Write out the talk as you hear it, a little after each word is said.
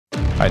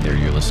Hi there,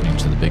 you're listening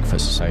to the Bigfoot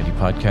Society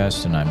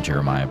podcast, and I'm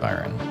Jeremiah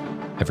Byron.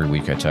 Every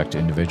week I talk to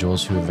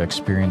individuals who have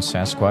experienced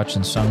Sasquatch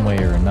in some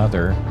way or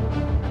another,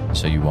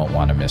 so you won't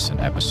want to miss an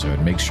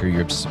episode. Make sure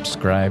you're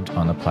subscribed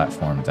on the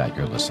platform that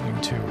you're listening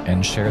to,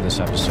 and share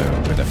this episode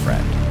with a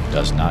friend. It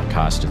does not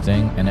cost a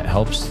thing, and it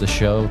helps the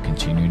show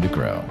continue to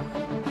grow.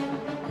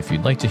 If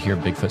you'd like to hear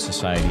Bigfoot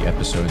Society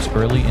episodes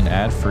early and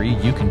ad-free,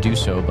 you can do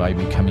so by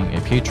becoming a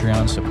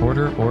Patreon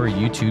supporter or a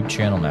YouTube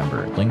channel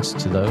member. Links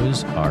to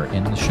those are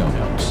in the show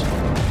notes.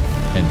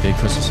 In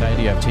Bigfoot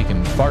Society, I've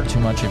taken far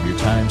too much of your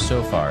time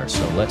so far,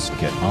 so let's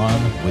get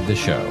on with the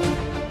show.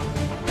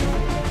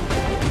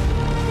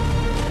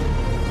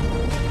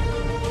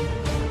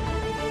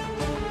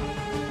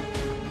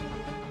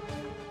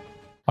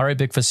 All right,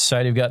 Bigfoot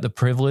Society, we've got the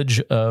privilege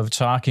of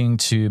talking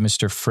to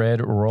Mr. Fred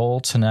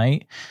Roehl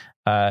tonight.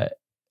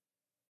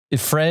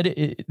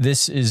 Fred,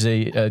 this is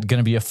going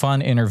to be a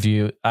fun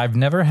interview. I've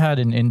never had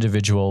an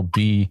individual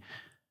be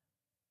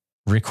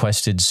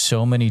requested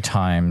so many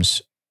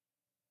times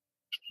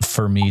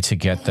for me to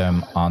get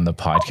them on the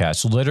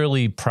podcast.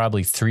 Literally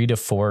probably 3 to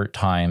 4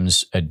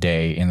 times a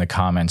day in the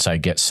comments, I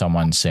get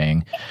someone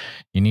saying,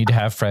 you need to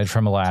have Fred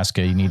from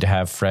Alaska. You need to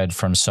have Fred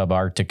from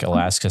Subarctic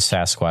Alaska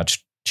Sasquatch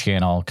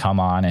channel come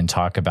on and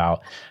talk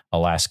about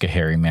Alaska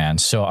Hairy Man.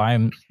 So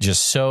I'm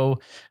just so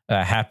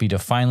happy to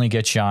finally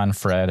get you on,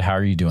 Fred. How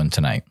are you doing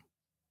tonight?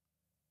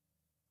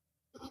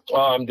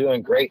 Oh, I'm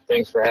doing great.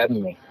 Thanks for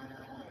having me.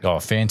 Oh,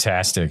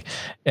 fantastic.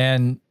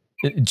 And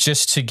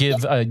just to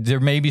give,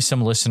 there may be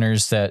some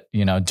listeners that,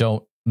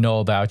 don't know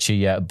about you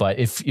yet, but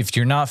if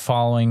you're not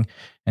following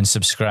and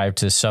subscribe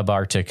to the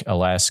Subarctic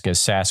Alaska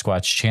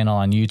Sasquatch channel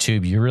on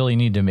YouTube, you really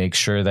need to make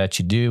sure that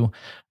you do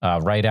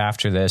right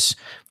after this.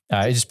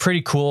 It's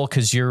pretty cool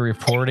because you're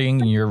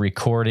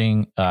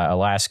recording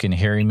Alaskan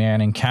Hairy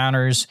Man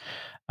encounters,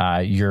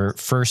 your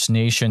First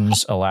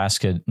Nations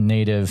Alaska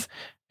Native,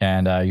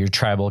 and your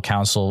tribal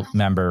council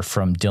member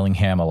from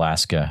Dillingham,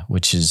 Alaska,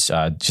 which is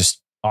just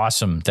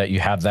awesome that you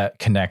have that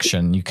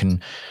connection. You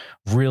can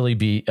really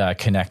be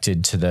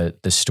connected to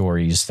the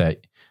stories that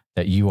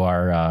you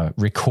are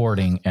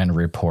recording and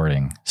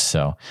reporting.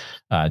 So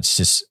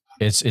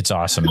it's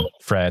awesome,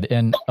 Fred.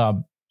 And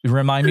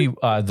remind me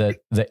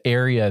the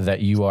area that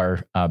you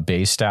are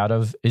based out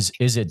of. Is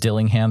it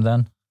Dillingham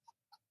then?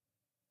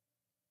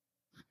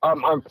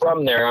 I'm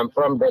from there. I'm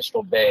from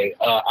Bristol Bay.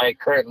 I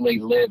currently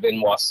live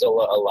in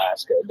Wasilla,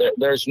 Alaska.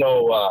 There's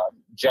no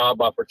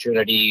job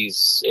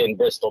opportunities in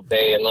Bristol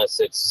Bay unless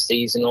it's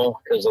seasonal,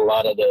 because a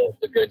lot of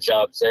the good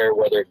jobs there,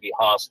 whether it be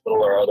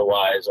hospital or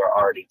otherwise, are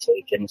already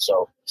taken.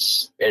 So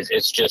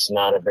it's just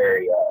not a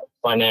very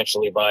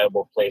financially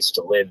viable place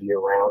to live year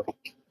round.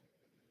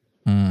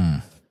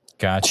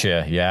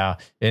 Gotcha. Yeah.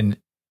 And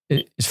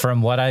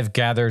from what I've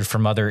gathered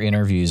from other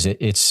interviews,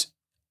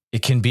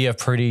 it can be a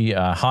pretty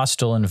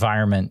hostile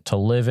environment to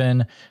live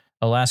in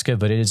Alaska,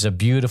 but it is a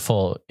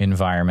beautiful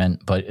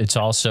environment, but it's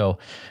also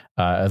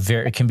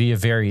it can be a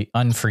very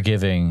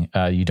unforgiving.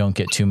 You don't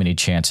get too many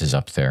chances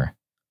up there.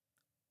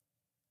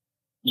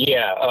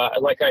 Yeah.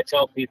 Like I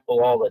tell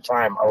people all the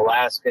time,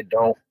 Alaska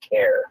don't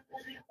care.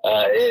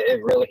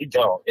 It really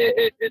don't.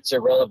 It's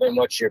irrelevant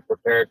what you're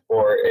prepared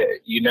for.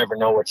 You never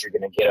know what you're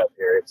going to get up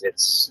here.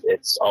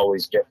 It's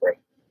always different.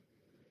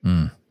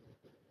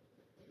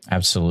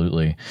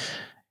 Absolutely.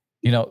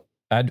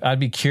 I'd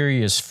be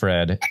curious,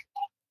 Fred,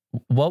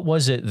 what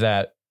was it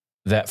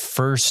that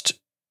first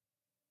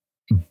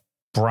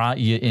brought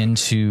you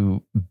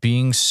into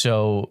being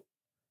so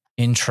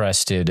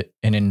interested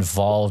and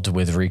involved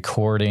with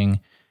recording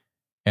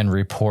and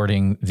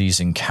reporting these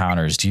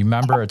encounters? Do you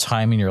remember a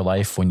time in your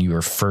life when you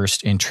were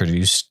first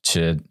introduced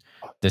to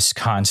this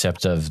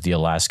concept of the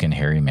Alaskan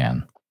Hairy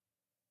Man?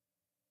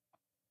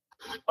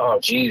 Oh,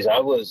 geez, I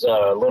was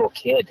a little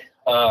kid.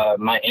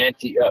 My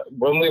auntie,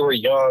 when we were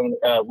young,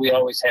 we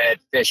always had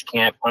fish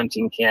camp,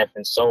 hunting camp,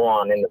 and so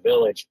on in the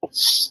village.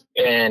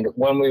 And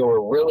when we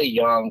were really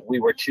young, we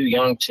were too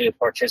young to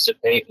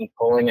participate in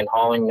pulling and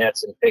hauling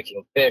nets and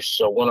picking fish.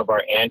 So one of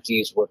our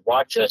aunties would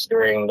watch us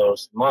during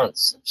those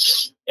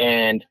months.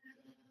 And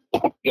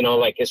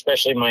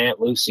especially my Aunt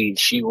Lucy,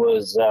 she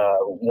was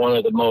one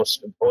of the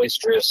most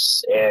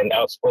boisterous and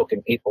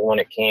outspoken people when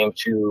it came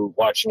to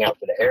watching out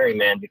for the hairy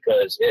man,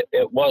 because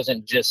it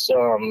wasn't just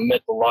some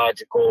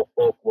mythological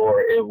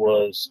folklore. It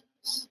was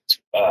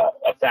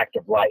a fact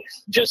of life,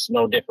 just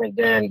no different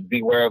than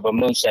beware of a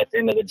moose at the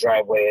end of the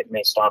driveway. It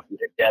may stomp you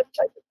to death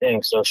type of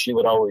thing. So she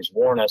would always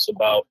warn us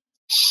about,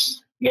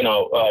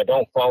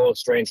 don't follow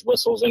strange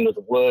whistles into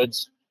the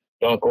woods.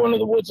 Don't go into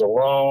the woods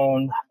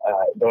alone.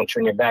 Don't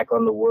turn your back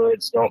on the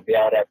woods. Don't be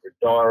out after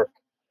dark.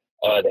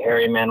 The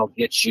hairy man will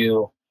get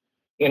you.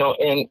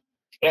 And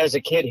as a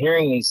kid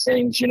hearing these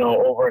things,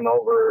 over and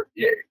over,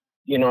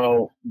 being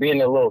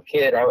a little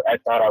kid, I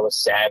thought I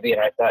was savvy,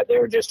 and I thought they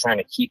were just trying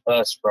to keep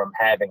us from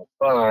having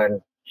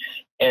fun.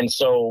 And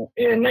so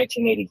in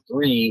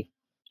 1983,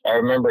 I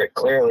remember it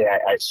clearly.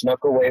 I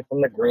snuck away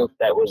from the group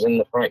that was in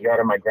the front yard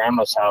of my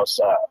grandma's house.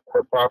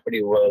 Her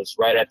property was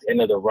right at the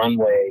end of the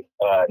runway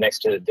next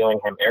to the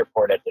Dillingham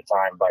airport at the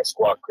time by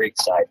Squaw Creek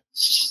side.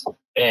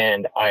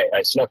 And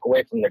I snuck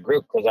away from the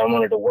group because I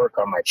wanted to work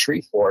on my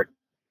tree fort.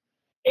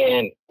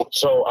 And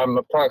so I'm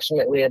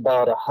approximately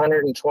about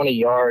 120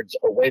 yards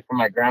away from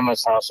my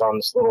grandma's house on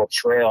this little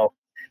trail.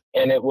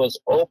 And it was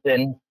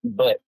open,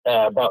 but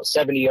about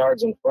 70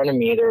 yards in front of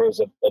me, there was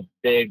a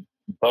big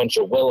bunch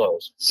of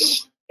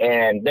willows.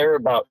 And they're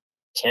about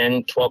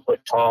 10, 12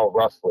 foot tall,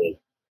 roughly.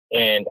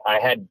 And I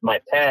had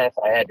my path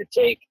I had to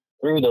take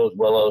through those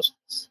willows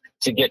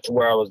to get to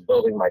where I was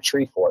building my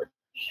tree fort.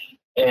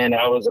 And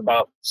I was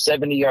about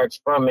 70 yards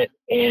from it.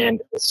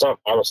 And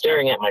I was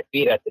staring at my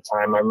feet at the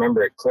time. I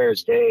remember it clear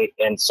as day.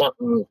 And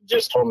something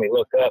just told me,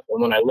 look up.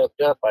 And when I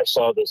looked up, I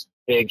saw this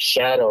big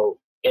shadow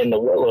in the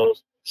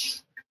willows.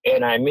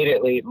 And I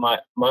immediately, my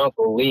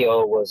Uncle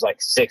Leo was like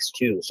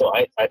 6'2". So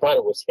I thought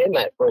it was him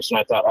at first. And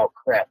I thought, oh,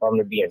 crap, I'm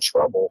going to be in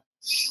trouble.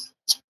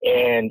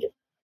 And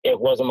it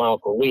wasn't my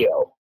Uncle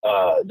Leo.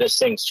 This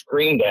thing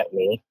screamed at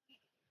me.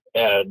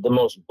 The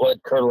most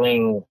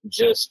blood-curdling,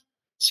 just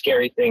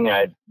scary thing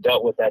I'd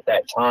dealt with at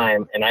that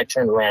time. And I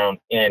turned around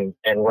and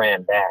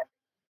ran back.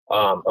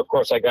 Of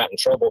course, I got in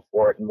trouble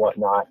for it and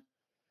whatnot.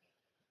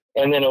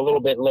 And then a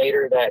little bit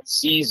later that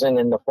season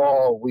in the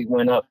fall, we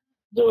went up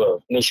the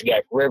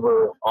Nushagak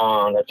River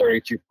on a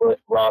 32-foot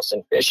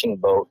Rawson fishing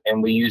boat,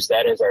 and we used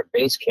that as our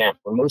base camp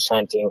for moose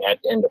hunting at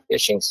the end of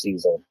fishing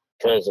season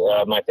because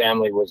my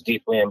family was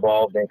deeply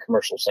involved in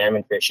commercial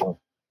salmon fishing.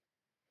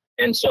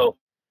 And so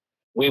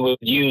we would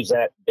use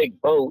that big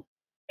boat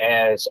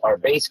as our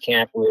base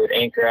camp. We would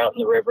anchor out in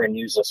the river and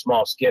use a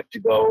small skiff to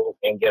go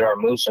and get our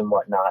moose and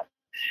whatnot.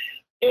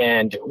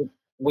 And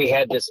we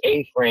had this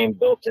A-frame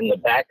built in the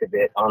back of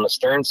it on the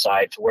stern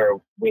side to where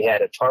we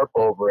had a tarp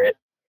over it,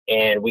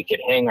 and we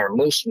could hang our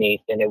moose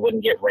meat and it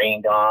wouldn't get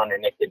rained on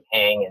and it could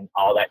hang and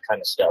all that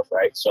kind of stuff,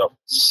 right? So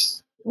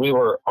we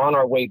were on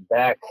our way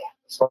back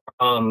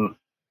from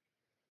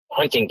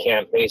hunting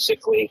camp,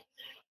 basically,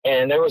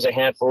 and there was a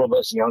handful of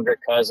us younger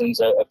cousins,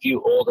 a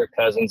few older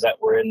cousins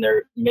that were in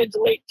their mid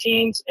to late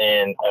teens,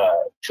 and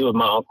two of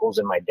my uncles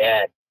and my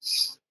dad.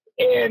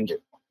 And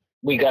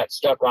we got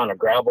stuck on a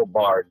gravel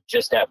bar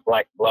just at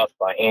Black Bluff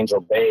by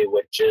Angel Bay,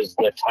 which is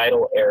the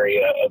tidal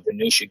area of the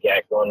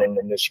Nushagak going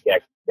into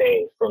Nushagak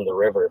Bay from the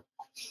river.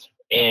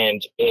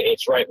 And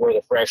it's right where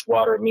the fresh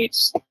water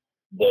meets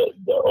the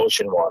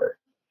ocean water.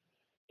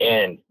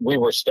 And we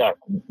were stuck.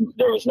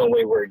 There was no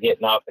way we were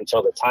getting off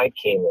until the tide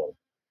came in.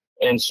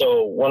 And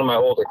so one of my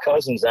older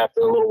cousins,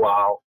 after a little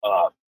while,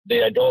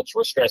 the adults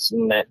were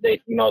stressing that they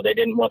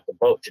didn't want the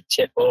boat to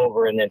tip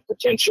over and then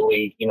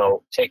potentially,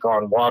 take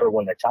on water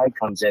when the tide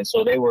comes in.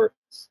 So they were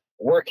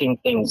working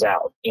things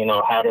out,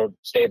 how to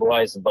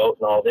stabilize the boat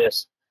and all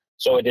this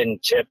so it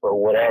didn't tip or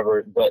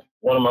whatever. But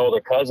one of my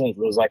older cousins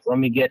was like, let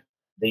me get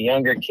the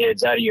younger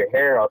kids out of your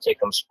hair. I'll take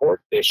them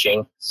sport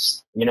fishing,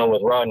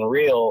 with rod and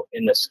reel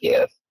in the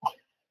skiff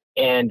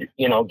and,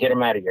 get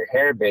them out of your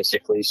hair,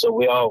 basically. So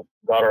we all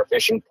got our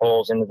fishing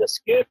poles into the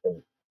skiff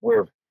and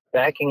we're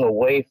backing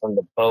away from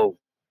the boat.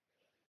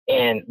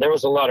 And there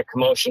was a lot of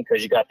commotion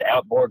because you got the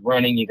outboard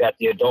running, you got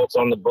the adults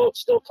on the boat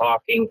still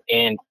talking.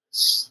 And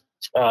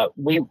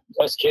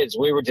us kids,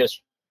 we were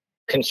just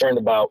concerned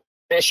about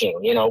fishing,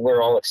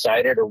 we're all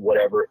excited or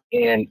whatever.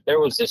 And there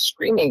was this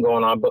screaming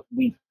going on, but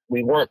we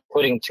weren't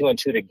putting two and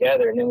two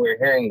together. And then we were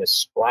hearing this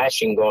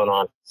splashing going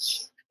on.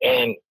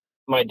 And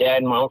my dad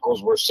and my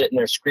uncles were sitting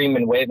there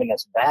screaming, waving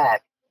us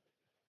back.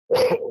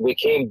 We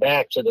came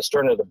back to the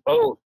stern of the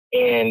boat,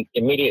 and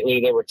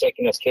immediately they were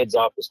taking us kids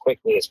off as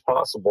quickly as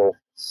possible.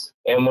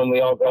 And when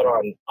we all got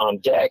on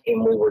deck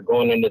and we were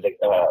going into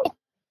the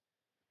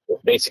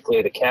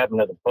basically the cabin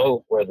of the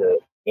boat where the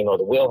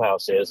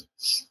wheelhouse is,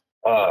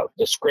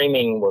 the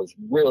screaming was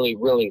really,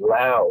 really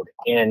loud.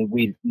 And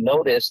we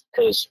noticed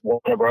because one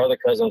of our other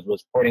cousins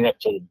was pointing up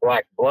to the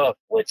Black Bluff,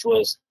 which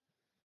was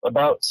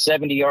about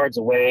 70 yards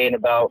away and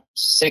about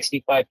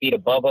 65 feet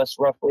above us,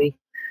 roughly.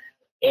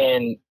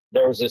 And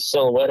there was this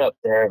silhouette up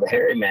there of a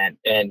hairy man,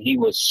 and he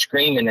was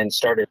screaming and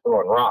started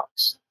throwing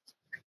rocks.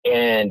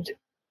 And,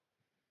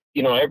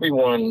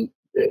 everyone,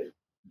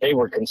 they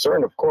were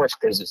concerned, of course,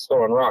 because it's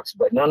throwing rocks,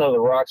 but none of the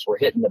rocks were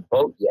hitting the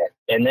boat yet.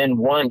 And then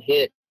one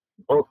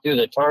broke through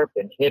the tarp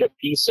and hit a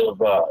piece of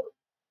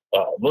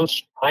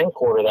moose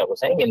hindquarter that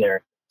was hanging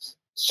there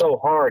so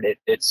hard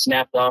it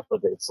snapped off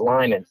of its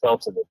line and fell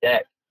to the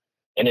deck.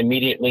 And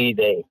immediately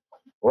they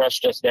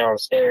rushed us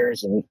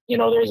downstairs, and there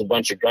was a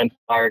bunch of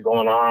gunfire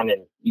going on,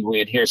 and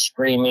we'd hear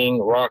screaming,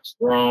 rocks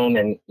thrown,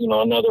 and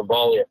another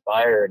volley of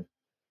fire.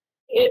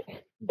 And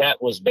that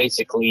was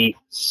basically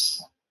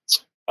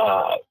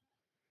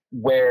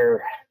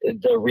where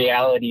the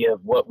reality of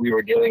what we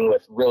were dealing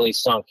with really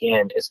sunk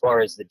in as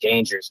far as the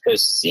dangers,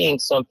 because seeing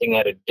something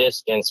at a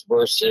distance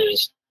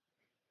versus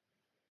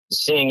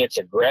seeing its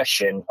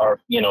aggression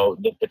or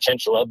the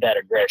potential of that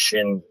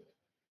aggression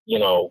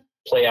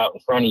play out in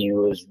front of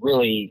you is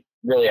really,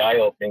 really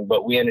eye-opening.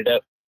 But we ended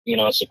up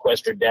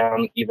sequestered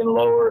down even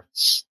lower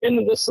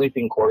into the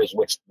sleeping quarters,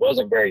 which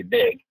wasn't very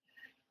big.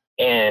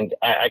 And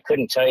I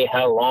couldn't tell you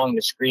how long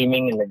the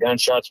screaming and the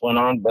gunshots went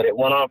on, but it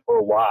went on for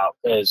a while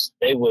because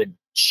they would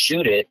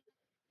shoot it.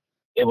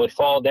 It would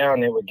fall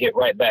down. It would get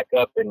right back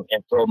up and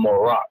throw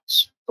more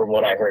rocks, from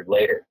what I heard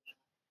later.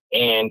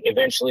 And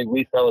eventually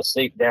we fell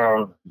asleep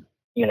down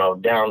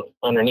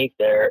underneath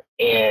there.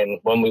 And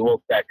when we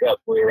woke back up,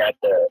 we were at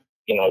the,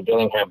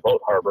 Dillingham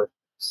boat harbor.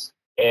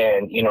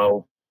 And,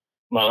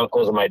 my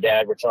uncles and my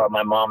dad were telling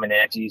my mom and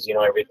aunties,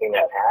 everything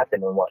that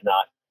happened and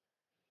whatnot.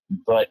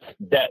 But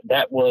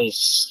that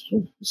was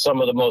some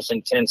of the most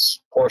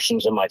intense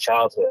portions of my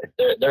childhood.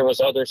 There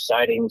was other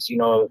sightings,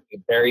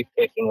 berry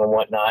picking and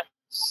whatnot.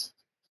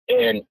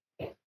 And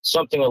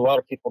something a lot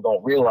of people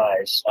don't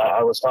realize,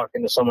 I was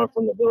talking to someone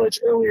from the village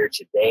earlier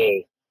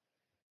today.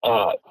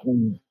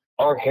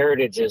 Our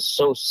heritage is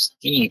so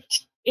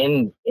steeped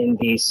in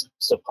these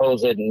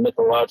supposed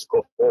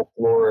mythological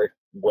folklore,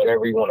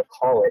 whatever you want to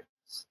call it,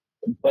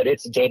 but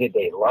it's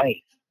day-to-day life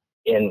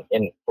in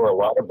for a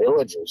lot of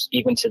villagers,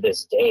 even to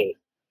this day.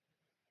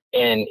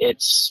 And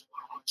it's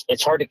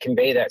hard to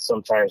convey that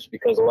sometimes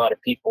because a lot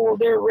of people,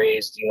 they're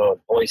raised,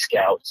 Boy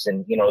Scouts,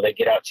 and, they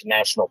get out to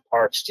national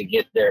parks to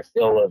get their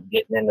fill of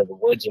getting into the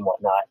woods and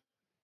whatnot.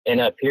 And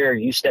up here,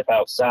 you step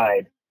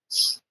outside,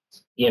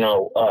 we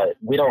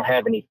don't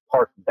have any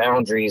park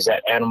boundaries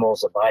that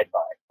animals abide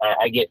by.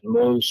 I get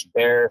moose,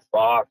 bear,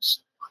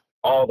 fox,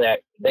 all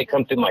that. They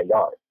come through my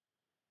yard.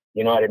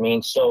 You know what I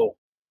mean? So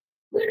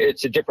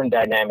it's a different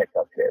dynamic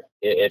up here.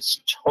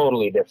 It's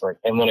totally different.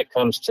 And when it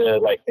comes to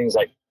things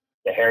like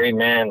the hairy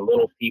man,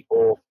 little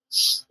people,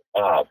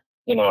 Kushtaka,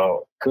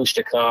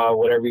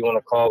 whatever you want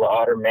to call the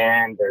otter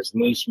man, there's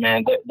moose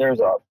man. There's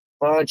a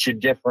bunch of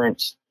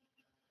different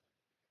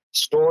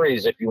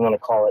stories, if you want to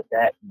call it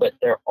that, but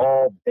they're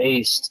all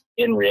based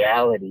in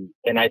reality.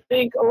 And I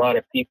think a lot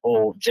of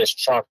people just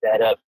chalk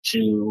that up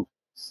to,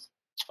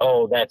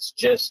 oh, that's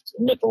just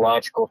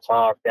mythological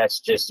talk. That's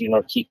just,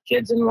 keep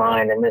kids in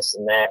line and this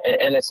and that.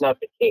 And it's not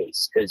the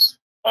case, because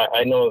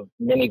I know of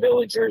many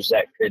villagers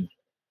that could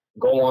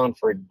go on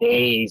for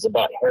days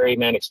about hairy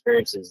man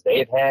experiences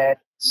they've had,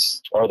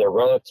 or their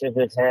relative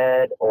has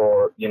had,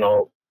 or,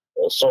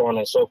 so on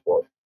and so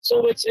forth.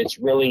 So it's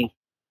really,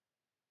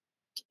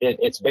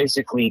 it's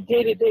basically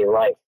day-to-day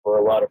life for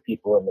a lot of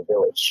people in the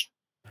village.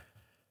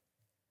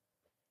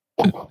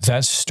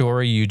 That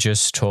story you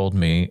just told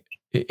me,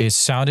 it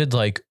sounded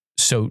like,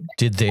 so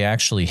did they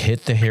actually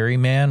hit the hairy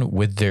man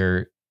with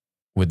their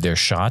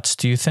shots,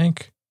 do you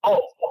think?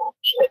 Oh,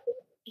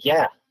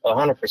 yeah,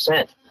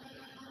 100%.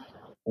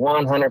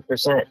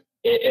 100%.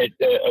 It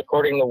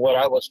according to what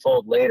I was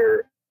told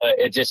later,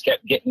 it just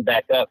kept getting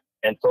back up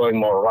and throwing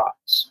more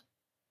rocks.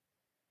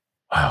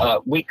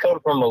 Wow. We come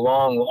from a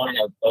long line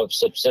of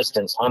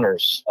subsistence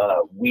hunters.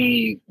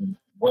 When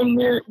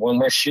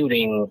we're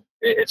shooting,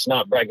 it's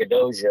not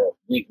braggadocio.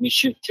 We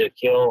shoot to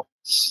kill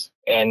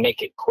and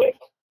make it quick.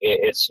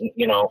 It's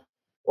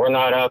we're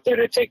not out there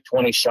to take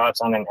 20 shots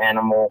on an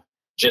animal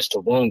just to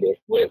wound it.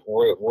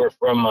 We're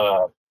from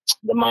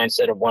the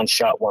mindset of one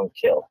shot, one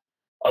kill.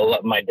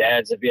 My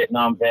dad's a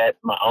Vietnam vet.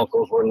 My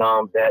uncles were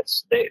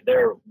non-vets.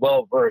 They're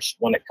well versed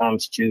when it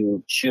comes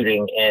to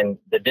shooting, and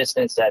the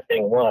distance that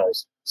thing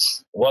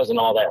wasn't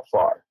all that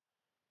far.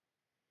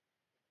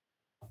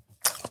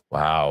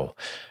 Wow.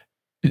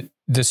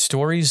 The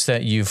stories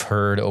that you've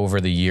heard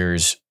over the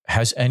years,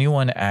 has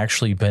anyone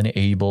actually been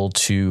able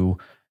to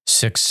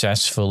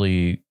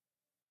successfully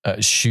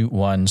shoot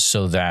one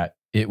so that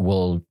it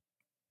will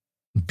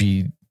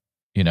be,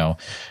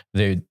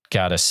 they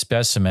got a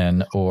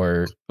specimen,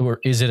 or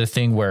is it a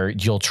thing where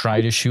you'll try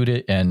to shoot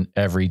it and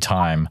every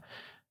time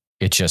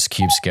it just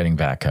keeps getting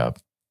back up?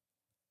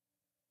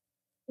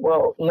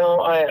 Well,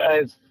 no,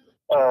 I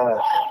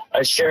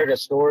shared a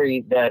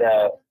story that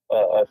a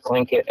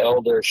Tlingit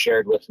elder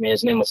shared with me.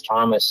 His name was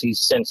Thomas. He's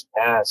since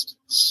passed,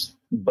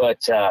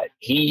 but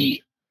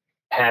he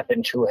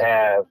happened to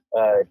have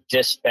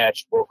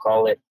dispatched, we'll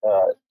call it,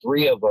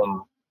 3 of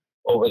them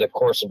over the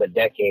course of a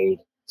decade.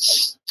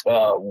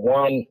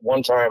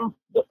 One time,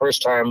 the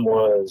first time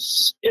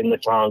was in the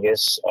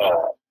Tongass.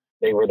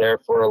 They were there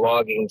for a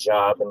logging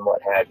job and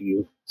what have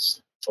you.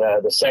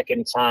 The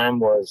second time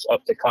was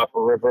up the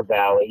Copper River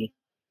Valley.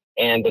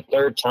 And the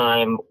third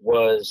time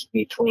was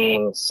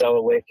between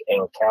Selawik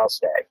and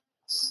Kalstag,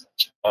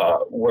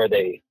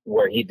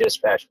 where he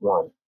dispatched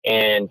one.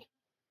 And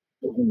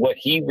what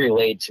he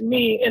relayed to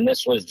me, and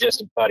this was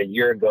just about a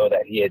year ago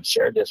that he had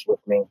shared this with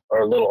me,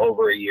 or a little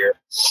over a year,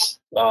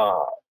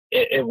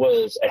 it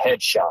was a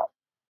headshot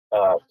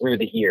through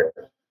the ear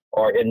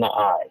or in the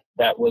eye.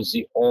 That was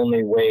the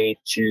only way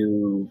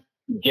to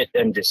get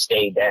them to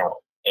stay down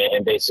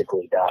and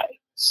basically die.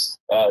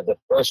 The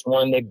first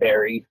one they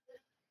buried,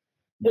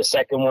 the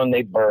second one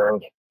they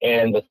burned,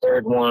 and the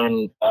third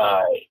one,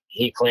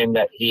 he claimed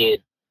that he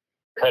had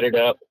cut it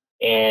up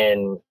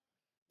and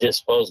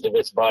disposed of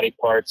its body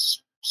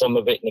parts, some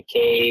of it in a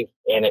cave,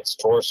 and its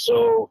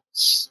torso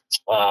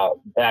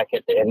back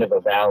at the end of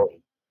a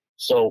valley.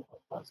 So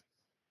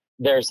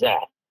there's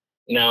that.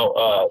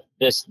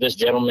 This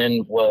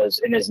gentleman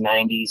was in his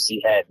 90s.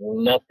 He had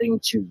nothing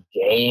to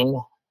gain,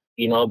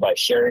 by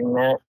sharing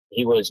that.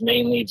 He was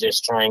mainly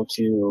just trying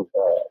to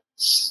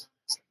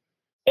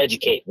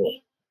educate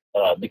me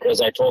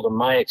because I told him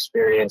my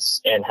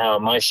experience and how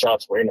my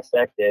shots were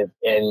ineffective.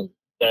 And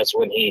that's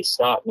when he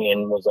stopped me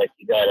and was like,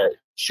 you got to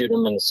shoot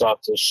him in the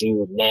soft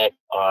tissue, neck,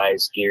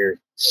 eyes, ear,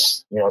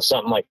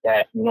 something like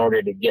that in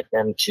order to get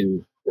them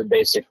to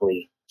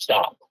basically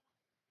stop.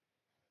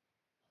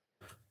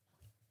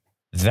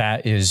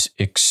 That is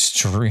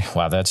extreme.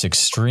 Wow, that's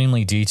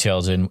extremely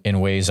detailed in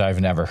ways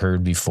I've never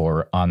heard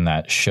before on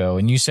that show.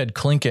 And you said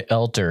Tlingit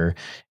Elder,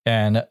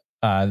 and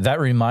that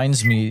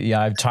reminds me.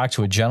 Yeah, I've talked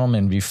to a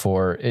gentleman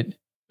before. It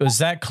was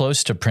that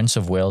close to Prince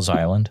of Wales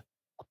Island.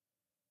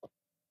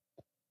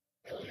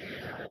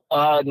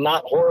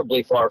 Not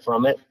horribly far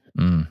from it.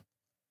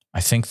 I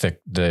think the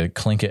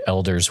Tlingit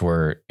Elders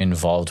were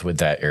involved with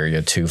that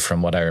area too,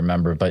 from what I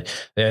remember. But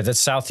the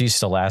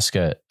Southeast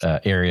Alaska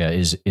area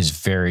is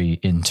very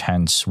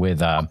intense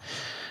with,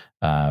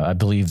 I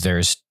believe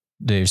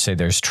they say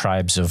there's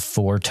tribes of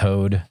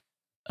four-toed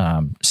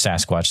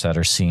Sasquatch that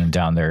are seen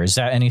down there. Is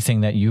that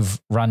anything that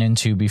you've run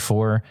into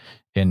before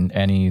in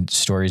any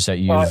stories that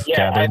you've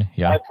gathered?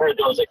 I've heard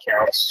those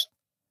accounts.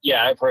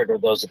 Yeah, I've heard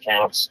of those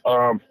accounts.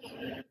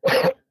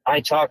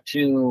 I talked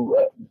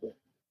to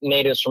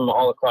natives from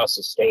all across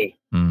the state.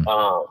 And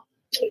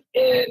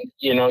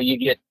you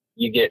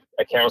get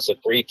accounts of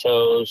 3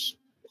 toes,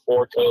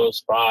 4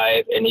 toes,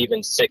 5, and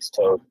even 6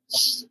 toed.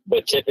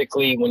 But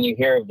typically when you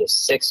hear of the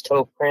 6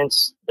 toe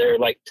prints, they're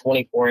like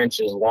 24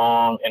 inches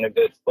long and a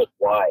good foot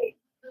wide.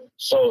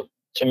 So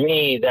to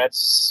me,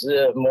 that's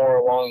more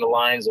along the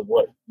lines of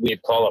what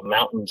we'd call a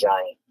mountain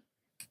giant.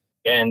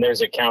 And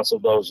there's accounts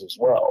of those as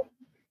well.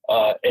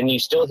 And you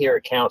still hear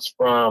accounts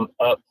from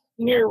up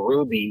near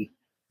Ruby,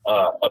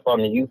 up on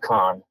the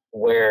Yukon,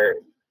 where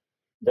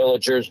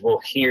villagers will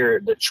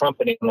hear the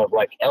trumpeting of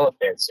like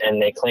elephants,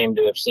 and they claim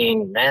to have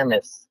seen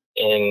mammoths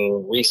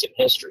in recent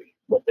history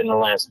within the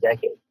last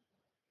decade.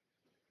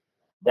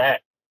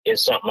 That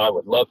is something I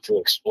would love to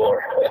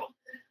explore.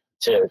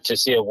 to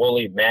see a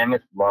woolly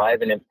mammoth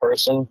live and in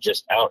person,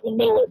 just out in the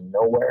middle of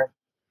nowhere,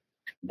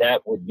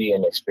 that would be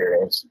an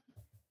experience.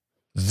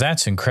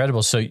 That's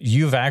incredible. So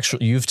you've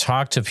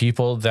talked to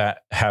people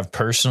that have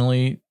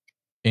personally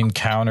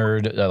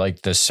encountered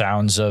like the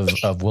sounds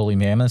of woolly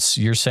mammoths,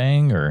 you're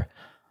saying, or?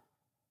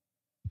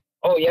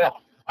 Oh yeah.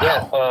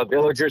 Yeah.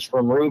 Villagers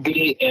from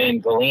Ruby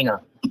and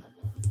Galena,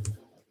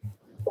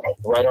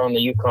 right on the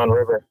Yukon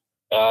River,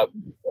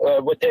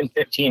 within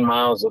 15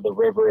 miles of the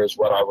river is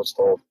what I was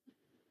told.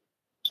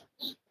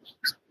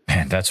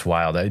 Man, that's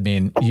wild. I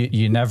mean,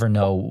 you never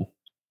know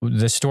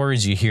the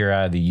stories you hear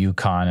out of the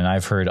Yukon, and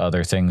I've heard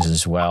other things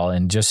as well.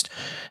 And just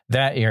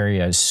that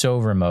area is so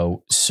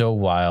remote, so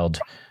wild.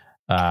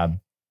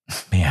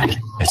 Man,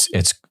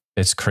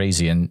 it's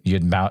crazy. And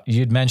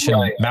you'd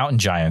mentioned mountain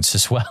giants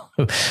as well.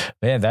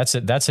 Man,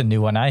 that's a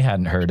new one I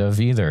hadn't heard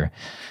of either.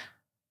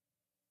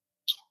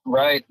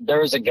 Right. There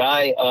was a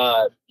guy,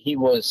 he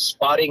was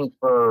spotting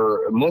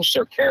for moose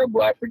or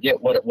caribou. I forget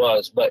what it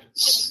was, but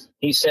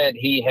he said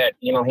he had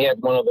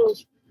one of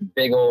those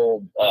big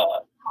old,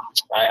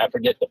 I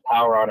forget the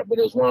power on it, but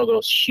it was one of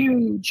those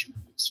huge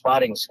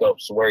spotting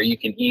scopes where you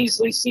can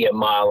easily see a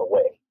mile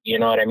away. You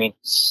know what I mean?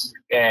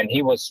 And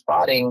he was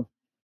spotting,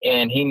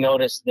 and he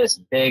noticed this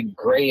big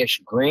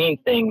grayish green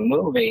thing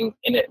moving,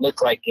 and it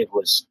looked like it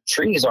was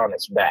trees on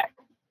its back.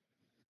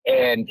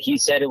 And he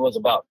said it was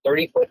about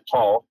 30 foot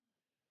tall,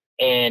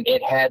 and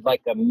it had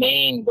like a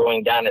mane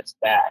going down its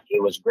back.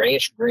 It was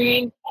grayish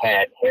green,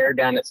 had hair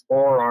down its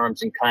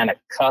forearms and kind of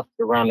cuffed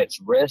around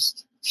its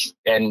wrist,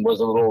 and was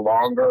a little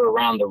longer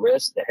around the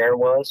wrist, the hair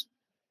was.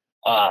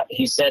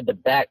 He said the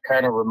back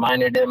kind of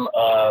reminded him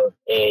of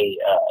a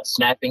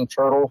snapping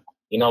turtle,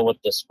 with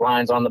the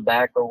splines on the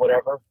back or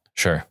whatever.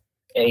 Sure.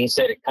 And he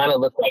said it kind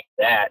of looked like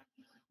that,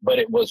 but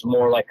it was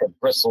more like a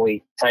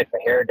bristly type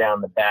of hair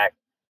down the back.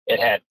 It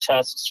had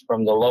tusks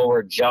from the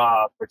lower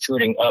jaw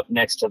protruding up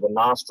next to the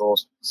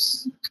nostrils.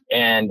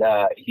 And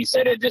he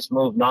said it just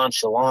moved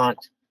nonchalant.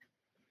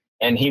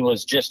 And he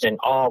was just in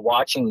awe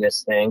watching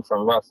this thing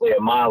from roughly a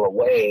mile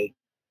away.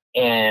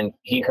 And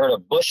he heard a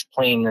bush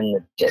plane in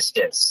the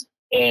distance.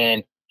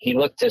 And he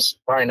looked to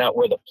find out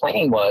where the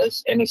plane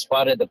was. And he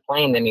spotted the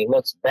plane. Then he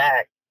looks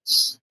back.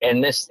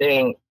 And this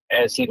thing,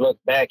 as he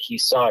looked back, he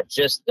saw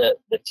just the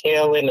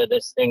tail end of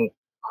this thing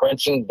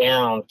crunching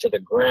down to the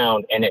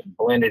ground. And it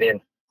blended in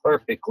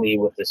perfectly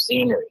with the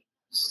scenery.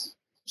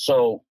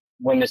 So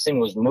when this thing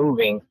was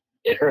moving,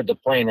 it heard the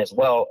plane as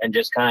well and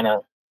just kind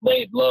of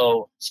laid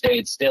low,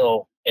 stayed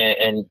still,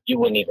 and you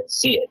wouldn't even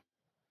see it.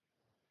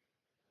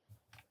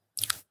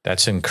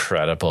 That's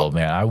incredible,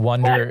 man. I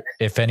wonder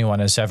if anyone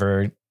has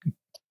ever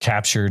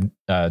captured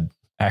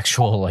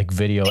actual like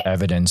video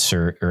evidence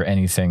or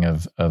anything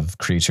of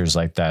creatures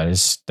like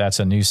that. That's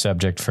a new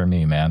subject for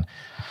me, man.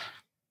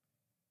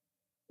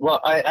 Well,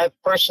 I've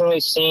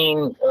personally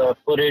seen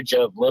footage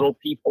of little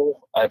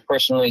people. I've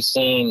personally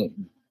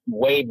seen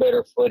way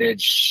better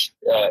footage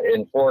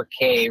in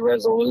 4K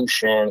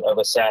resolution of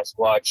a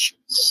Sasquatch.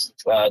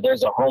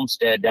 There's a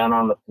homestead down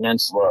on the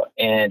peninsula,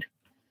 and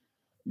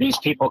these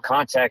people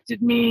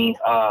contacted me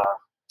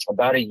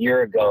about a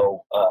year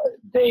ago.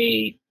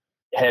 They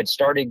had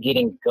started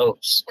getting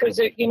goats because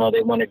they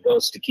wanted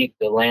goats to keep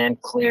the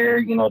land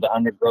clear, the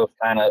undergrowth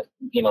kind of,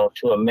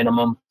 to a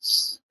minimum.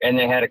 And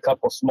they had a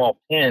couple small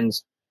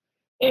pens,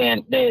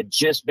 and they had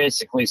just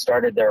basically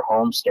started their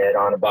homestead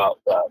on about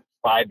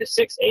 5 to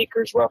 6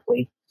 acres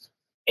roughly.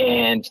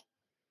 And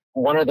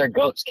one of their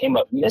goats came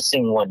up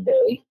missing one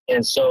day.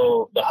 And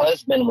so the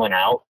husband went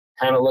out,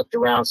 kind of looked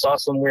around, saw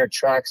some weird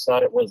tracks,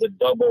 thought it was a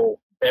double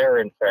bear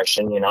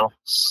impression,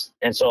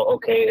 And so,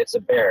 okay, it's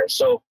a bear.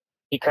 So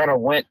he kind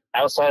of went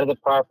outside of the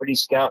property,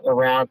 scouting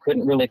around,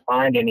 couldn't really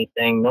find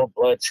anything, no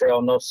blood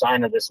trail, no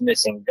sign of this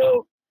missing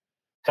goat.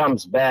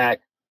 Comes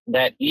back.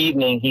 That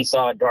evening, he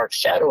saw a dark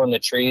shadow in the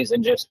trees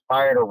and just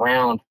fired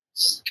around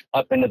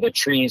up into the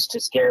trees to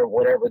scare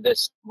whatever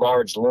this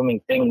large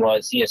looming thing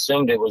was. He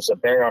assumed it was a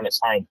bear on its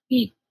hind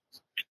feet.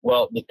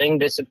 Well, the thing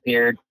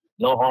disappeared.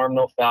 No harm,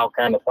 no foul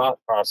kind of thought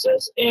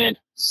process. And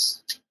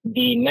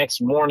the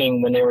next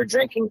morning when they were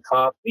drinking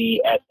coffee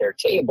at their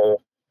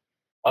table,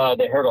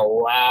 they heard a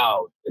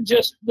loud,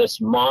 just this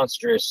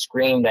monstrous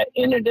scream that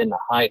ended in a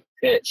high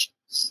pitch.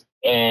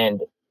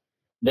 And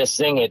this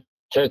thing had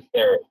took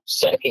their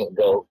second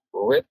goat,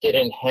 ripped it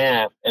in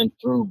half, and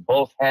threw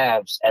both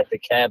halves at the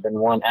cabin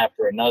one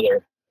after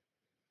another.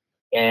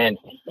 And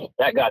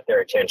that got their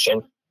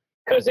attention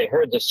because they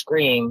heard the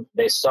scream.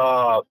 They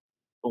saw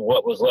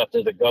what was left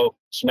of the goat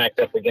smacked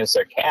up against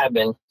their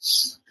cabin.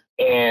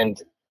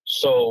 And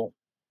so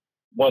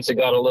once it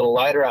got a little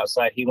lighter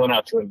outside, he went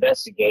out to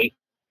investigate.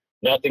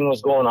 Nothing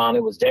was going on.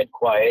 It was dead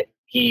quiet.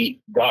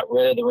 He got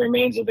rid of the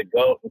remains of the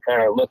goat and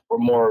kind of looked for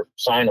more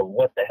sign of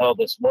what the hell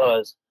this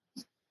was.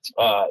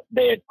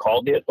 They had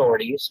called the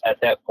authorities at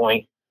that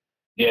point.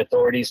 The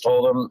authorities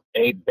told them,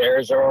 hey,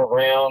 bears are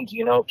around,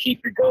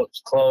 keep your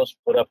goats close,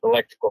 put up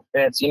electrical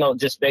fence,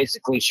 just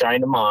basically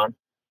shined them on.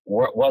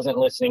 Wasn't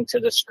listening to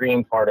the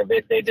scream part of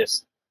it. They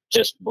just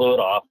blew it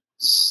off.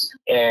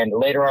 And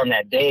later on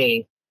that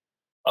day,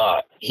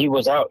 he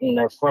was out in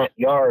their front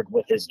yard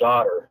with his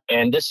daughter.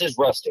 And this is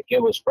rustic.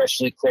 It was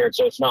freshly cleared,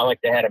 so it's not like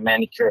they had a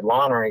manicured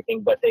lawn or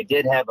anything, but they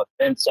did have a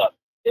fence up.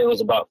 It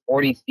was about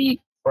 40 feet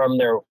from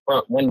their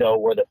front window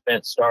where the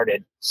fence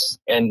started,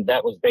 and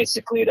that was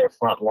basically their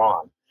front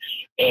lawn.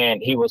 And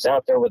he was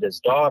out there with his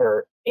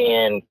daughter,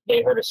 and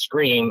they heard a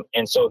scream,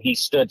 and so he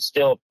stood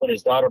still, put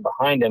his daughter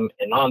behind him,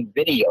 and on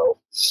video,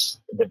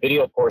 the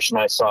video portion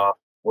I saw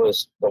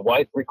was the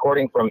wife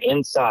recording from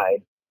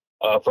inside,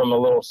 from a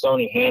little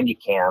Sony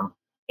Handycam,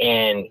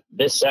 and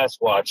this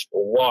Sasquatch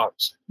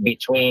walked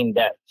between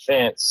that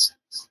fence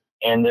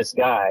and this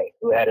guy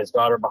who had his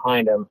daughter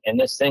behind him, and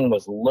this thing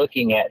was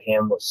looking at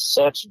him with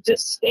such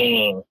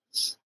disdain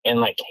and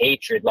like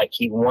hatred, like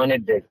he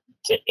wanted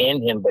to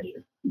end him, but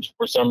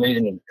for some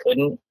reason he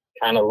couldn't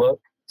kind of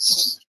look.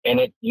 And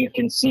you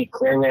can see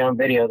clearly on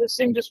video, this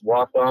thing just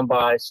walked on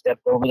by,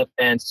 stepped over the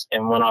fence,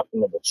 and went off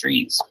into the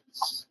trees.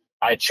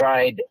 I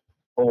tried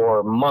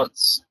for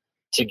months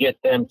to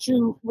get them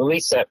to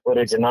release that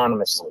footage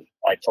anonymously.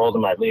 I told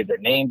them I'd leave their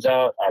names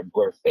out, I'd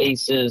blur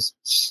faces,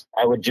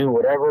 I would do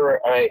whatever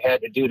I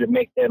had to do to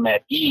make them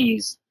at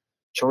ease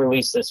to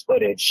release this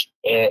footage,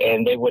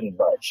 and they wouldn't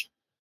budge.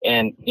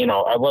 And,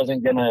 I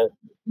wasn't going to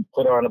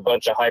put on a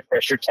bunch of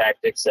high-pressure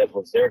tactics. That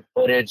was their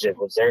footage, it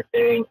was their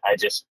thing, I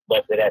just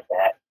left it at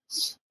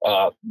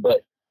that.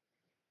 But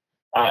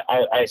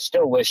I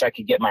still wish I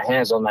could get my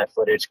hands on that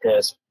footage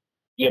because,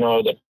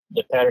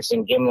 the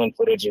Patterson-Gimlin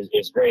footage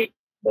is great,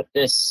 but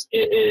this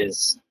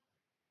is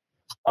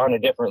on a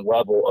different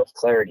level of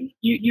clarity.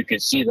 You can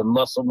see the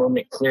muscle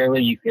movement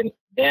clearly. You can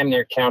damn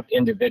near count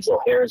individual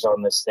hairs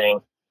on this thing.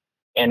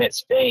 And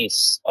its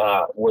face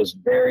was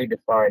very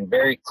defined,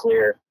 very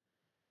clear.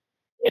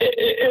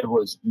 It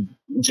was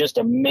just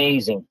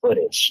amazing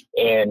footage.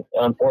 And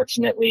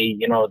unfortunately,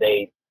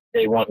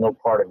 they want no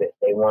part of it.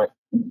 They want,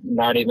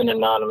 not even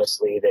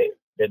anonymously,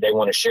 they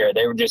want to share.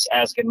 They were just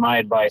asking my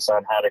advice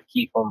on how to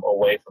keep them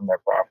away from their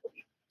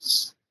property.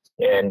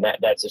 And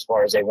that's as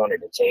far as they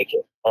wanted to take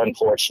it,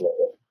 unfortunately.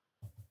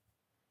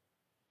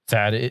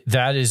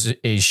 That is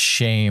a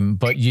shame,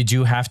 but you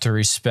do have to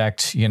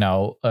respect,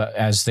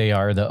 as they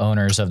are the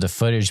owners of the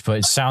footage. But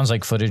it sounds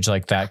like footage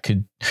like that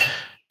could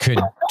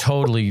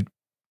totally,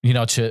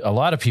 to a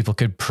lot of people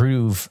could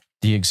prove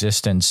the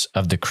existence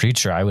of the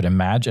creature, I would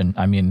imagine.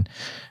 I mean,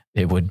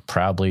 it would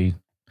probably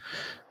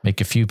make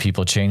a few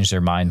people change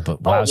their mind,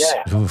 but wow.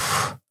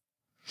 Oof.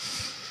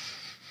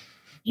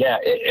 Yeah,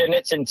 and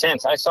it's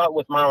intense. I saw it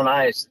with my own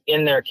eyes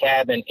in their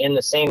cabin, in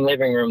the same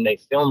living room they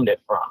filmed it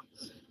from.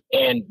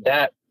 And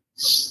that,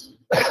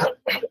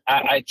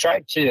 I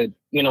tried to,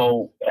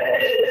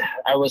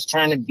 I was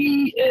trying to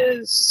be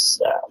as,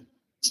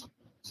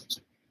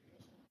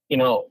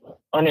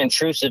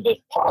 unintrusive as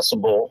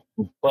possible,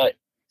 but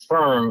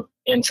firm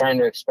in trying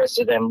to express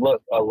to them,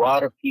 look, a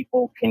lot of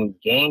people can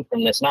gain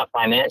from this, not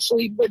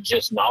financially, but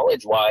just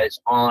knowledge-wise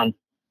on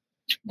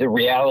the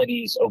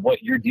realities of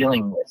what you're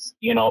dealing with.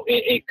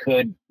 It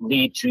could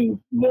lead to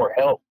more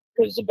help,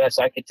 because the best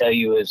I could tell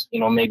you is,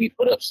 maybe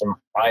put up some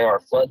IR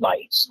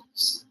floodlights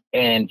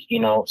and,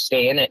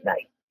 stay in at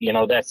night.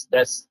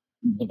 That's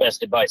the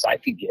best advice I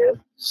could give,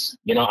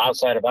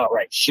 outside of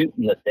outright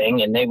shooting the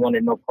thing. And they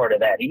wanted no part of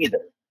that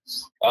either.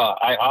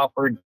 I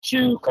offered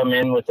to come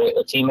in with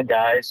a team of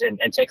guys and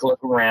take a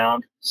look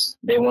around.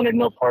 They wanted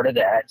no part of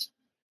that.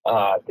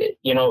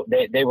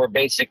 They were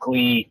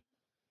basically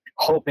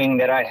hoping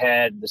that I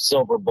had the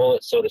silver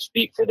bullet, so to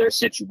speak, for their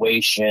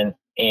situation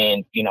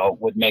and,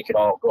 would make it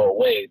all go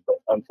away. But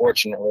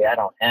unfortunately, I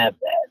don't have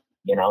that,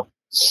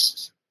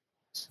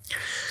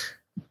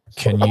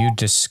 Can you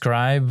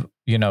describe,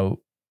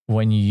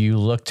 when you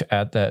looked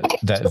at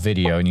that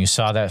video and you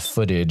saw that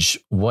footage,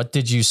 what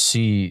did you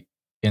see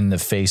in the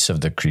face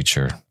of the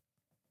creature?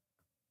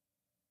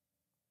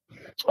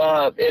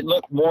 It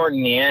looked more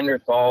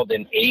Neanderthal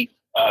than ape.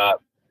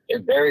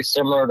 Very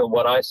similar to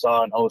what I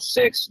saw in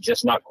 06,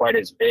 just not quite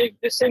as big.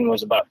 This thing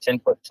was about 10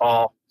 foot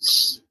tall.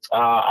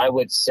 I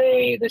would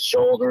say the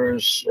shoulder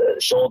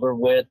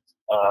width,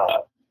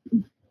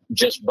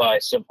 just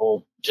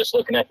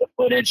looking at the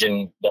footage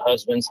and the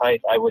husband's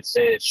height, I would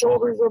say his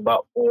shoulders were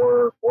about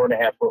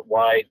 4.5 foot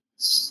wide.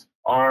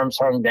 Arms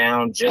hung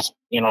down just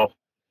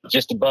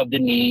above the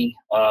knee.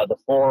 The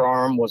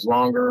forearm was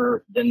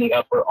longer than the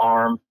upper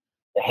arm.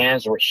 The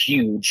hands were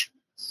huge.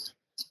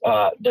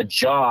 The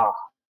jaw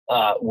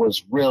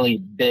was really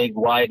big,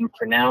 wide, and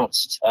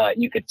pronounced.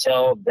 You could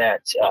tell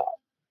that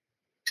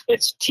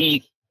its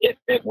teeth, if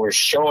it were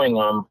showing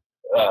them,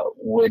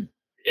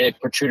 it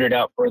protruded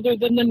out further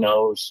than the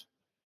nose.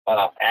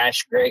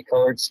 Ash gray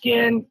colored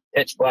skin,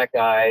 pitch black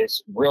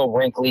eyes, real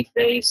wrinkly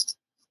faced.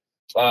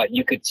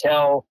 You could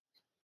tell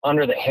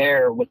under the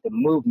hair with the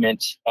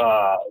movement,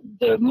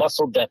 the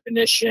muscle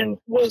definition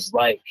was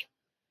like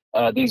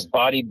these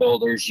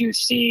bodybuilders you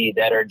see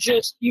that are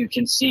just, you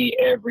can see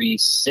every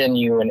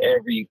sinew and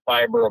every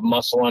fiber of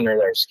muscle under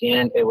their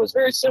skin. It was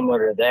very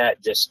similar to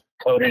that, just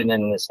coated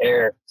in this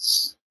hair.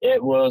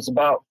 It was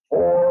about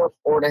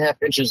 4.5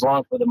 inches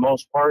long for the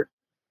most part,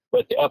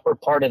 but the upper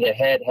part of the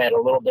head had a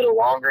little bit of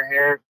longer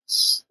hair.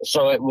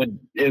 So it would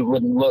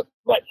look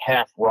like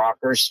half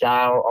rocker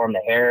style on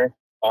the hair,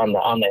 on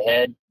the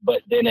head,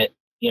 but then it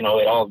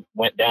all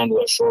went down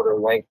to a shorter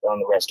length on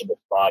the rest of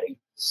its body.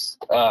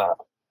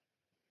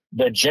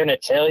 The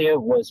genitalia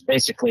was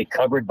basically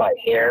covered by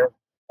hair.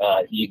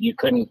 You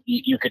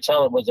could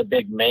tell it was a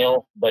big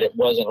male, but it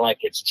wasn't like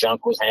its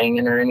junk was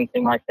hanging or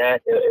anything like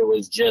that. It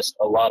was just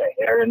a lot of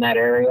hair in that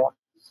area.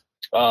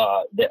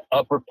 The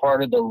upper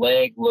part of the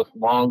leg looked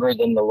longer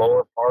than the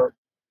lower part.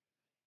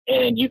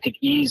 And you could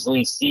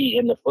easily see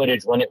in the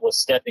footage when it was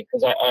stepping,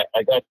 because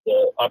I got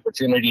the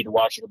opportunity to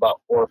watch it about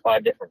 4 or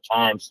 5 different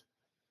times.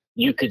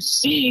 You could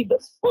see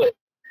the foot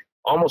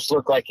almost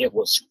looked like it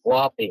was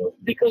flopping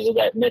because of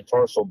that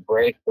mid-tarsal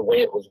break, the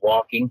way it was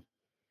walking.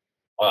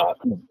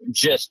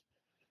 Just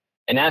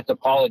an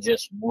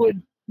anthropologist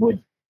would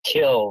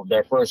kill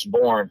their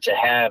firstborn to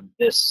have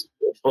this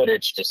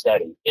footage to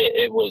study.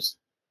 It's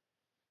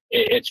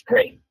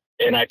great.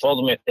 And I told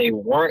them if they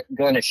weren't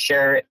going to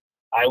share it,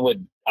 I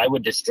would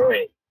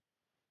destroy it.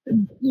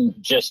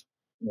 Just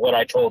what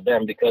I told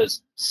them,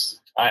 because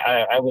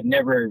I would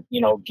never,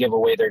 give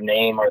away their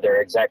name or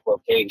their exact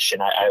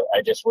location.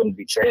 I just wouldn't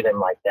betray them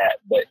like that.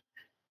 But,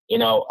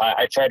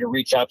 I tried to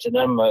reach out to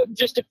them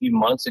just a few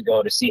months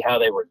ago to see how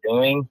they were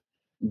doing,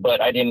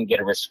 but I didn't get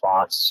a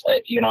response.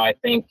 I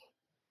think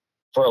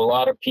for a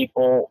lot of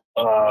people,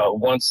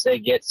 once they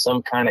get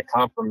some kind of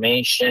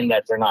confirmation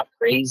that they're not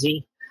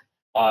crazy,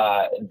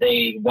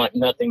 they want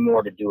nothing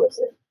more to do with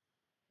it.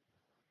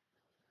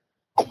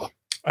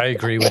 I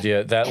agree with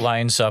you. That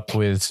lines up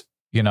with,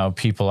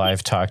 people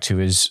I've talked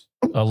to, is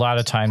a lot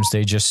of times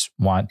they just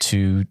want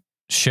to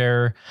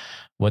share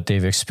what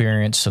they've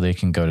experienced so they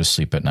can go to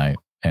sleep at night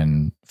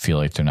and feel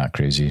like they're not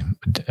crazy.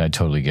 I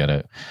totally get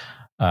it.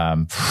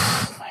 My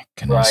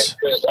goodness. Right.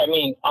 Because,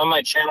 on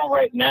my channel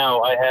right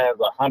now, I have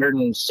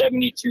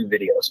 172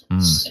 videos.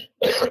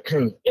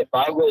 If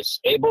I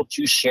was able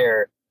to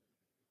share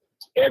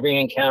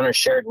every encounter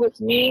shared with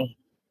me,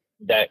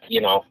 that,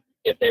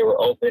 if they were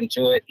open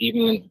to it,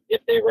 even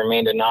if they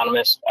remained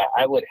anonymous,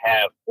 I would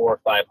have 400 or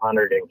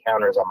 500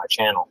 encounters on my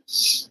channel.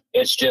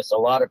 It's just a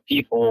lot of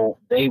people,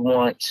 they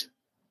want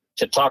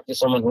to talk to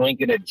someone who ain't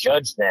going to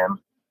judge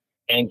them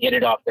and get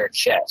it off their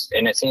chest.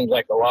 And it seems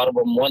like a lot of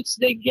them, once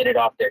they get it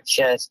off their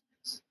chest,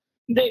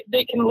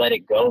 they can let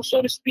it go,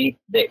 so to speak.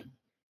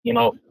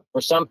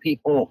 For some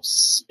people,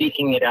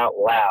 speaking it out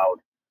loud,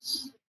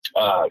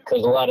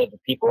 because a lot of the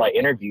people I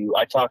interview,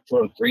 I talk to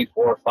them 3,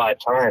 4, 5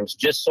 times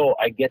just so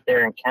I get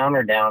their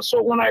encounter down.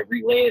 So when I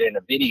relay it in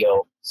a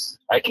video,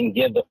 I can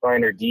give the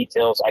finer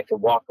details. I can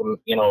walk them,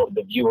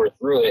 the viewer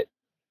through it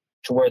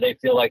to where they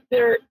feel like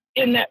they're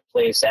in that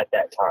place at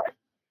that time.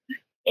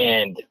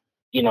 And,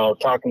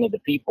 talking to the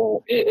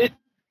people, it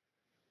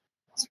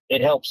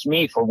helps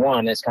me, for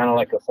one. It's kind of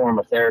like a form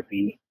of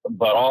therapy,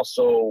 but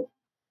also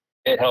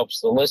it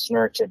helps the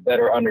listener to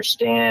better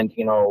understand,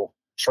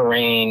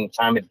 terrain,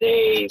 time of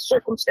day,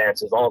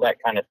 circumstances, all that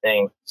kind of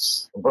thing,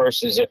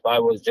 versus if I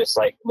was just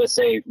like, let's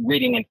say,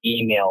 reading an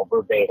email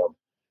verbatim.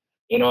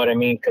 You know what I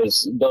mean?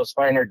 Because those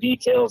finer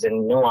details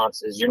and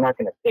nuances, you're not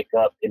going to pick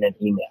up in an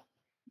email.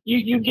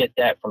 You get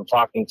that from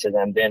talking to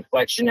them, the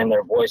inflection in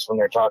their voice when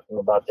they're talking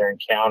about their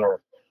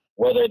encounter,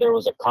 whether there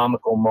was a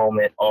comical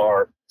moment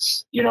or,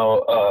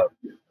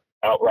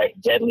 outright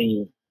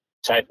deadly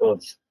type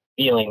of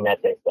feeling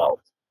that they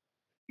felt.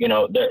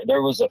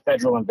 There was a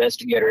federal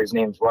investigator, his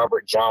name's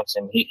Robert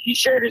Johnson. He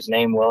shared his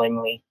name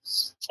willingly.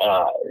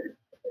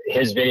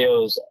 His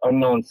videos,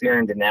 Unknown Fear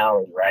and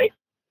Denali, right?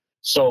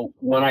 So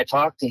when I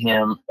talked to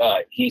him,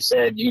 he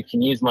said, you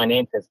can use my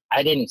name because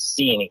I didn't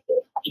see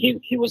anything.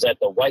 He was at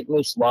the White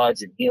Moose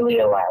Lodge in Healy,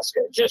 Alaska,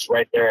 just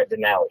right there at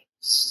Denali.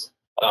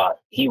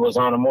 He was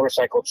on a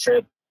motorcycle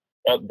trip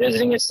up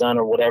visiting his son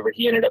or whatever.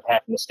 He ended up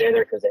having to stay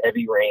there because of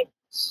heavy rain.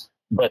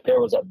 But there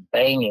was a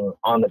banging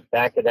on the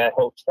back of that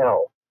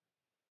hotel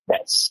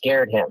that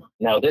scared him.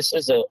 Now, this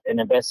is an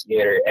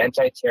investigator,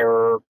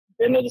 anti-terror,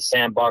 been to the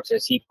sandbox,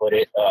 as he put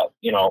it,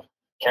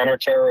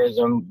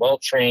 counterterrorism,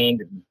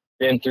 well-trained,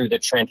 been through the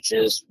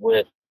trenches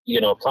with,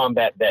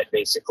 combat vet,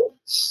 basically.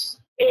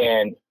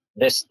 And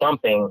this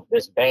thumping,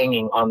 this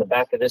banging on the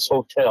back of this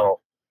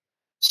hotel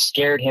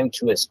scared him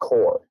to his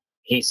core.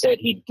 He said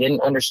he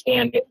didn't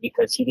understand it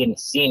because he didn't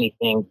see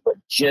anything, but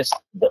just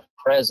the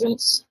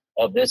presence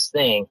of this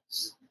thing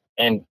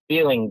and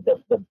feeling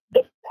the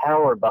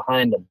power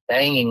behind the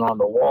banging on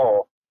the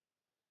wall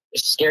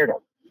scared him.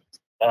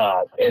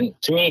 And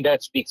to me,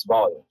 that speaks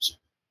volumes.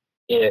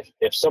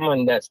 If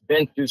someone that's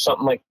been through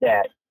something like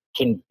that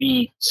can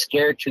be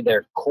scared to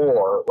their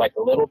core, like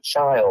a little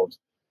child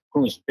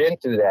who's been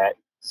through that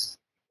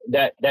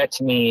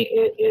to me,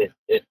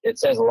 it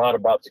says a lot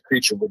about the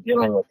creature we're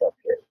dealing with up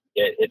here.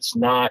 It's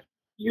not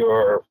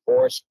your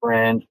forest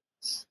friend.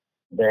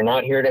 They're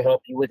not here to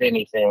help you with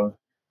anything.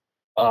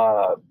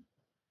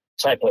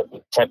 Type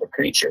of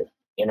creature,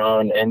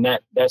 and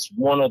that's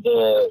one of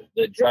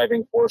the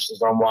driving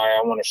forces on why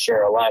I want to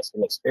share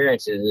Alaskan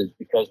experiences, is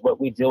because what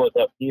we deal with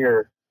up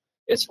here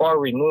is far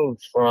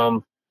removed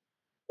from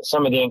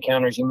some of the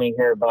encounters you may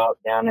hear about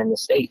down in the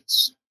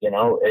States.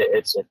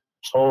 It's a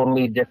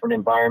totally different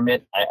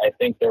environment. I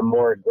think they're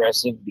more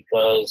aggressive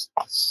because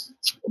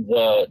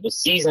the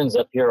seasons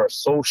up here are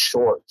so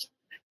short.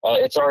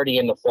 It's already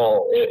in the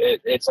fall.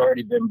 It's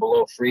already been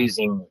below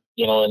freezing,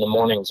 in the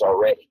mornings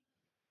already.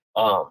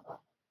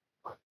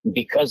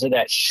 Because of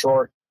that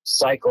short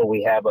cycle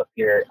we have up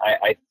here,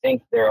 I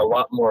think they're a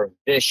lot more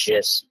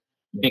vicious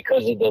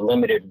because of the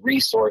limited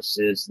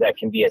resources that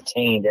can be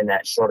attained in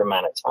that short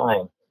amount of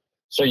time.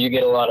 So you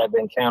get a lot of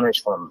encounters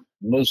from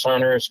moose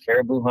hunters,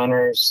 caribou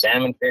hunters,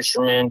 salmon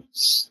fishermen,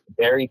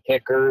 berry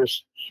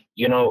pickers.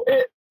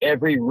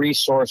 Every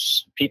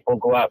resource people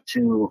go out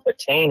to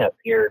attain up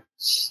here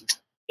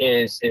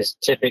is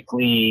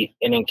typically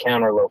an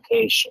encounter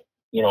location,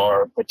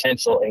 or a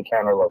potential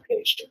encounter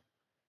location.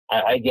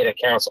 I get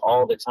accounts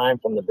all the time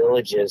from the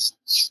villages,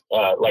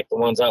 like the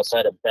ones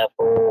outside of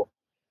Bethel,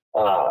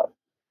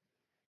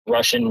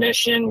 Russian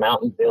Mission,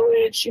 Mountain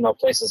Village,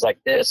 places like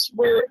this,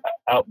 where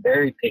out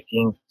berry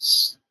picking,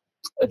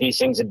 these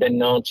things have been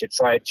known to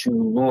try to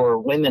lure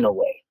women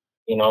away,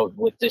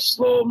 with this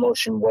slow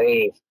motion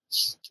wave.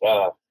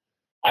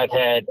 I've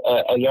had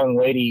a young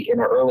lady in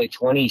her early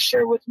 20s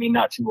share with me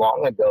not too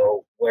long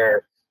ago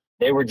where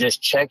they were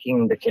just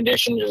checking the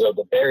conditions of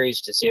the berries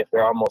to see if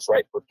they're almost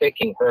ripe for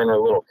picking, her and her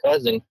little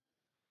cousin.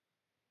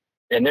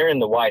 And they're in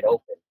the wide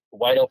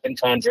open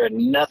tundra,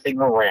 nothing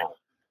around.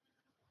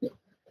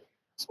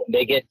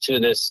 They get to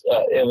this,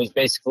 it was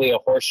basically a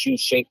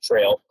horseshoe-shaped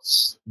trail.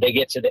 They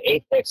get to the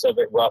apex of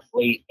it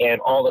roughly,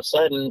 and all of a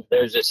sudden,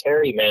 there's this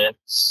hairy man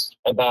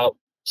about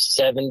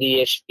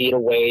 70-ish feet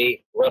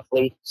away,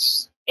 roughly.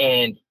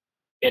 And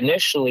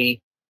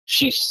initially,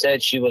 she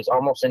said she was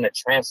almost in a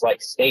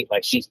trance-like state,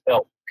 like she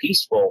felt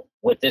peaceful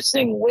with this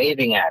thing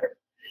waving at her.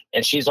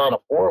 And she's on a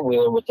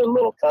four-wheeler with her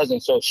little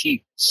cousin. So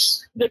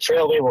the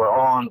trail they were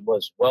on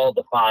was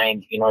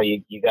well-defined.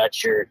 You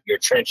got your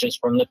trenches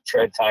from the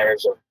tread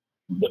tires of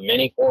the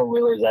many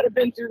four-wheelers that have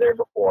been through there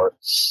before.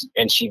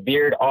 And she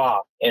veered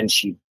off and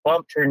she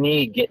bumped her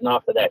knee getting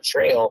off of that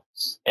trail,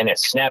 and it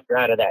snapped her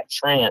out of that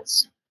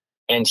trance.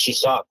 And she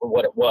saw it for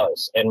what it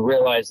was and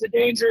realized the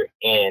danger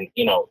and,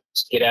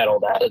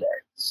 skedaddled out of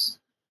there.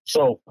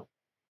 So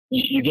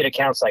you get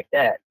accounts like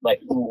that.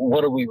 Like,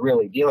 what are we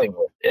really dealing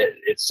with?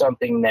 It's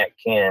something that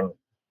can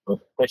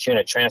put you in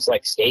a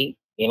trance-like state,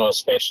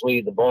 especially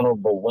the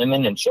vulnerable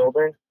women and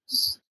children.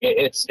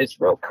 It's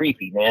real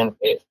creepy, man.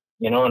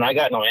 And I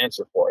got no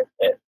answer for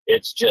it.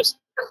 It's just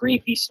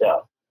creepy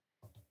stuff.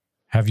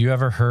 Have you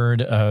ever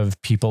heard of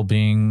people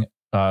being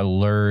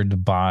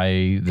lured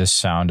by the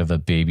sound of a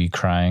baby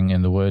crying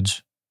in the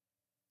woods?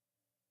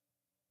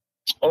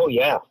 Oh,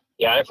 yeah.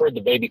 Yeah, I've heard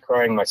the baby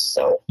crying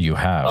myself. You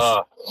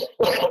have?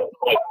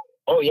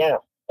 Oh, yeah.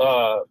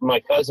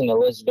 My cousin,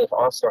 Elizabeth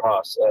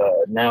Osterhaus,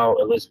 now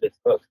Elizabeth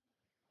Cook,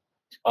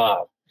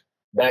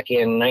 back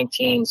in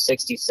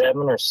 1967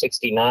 or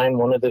 69,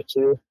 one of the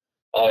two,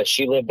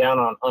 She lived down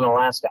on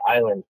Alaska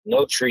Island,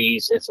 no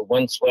trees. It's a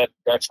windswept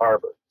Dutch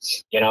harbor.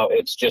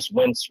 It's just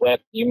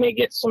windswept. You may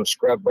get some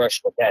scrub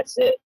brush, but that's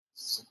it.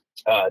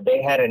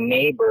 They had a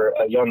neighbor,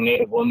 a young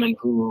Native woman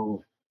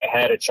who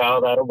had a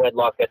child out of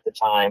wedlock at the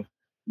time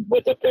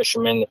with a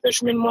fisherman. The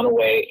fisherman went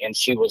away and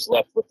she was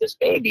left with this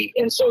baby.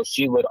 And so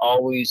she would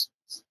always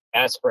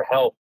ask for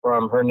help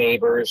from her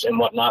neighbors and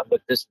whatnot.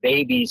 But this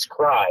baby's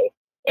cry,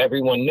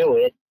 everyone knew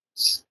it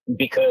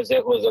because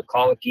it was a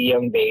colicky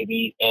young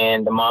baby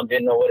and the mom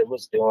didn't know what it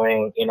was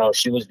doing,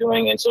 she was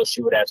doing. And so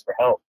she would ask for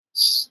help.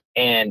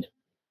 And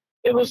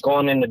it was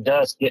going into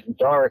dusk, getting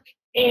dark.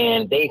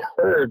 And they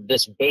heard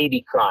this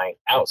baby crying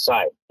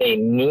outside. They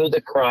knew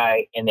the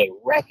cry and they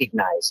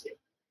recognized it.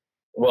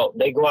 Well,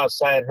 they go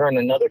outside, her and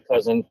another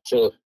cousin,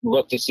 to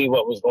look to see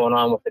what was going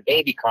on with the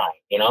baby crying,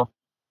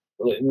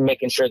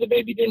 making sure the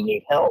baby didn't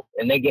need help.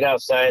 And they get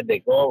outside, they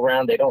go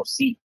around, they don't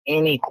see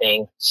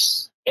anything.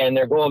 And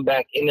they're going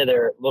back into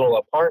their little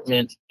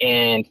apartment.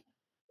 And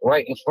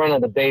right in front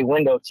of the bay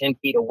window, 10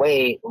 feet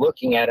away,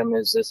 looking at him,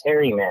 is this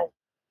hairy man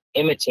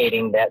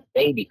imitating that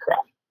baby cry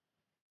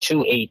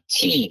to a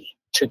T.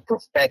 To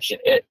perfection.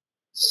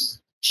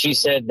 She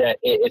said that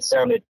it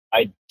sounded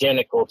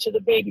identical to the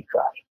baby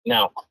cry.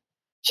 Now,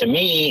 to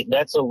me,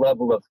 that's a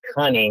level of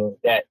cunning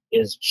that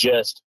is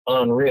just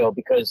unreal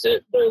because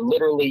they're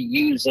literally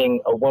using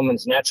a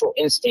woman's natural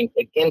instinct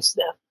against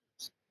them.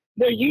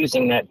 They're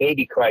using that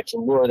baby cry to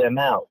lure them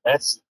out.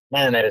 That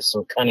is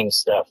some cunning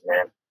stuff,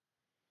 man.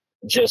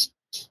 Just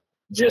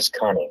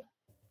cunning.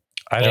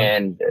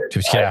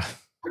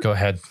 Go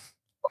ahead.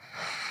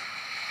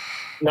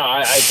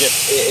 No,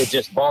 it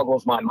just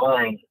boggles my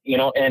mind,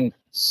 and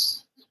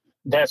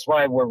that's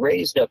why we're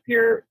raised up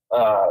here.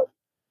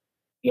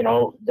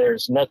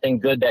 There's nothing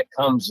good that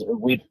comes.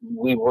 We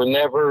were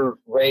never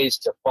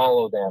raised to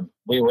follow them.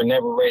 We were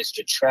never raised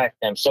to track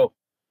them. So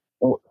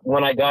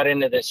when I got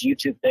into this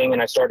YouTube thing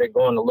and I started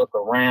going to look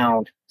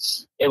around,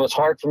 it was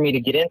hard for me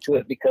to get into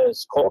it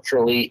because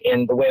culturally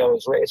and the way I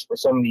was raised for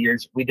so many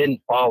years, we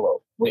didn't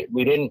follow.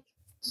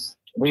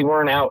 We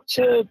weren't out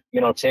to,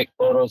 take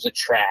photos of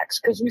tracks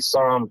because we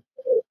saw them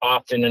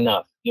often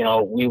enough.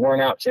 We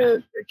weren't out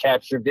to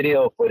capture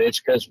video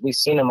footage because we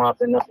seen them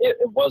often enough.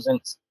 It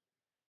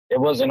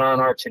wasn't on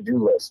our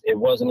to-do list. It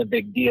wasn't a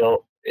big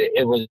deal.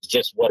 It was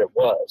just what it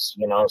was,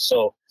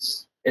 So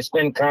it's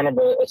been kind of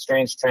a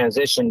strange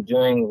transition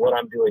doing what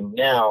I'm doing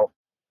now.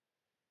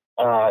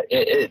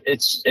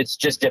 It's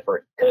just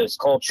different because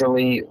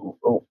culturally,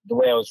 the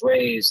way I was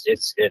raised,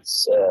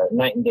 it's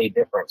night and day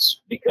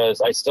difference.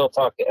 Because I still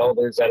talk to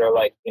elders that are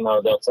like,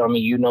 they'll tell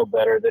me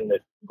better than to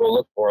go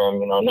look for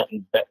them.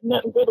 Nothing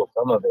good will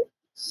come of it.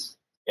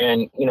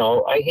 And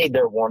I heed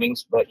their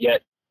warnings, but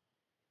yet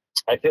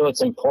I feel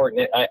it's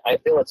important. I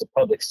feel it's a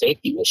public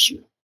safety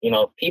issue.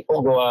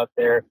 People go out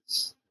there.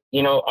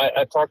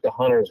 I've talked to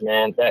hunters,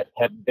 man, that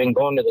have been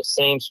going to the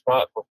same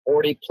spot for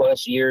 40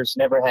 plus years,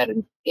 never had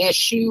an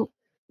issue,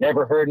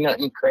 never heard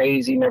nothing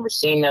crazy, never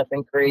seen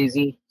nothing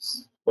crazy,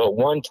 but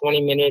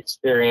 20-minute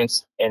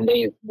experience, and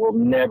they will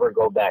never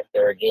go back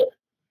there again.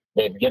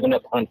 They've given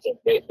up hunting.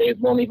 They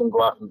won't even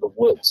go out in the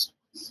woods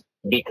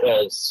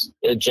because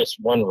it's just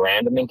one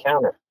random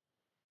encounter.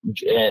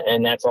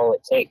 And that's all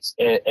it takes.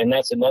 And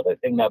that's another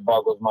thing that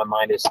boggles my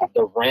mind is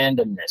the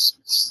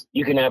randomness.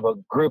 You can have a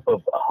group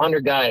of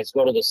 100 guys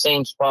go to the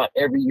same spot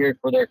every year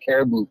for their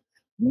caribou.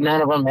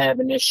 None of them have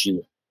an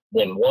issue.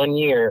 Then 1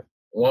 year,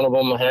 one of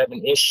them will have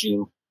an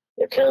issue.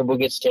 Their caribou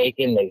gets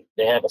taken.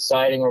 They have a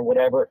sighting or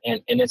whatever,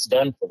 and it's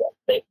done for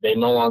them. They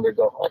no longer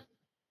go hunting.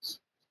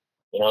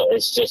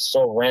 It's just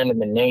so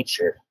random in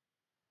nature.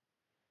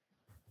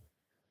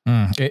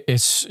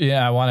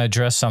 I want to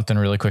address something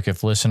really quick.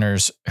 If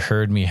listeners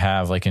heard me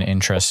have like an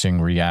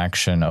interesting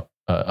reaction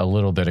a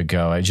little bit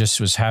ago, I just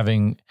was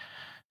having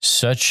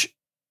such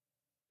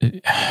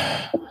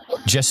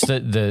just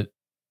the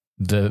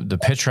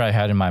picture I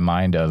had in my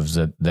mind of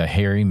the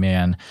hairy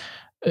man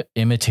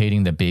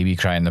imitating the baby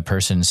cry and the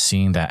person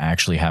seeing that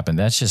actually happen.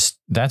 That's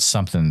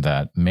something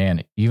that,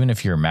 man, even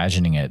if you're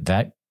imagining it,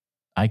 that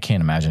I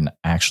can't imagine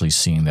actually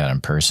seeing that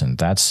in person.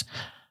 That's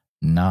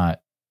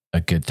not a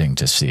good thing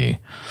to see.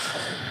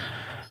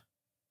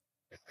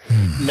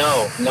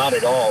 No, not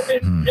at all.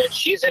 And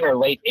she's in her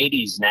late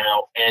 80s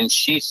now, and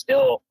she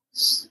still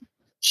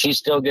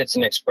gets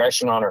an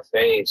expression on her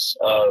face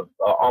of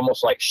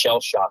almost like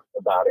shell shock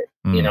about it,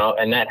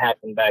 and that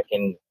happened back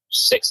in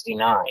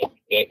 69.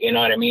 You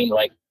know what I mean?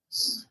 Like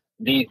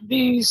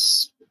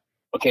these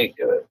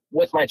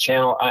with my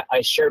channel,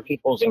 I share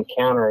people's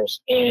encounters,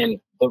 and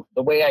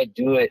the way I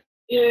do it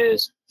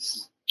is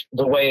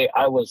the way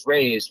I was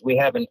raised. We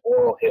have an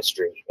oral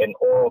history, an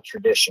oral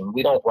tradition.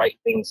 We don't write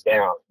things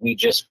down. We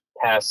just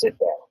pass it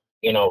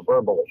down,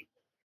 verbally.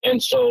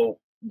 And so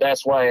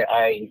that's why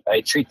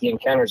I treat the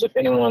encounters. If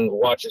anyone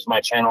watches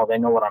my channel, they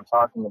know what I'm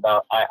talking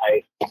about.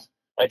 I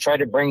try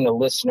to bring the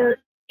listener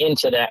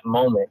into that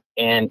moment.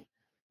 And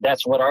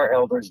that's what our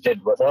elders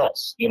did with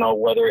us, you know,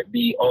 whether it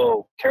be,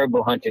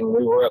 caribou hunting.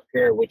 We were up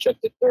here, we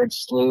took the third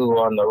slough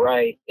on the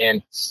right,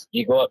 and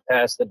you go up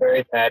past the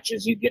berry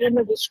patches, you get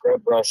into the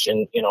scrub brush,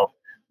 and, you know,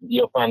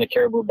 you'll find the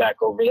caribou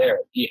back over there.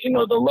 You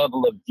know, the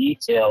level of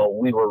detail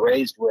we were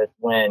raised with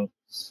when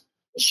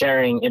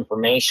sharing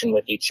information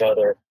with each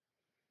other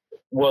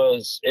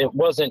it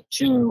wasn't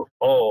to,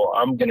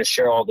 I'm going to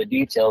share all the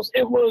details.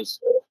 It was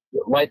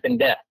life and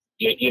death.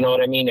 You know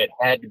what I mean? It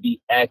had to be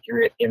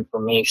accurate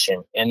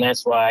information. And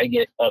that's why I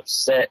get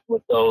upset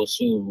with those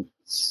who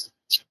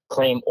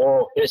claim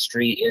oral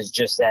history is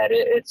just that.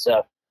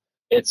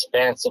 It's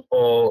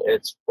fanciful,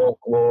 it's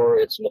folklore,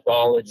 it's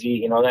mythology,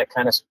 you know, that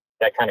kind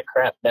of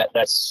crap.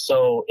 That's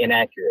so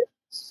inaccurate.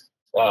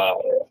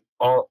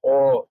 Our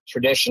oral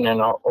tradition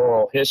and our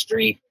oral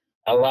history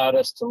allowed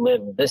us to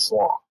live this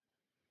long.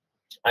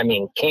 I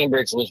mean,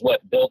 Cambridge was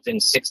built in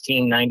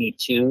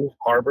 1692,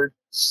 Harvard.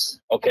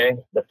 Okay.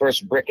 The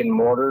first brick and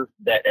mortar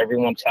that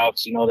everyone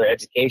touts, you know, their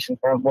education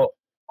from. Well,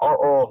 our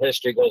oral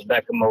history goes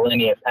back a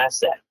millennia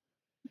past that,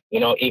 you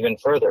know, even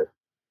further.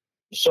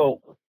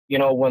 So, you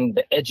know, when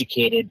the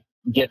educated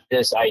get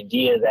this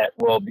idea that,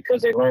 well,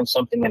 because they learned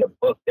something in a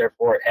book,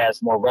 therefore it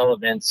has more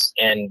relevance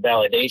and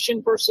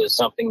validation versus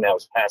something that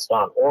was passed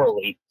on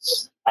orally,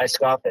 I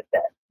scoff at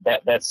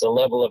that. That's the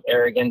level of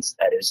arrogance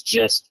that is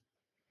just,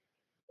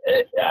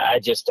 I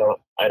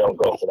don't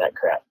go for that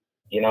crap.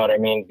 You know what I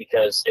mean?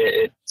 Because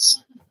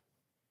it's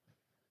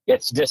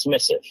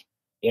dismissive.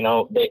 You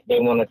know, they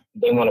want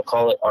to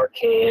call it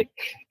archaic,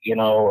 you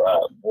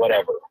know,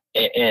 whatever,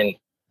 and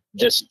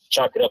just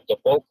chalk it up to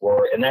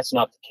folklore. And that's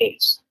not the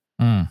case.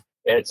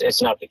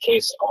 It's not the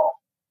case at all.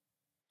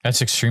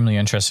 That's extremely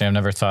interesting. I've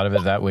never thought of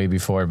it that way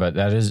before, but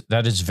that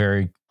is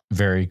very,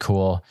 very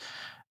cool.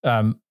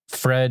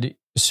 Fred,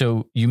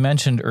 so you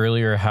mentioned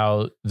earlier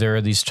how there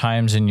are these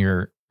times in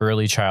your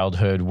early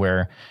childhood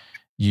where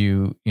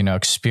you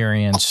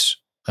experience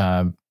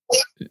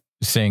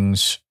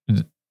things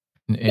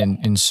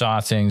and saw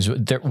things.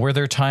 Were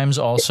there times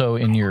also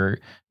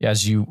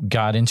as you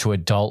got into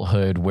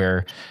adulthood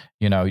where,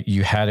 you know,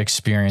 you had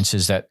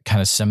experiences that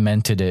kind of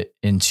cemented it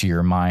into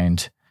your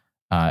mind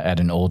at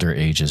an older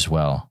age as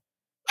well?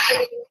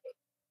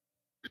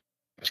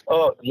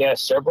 Oh, yeah,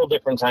 several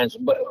different times.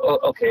 But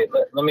okay,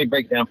 let me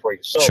break down for you.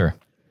 So, sure.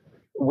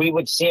 We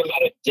would see them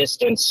at a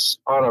distance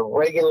on a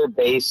regular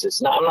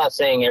basis. Now, I'm not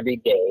saying every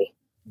day,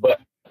 but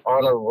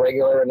on a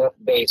regular enough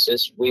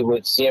basis, we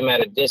would see them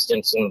at a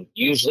distance. And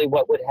usually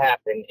what would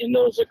happen in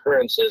those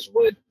occurrences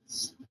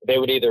they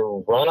would either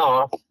run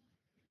off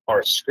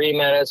or scream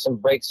at us and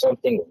break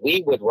something.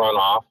 We would run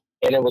off,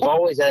 and it was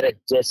always at a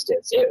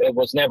distance. It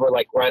was never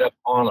like right up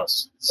on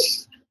us,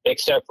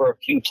 except for a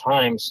few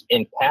times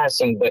in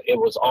passing, but it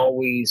was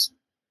always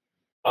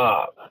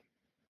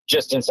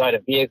just inside a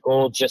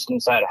vehicle, just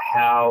inside a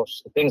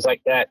house, things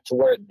like that, to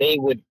where they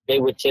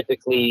would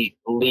typically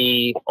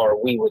leave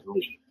or we would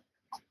leave.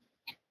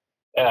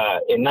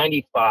 In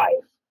 95,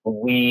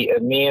 me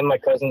and my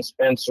cousin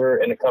Spencer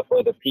and a couple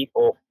other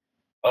people,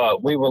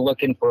 we were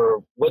looking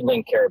for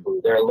woodland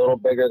caribou. They're a little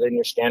bigger than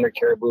your standard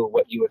caribou,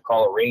 what you would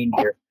call a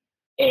reindeer.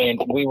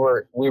 And we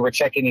were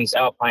checking these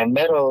alpine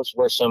meadows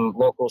where some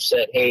locals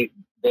said, hey,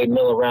 they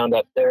mill around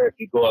up there. If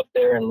you go up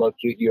there and look,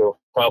 you'll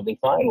probably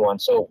find one.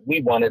 So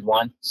we wanted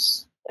one.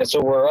 And so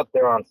we're up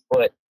there on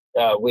foot.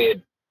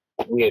 We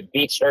had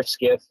beached our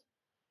skiff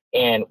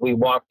and we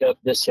walked up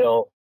this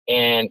hill,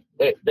 and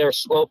they're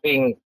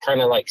sloping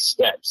kind of like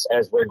steps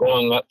as we're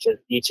going up to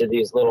each of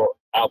these little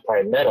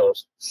alpine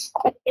meadows.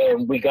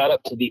 And we got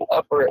up to the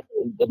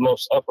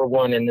most upper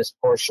one in this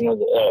portion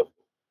of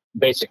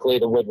basically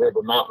the Wood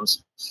River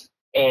Mountains.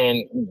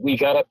 And we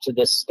got up to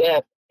this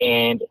step,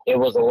 and it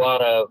was a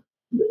lot of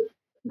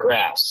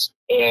grass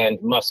and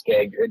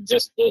muskeg,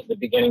 just the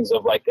beginnings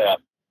of like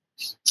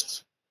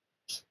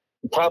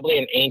probably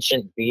an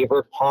ancient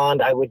beaver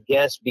pond, I would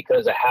guess,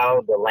 because of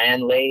how the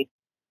land laid.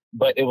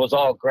 But it was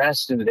all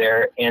grass through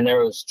there, and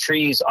there was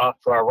trees off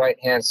to our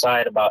right-hand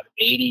side about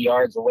 80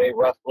 yards away,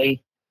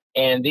 roughly.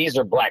 And these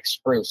are black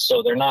spruce,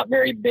 so they're not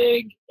very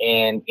big,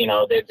 and, you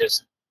know, they're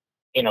just,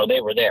 you know,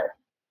 they were there.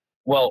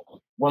 Well,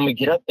 when we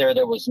get up there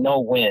was no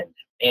wind,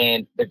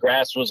 and the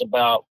grass was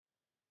about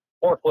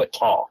 4 foot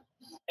tall.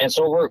 And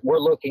so we're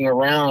looking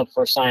around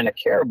for a sign of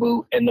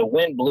caribou, and the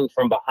wind blew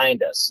from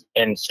behind us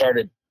and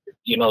started,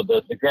 you know,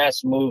 the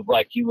grass moved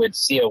like you would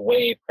see a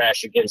wave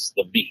crash against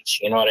the beach.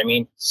 You know what I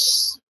mean?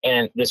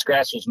 And this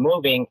grass was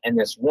moving, and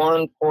this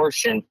one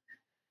portion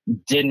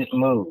didn't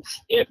move.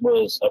 It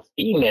was a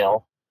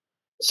female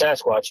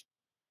Sasquatch,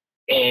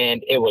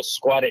 and it was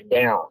squatted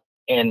down.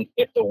 And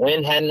if the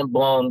wind hadn't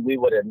blown, we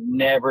would have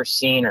never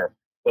seen her.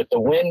 But the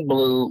wind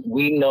blew,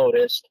 we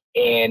noticed,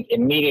 and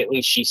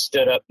immediately she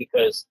stood up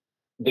because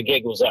the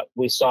gig was up.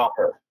 We saw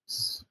her.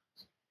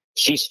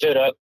 She stood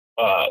up.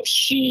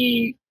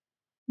 She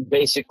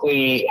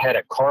basically had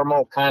a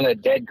caramel kind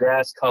of dead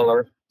grass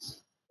color,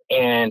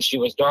 and she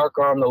was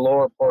darker on the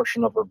lower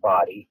portion of her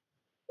body.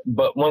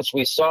 But once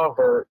we saw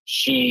her,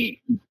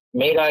 she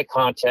made eye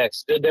contact,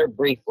 stood there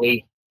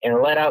briefly,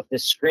 and let out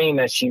this scream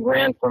as she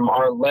ran from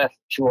our left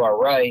to our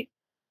right,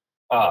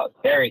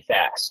 very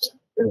fast,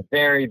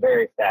 very,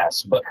 very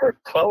fast. But her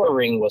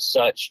coloring was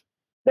such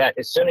that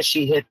as soon as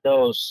she hit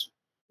those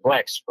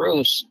black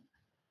spruce,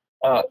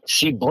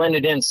 she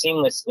blended in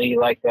seamlessly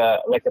like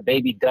a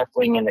baby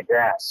duckling in the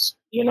grass.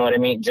 You know what I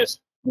mean?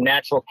 Just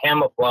natural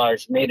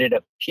camouflage made it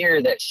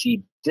appear that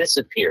she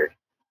disappeared,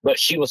 but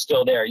she was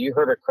still there. You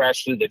heard her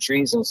crash through the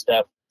trees and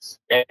stuff,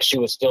 and she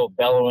was still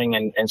bellowing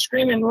and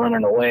screaming,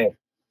 running away.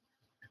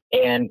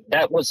 And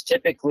that was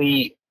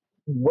typically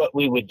what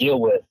we would deal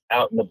with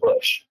out in the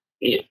bush,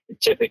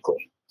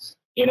 typically.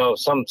 You know,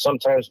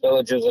 sometimes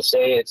villagers will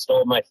say it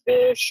stole my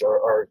fish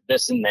or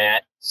this and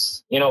that,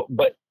 you know,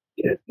 but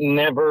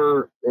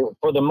never,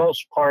 for the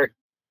most part,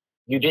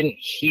 you didn't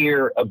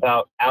hear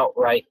about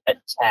outright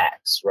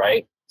attacks,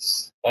 right?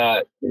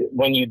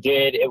 When you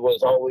did, it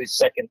was always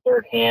second,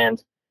 third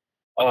hand.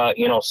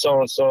 You know,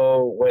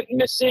 so-and-so went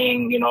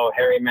missing, you know,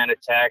 hairy man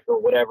attack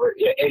or whatever.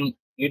 And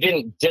you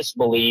didn't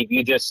disbelieve.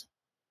 You just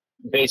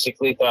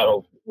basically thought,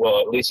 oh,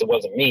 well, at least it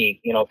wasn't me,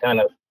 you know, kind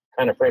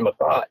of frame of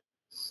thought.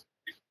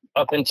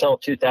 Up until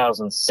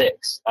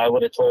 2006, I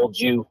would have told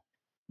you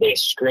they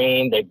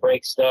scream, they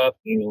break stuff,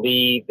 you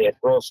leave, they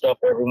throw stuff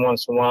every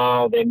once in a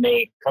while, they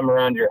may come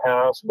around your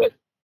house, but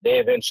they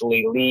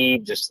eventually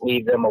leave, just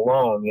leave them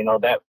alone. You know,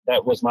 that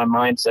was my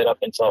mindset up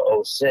until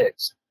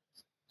 2006.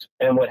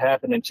 And what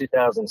happened in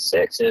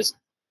 2006 is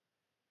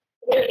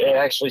it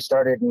actually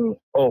started in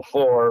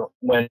 2004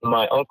 when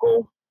my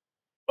uncle,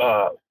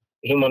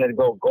 he wanted to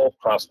go gold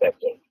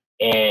prospecting,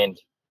 and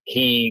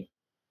he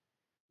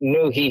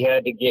knew he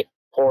had to get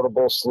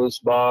portable sluice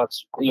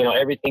box, you know,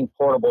 everything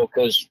portable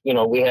because, you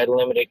know, we had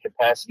limited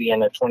capacity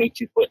in a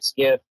 22-foot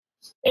skiff,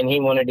 and he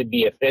wanted to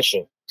be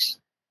efficient.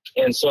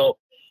 And so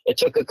it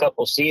took a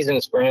couple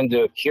seasons for him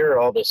to accrue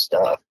all this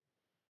stuff.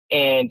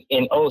 And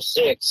in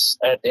 2006,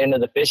 at the end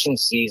of the fishing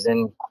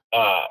season,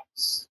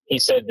 he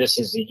said, "This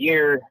is the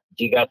year.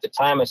 Do you got the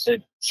time?" I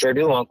said, "Sure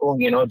do, Uncle.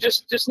 You know,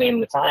 just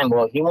name the time."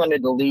 Well, he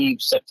wanted to leave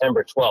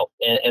September 12th,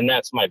 and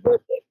that's my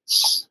birthday.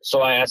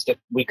 So I asked if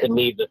we could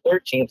leave the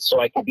 13th so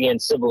I could be in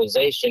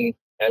civilization,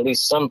 at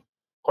least some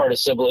part of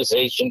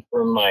civilization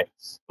for my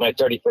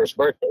 31st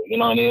birthday. You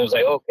know, and he was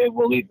like, "Okay,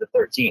 we'll leave the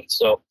 13th."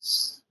 So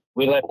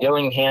we left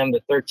Dillingham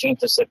the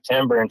 13th of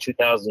September in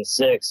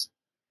 2006.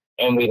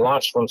 And we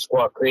launched from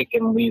Squaw Creek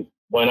and we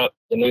went up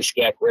the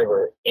Nushkak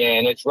River.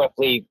 And it's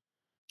roughly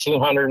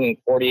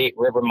 248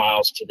 river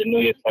miles to the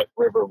Nuyahtuk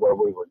River where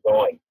we were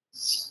going.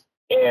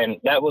 And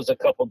that was a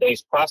couple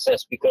days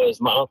process because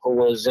my uncle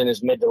was in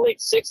his mid to late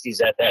 60s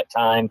at that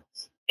time,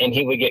 and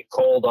he would get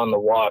cold on the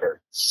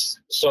water.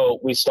 So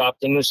we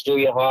stopped in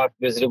Nustuyahawk,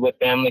 visited with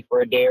family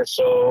for a day or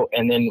so,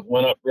 and then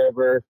went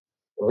upriver,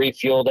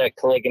 refueled at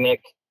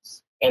Kaliganik,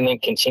 and then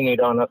continued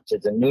on up to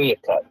the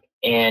Nuyahtuk.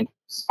 And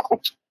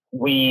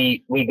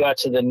we got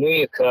to the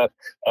Nuyahtuk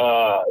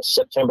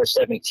September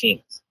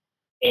 17th,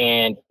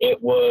 and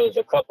it was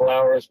a couple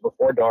hours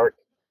before dark.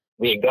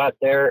 We got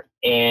there,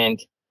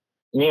 and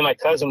me and my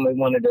cousin, we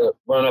wanted to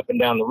run up and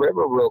down the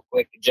river real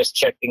quick and just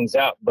check things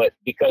out. But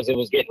because it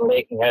was getting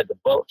late and had the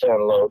boat to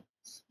unload,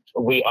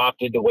 we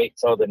opted to wait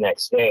till the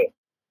next day.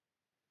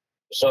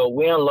 So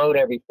we unload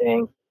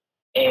everything,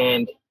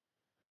 and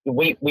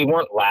we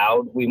weren't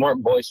loud, we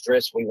weren't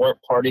boisterous, we weren't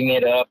partying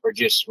it up or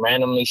just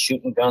randomly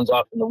shooting guns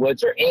off in the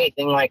woods or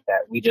anything like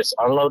that. We just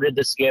unloaded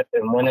the skiff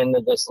and went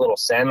into this little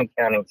salmon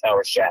counting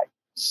tower shack.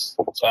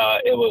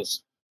 It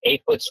was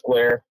 8-foot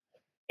square.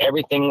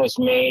 Everything was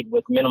made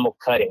with minimal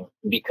cutting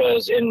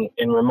because in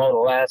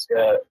remote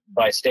Alaska,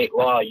 by state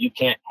law, you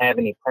can't have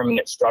any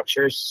permanent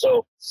structures.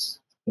 So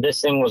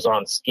this thing was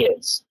on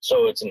skids.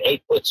 So it's an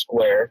 8-foot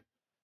square.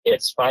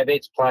 It's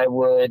 5/8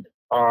 plywood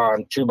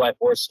on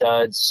 2x4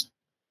 studs.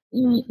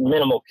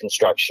 Minimal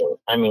construction.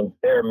 I mean,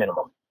 bare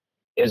minimum.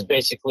 Is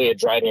basically a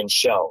dried-in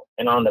shell.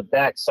 And on the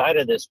back side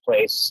of this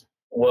place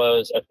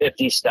was a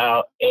 50s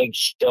style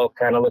eggshell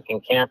kind of looking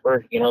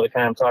camper. You know the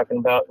kind I'm talking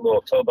about, a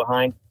little tow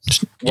behind.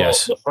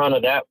 Yes. Well, the front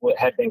of that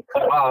had been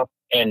cut off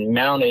and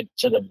mounted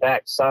to the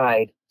back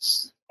side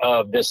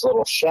of this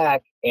little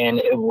shack,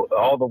 and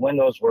all the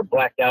windows were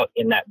blacked out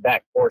in that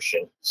back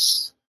portion.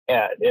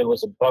 Yeah, it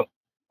was a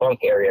bunk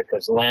area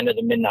because land of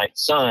the midnight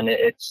sun,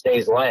 it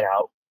stays light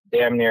out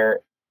damn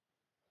near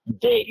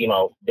day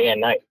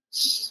and night.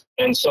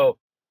 And so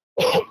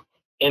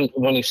and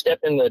when you step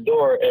in the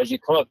door, as you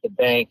come up the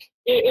bank,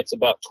 it's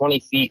about 20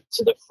 feet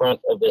to the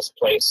front of this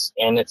place,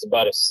 and it's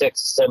about a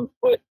 6-7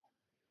 foot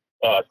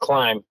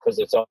climb because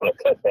it's on a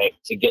cut bank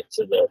to get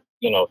to the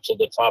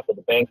top of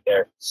the bank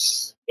there.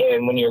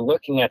 And when you're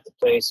looking at the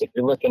place, if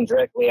you're looking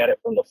directly at it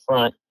from the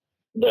front,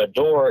 the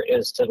door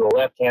is to the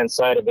left-hand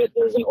side of it.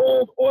 There's an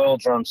old oil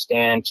drum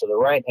stand to the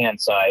right-hand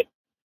side.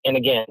 And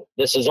again,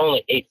 this is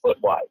only 8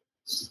 foot wide.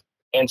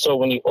 And so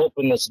when you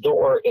open this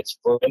door, it's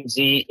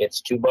flimsy.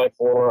 It's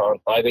 2x4 on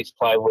 5/8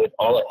 plywood.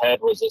 All it had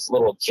was this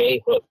little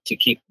J hook to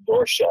keep the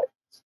door shut,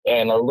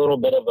 and a little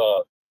bit of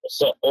a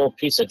old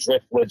piece of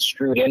driftwood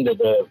screwed into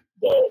the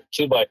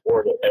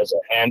 2x4 as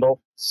a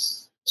handle.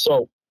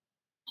 So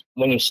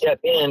when you step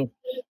in,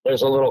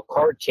 there's a little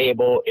card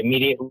table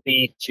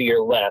immediately to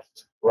your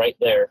left, right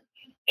there,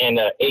 and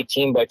a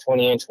 18 by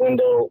 20 inch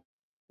window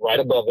right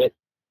above it.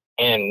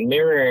 And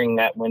mirroring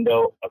that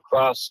window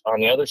across on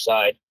the other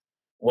side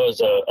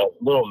was a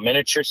little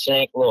miniature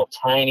sink, a little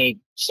tiny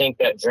sink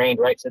that drained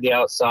right to the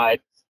outside,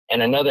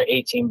 and another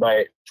 18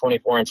 by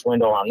 24 inch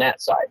window on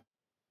that side.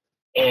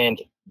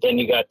 And then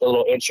you got the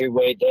little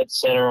entryway dead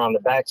center on the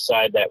back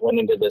side that went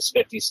into this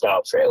 50s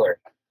style trailer.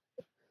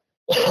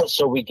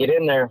 So we get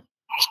in there,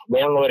 we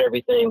unload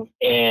everything,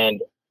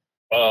 and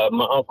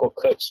my uncle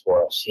cooks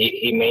for us.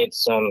 He made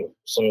some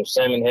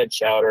salmon head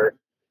chowder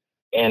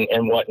and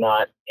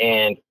whatnot,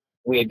 and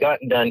we had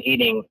gotten done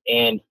eating.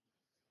 And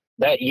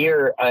that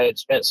year I had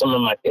spent some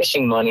of my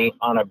fishing money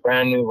on a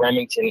brand new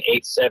Remington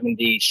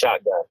 870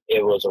 shotgun.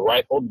 It was a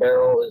rifled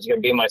barrel. It was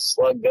going to be my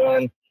slug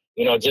gun,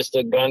 just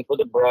a gun for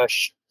the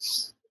brush.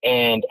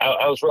 And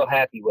I was real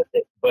happy with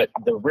it. But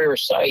the rear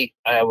sight,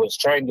 I was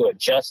trying to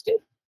adjust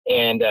it.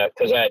 And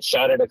because I had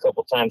shot it a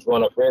couple times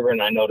going upriver,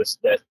 and I noticed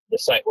that the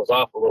sight was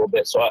off a little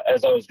bit. So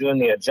as I was doing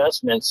the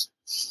adjustments,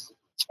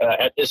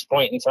 at this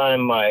point in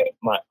time, my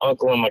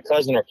uncle and my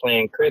cousin are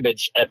playing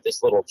cribbage at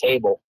this little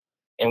table.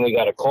 And we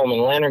got a Coleman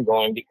lantern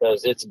going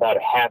because it's about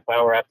a half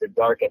hour after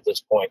dark at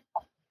this point.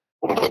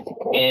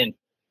 And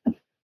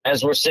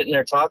as we're sitting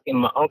there talking,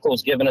 my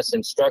uncle's giving us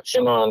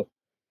instruction on,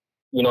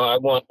 I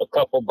want a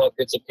couple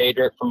buckets of pay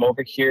dirt from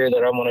over here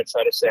that I want to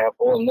try to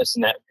sample and this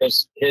and that,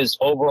 because his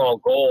overall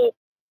goal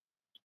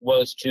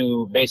was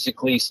to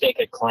basically stake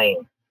a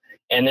claim.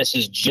 And this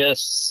is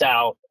just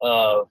south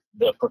of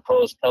the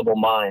proposed Pebble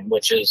Mine,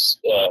 which is,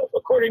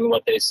 according to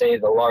what they say,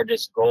 the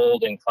largest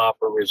gold and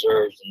copper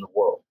reserves in the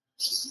world.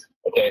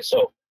 Okay,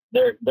 so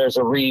there's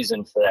a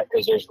reason for that,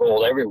 because there's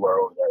gold everywhere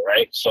over there,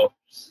 right? So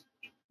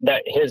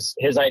that his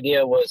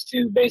idea was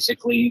to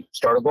basically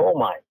start a gold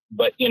mine,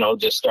 but,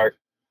 just start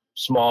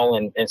small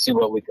and see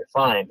what we could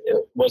find.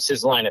 It was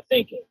his line of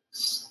thinking.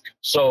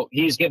 So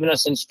he's given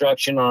us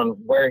instruction on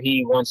where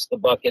he wants the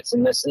buckets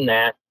and this and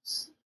that.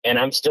 And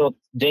I'm still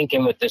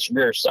dinking with this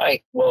rear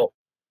sight. Well,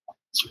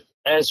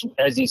 as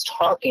he's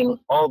talking,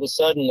 all of a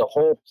sudden the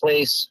whole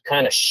place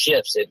kind of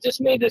shifts. It just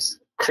made this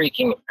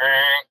creaking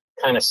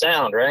kind of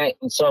sound, right?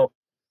 And so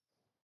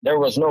there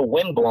was no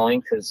wind blowing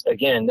because,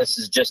 again, this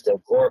is just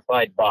a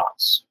glorified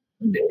box.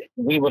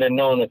 We would have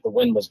known that the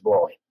wind was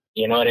blowing.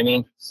 You know what I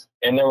mean?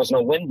 And there was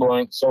no wind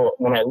blowing. So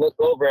when I look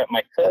over at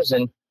my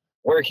cousin,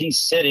 where he's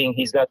sitting,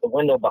 he's got the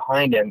window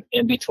behind him.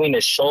 And between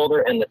his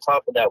shoulder and the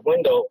top of that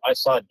window, I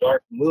saw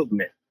dark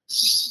movement.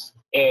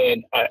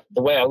 And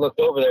the way I looked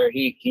over there,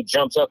 he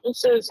jumps up and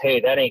says, "Hey,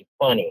 that ain't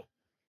funny."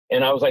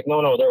 And I was like,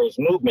 no, there was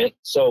movement.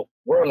 So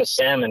we're on a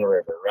salmon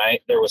river,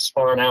 right? There was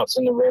spawn outs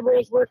in the river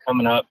as we're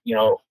coming up,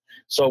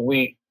 So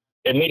we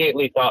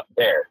immediately thought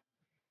bear.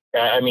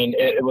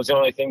 It was the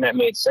only thing that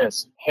made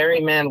sense. Hairy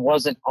man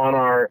wasn't on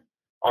our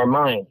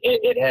mind.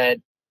 It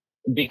had,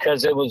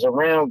 because it was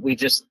around, we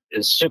just,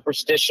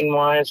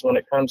 superstition-wise, when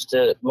it comes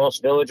to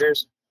most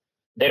villagers,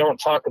 they don't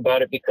talk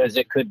about it because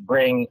it could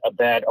bring a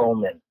bad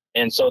omen.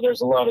 And so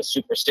there's a lot of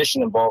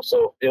superstition involved.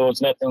 So it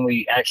was nothing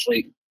we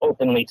actually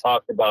openly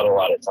talked about a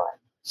lot of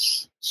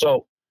times.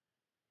 So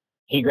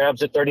he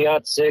grabs a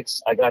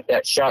 30-06. I got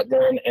that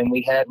shotgun, and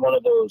we had one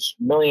of those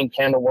million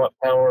candle watt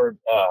powered,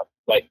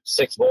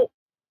 6-volt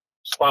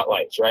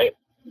spotlights, right?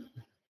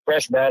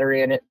 Fresh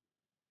battery in it.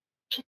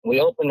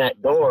 We open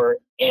that door,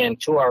 and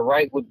to our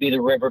right would be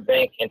the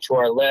riverbank, and to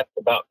our left,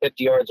 about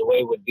 50 yards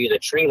away, would be the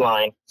tree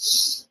line.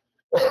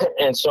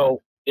 And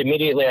so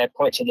immediately I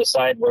point to the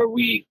side where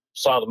we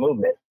saw the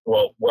movement.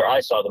 Well, where I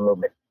saw the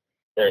movement.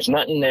 There's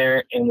nothing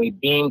there, and we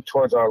beam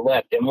towards our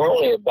left, and we're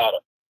only about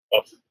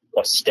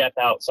a step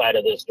outside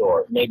of this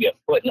door, maybe a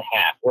foot and a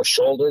half. We're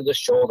shoulder to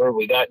shoulder.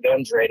 We got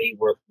guns ready.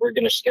 We're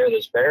going to scare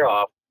this bear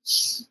off.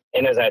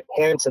 And as I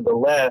pan to the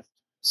left,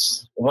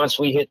 once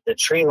we hit the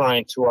tree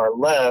line to our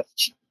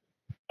left,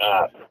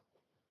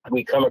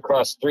 we come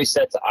across 3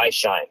 sets of eye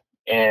shine,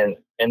 and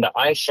the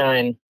eye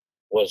shine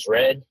was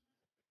red.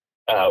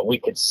 We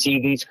could see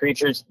these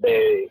creatures.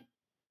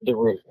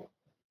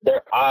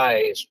 Their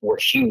eyes were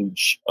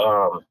huge.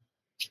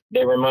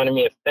 They reminded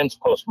me of fence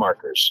post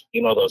markers.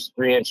 Those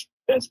 3-inch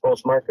fence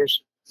post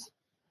markers.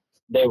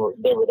 They were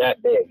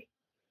that big,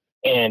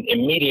 and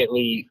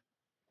immediately,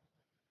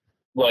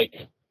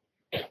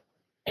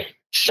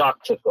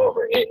 shock took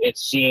over. It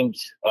seemed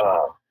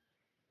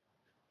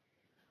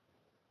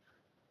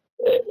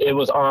it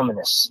was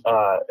ominous,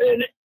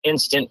 an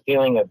instant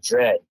feeling of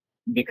dread,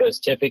 because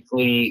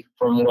typically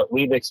from what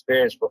we've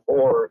experienced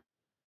before,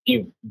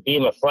 you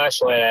beam a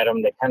flashlight at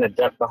them, they kind of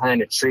duck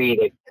behind a tree,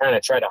 they kind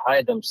of try to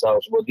hide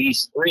themselves. Well,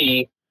 these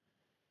 3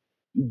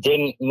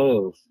 didn't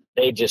move.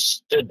 They just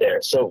stood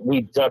there. So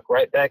we ducked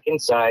right back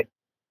inside,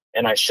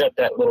 and I shut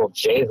that little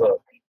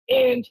J-hook.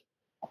 And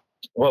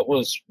what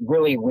was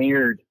really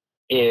weird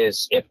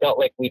is it felt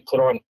like we put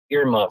on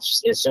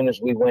earmuffs as soon as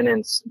we went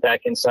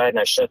back inside, and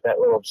I shut that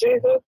little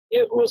J-hook.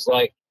 It was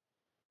like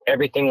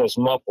everything was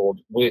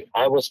muffled.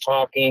 I was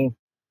talking,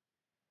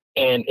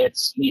 And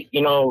it's,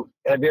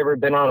 have you ever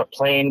been on a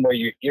plane where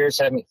your ears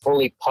haven't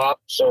fully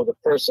popped, so the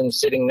person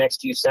sitting next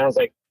to you sounds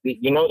like,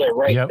 they're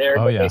right there,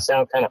 but they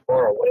sound kind of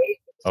far away.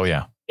 Oh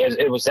yeah.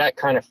 It was that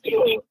kind of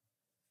feeling.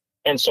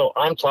 And so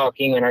I'm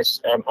talking, and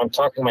I'm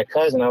talking to my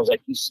cousin. I was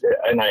like,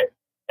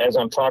 as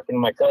I'm talking to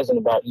my cousin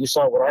about, you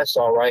saw what I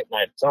saw, right? And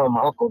I tell him,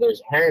 Uncle,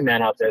 there's a hairy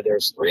man out there.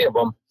 There's 3 of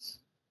them.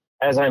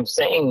 As I'm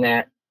saying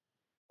that,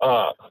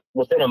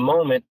 within a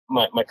moment,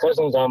 my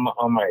cousin's on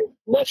my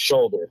left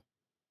shoulder,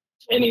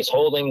 and he's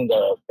holding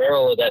the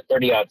barrel of that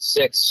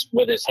 30-06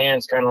 with his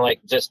hands kind of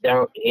like just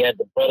down. He had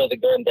the butt of the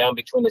gun down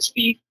between his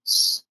feet.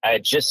 I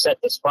had just set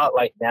the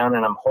spotlight down,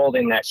 and I'm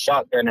holding that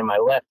shotgun in my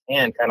left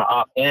hand, kind of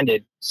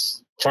offhanded,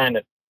 trying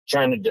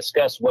to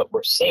discuss what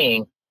we're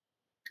seeing.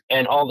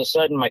 And all of a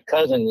sudden, my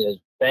cousin is,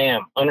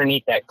 bam,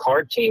 underneath that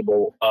card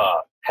table,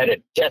 had a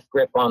death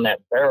grip on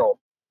that barrel.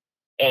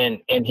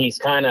 And he's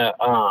kind of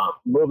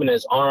moving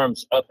his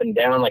arms up and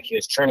down like he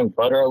was churning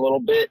butter a little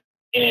bit.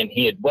 And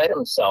he had wet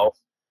himself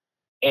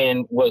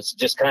and was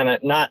just kind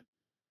of not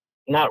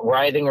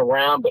writhing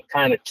around, but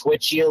kind of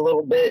twitchy a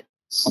little bit.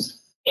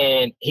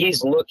 And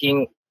he's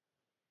looking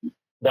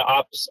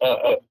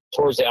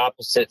towards the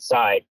opposite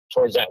side,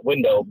 towards that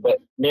window. But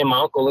me and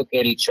my uncle look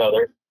at each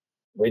other.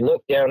 We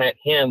look down at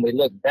him. We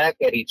look back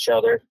at each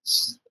other.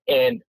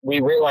 And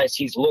we realize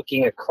he's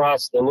looking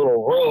across the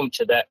little room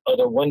to that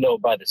other window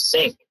by the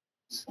sink.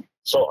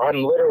 So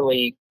I'm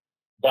literally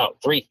about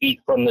 3 feet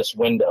from this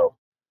window.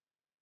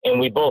 And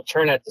we both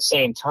turn at the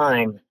same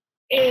time.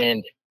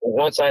 And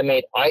once I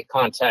made eye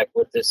contact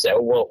with this,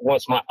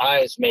 once my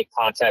eyes made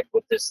contact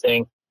with this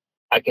thing,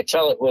 I could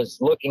tell it was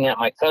looking at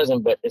my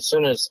cousin. But as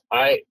soon as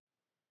I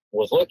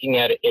was looking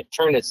at it, it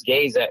turned its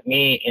gaze at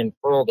me and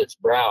furrowed its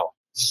brow.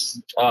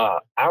 I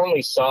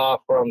only saw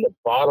from the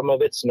bottom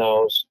of its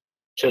nose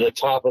to the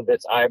top of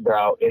its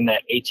eyebrow in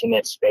that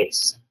 18-inch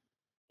space.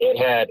 It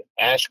had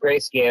ash gray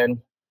skin.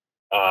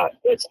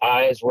 Its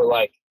eyes were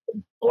like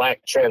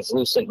black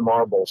translucent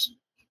marbles.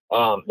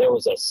 There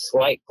was a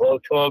slight glow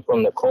to them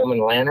from the Coleman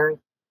lantern,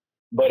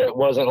 but it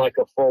wasn't like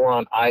a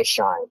full-on eye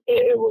shine.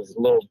 It was a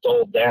little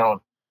dulled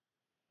down.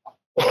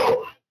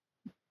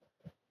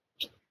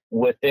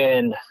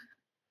 Within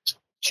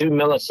 2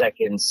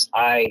 milliseconds,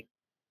 I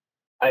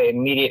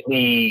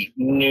immediately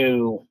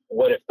knew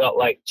what it felt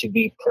like to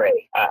be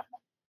prey.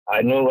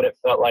 I knew what it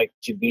felt like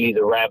to be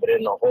the rabbit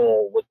in the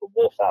hole with the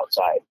wolf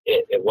outside.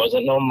 It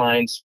wasn't no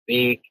mind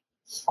speak.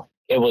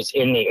 It was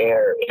in the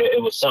air.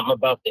 It was something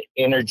about the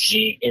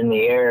energy in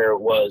the air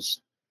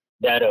was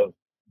that of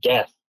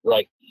death,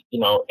 like,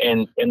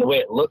 and the way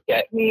it looked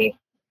at me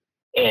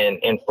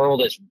and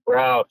furrowed its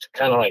brow to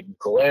kind of like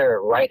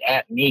glare right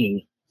at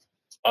me.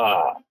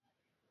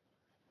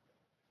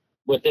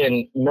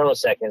 Within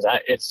milliseconds,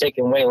 it's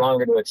taken way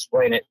longer to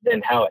explain it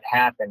than how it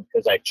happened,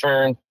 because I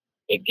turned,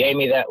 it gave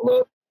me that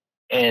look,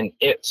 and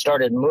it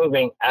started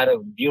moving out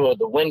of view of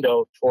the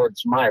window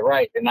towards my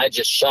right, and I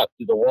just shot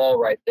through the wall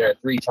right there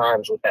 3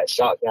 times with that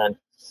shotgun.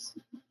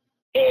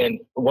 And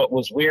what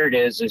was weird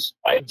is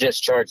I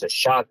discharged a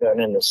shotgun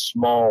in the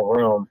small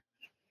room,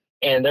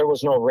 and there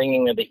was no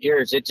ringing of the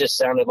ears. It just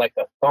sounded like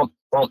a thump,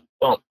 thump,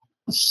 thump,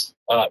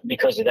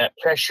 because of that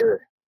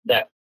pressure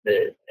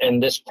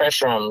and this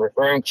pressure I'm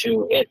referring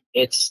to,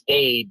 it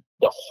stayed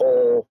the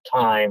whole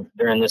time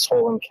during this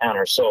whole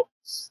encounter. So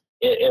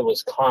it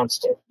was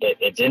constant.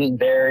 It didn't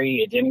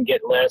vary. It didn't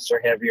get less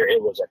or heavier.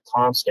 It was a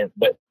constant.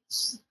 But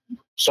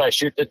so I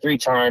shoot the 3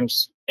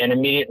 times, and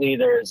immediately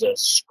there's a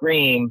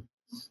scream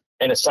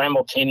and a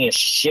simultaneous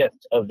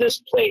shift of this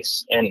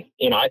place. And,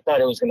 I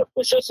thought it was going to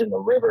push us in the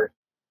river.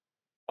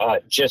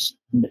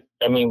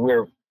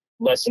 We're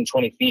less than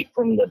 20 feet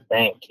from the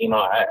bank.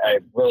 I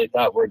really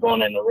thought we were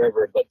going in the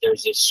river, but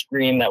there's this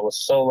scream that was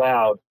so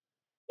loud,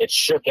 it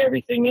shook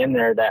everything in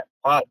there. That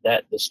pot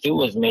that the stew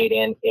was made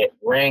in, it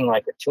rang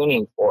like a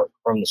tuning fork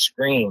from the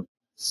scream.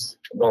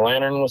 The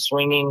lantern was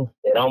swinging.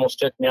 It almost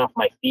took me off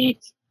my feet,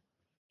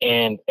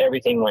 and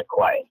everything went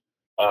quiet.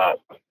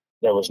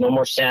 There was no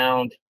more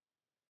sound.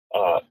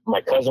 My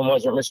cousin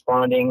wasn't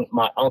responding.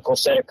 My uncle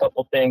said a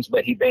couple things,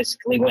 but he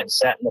basically went and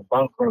sat in the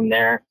bunk room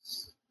there,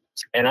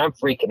 and I'm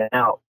freaking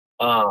out.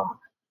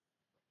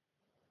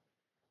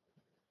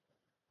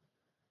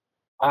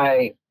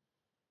 I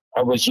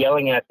was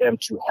yelling at them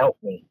to help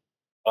me.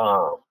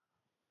 I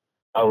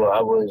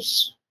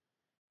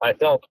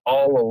felt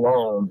all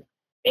alone,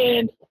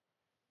 and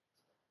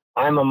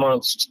I'm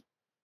amongst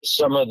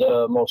some of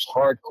the most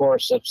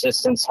hardcore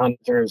subsistence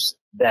hunters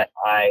that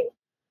I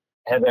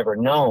have ever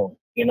known.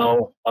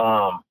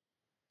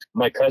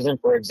 My cousin,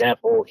 for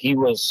example, he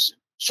was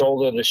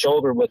shoulder to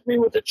shoulder with me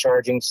with a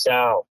charging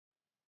sow.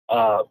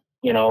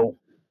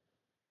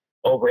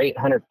 Over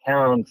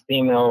 800-pound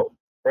female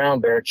brown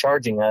bear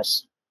charging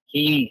us.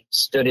 He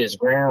stood his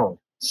ground.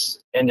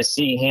 And to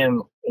see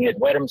him, he had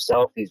wet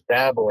himself. He's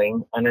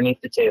babbling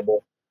underneath the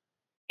table.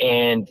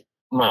 And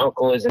my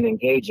uncle isn't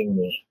engaging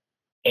me.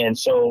 And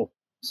so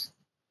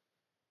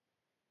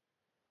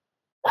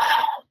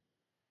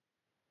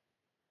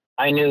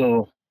I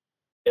knew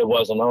it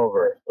wasn't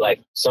over.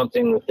 Like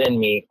something within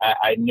me,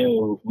 I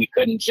knew we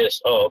couldn't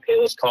just, oh, okay,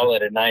 let's call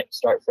it a night,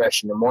 start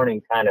fresh in the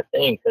morning kind of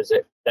thing, because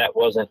that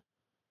wasn't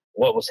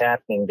what was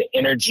happening. The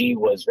energy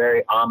was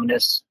very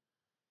ominous.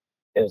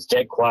 It was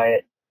dead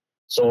quiet.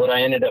 So what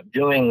I ended up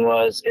doing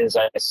is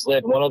I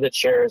slid one of the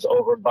chairs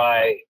over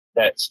by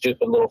that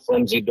stupid little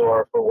flimsy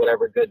door for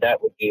whatever good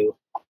that would do.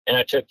 And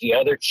I took the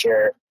other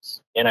chair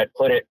and I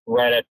put it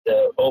right at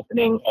the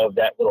opening of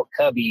that little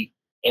cubby.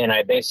 And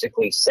I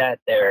basically sat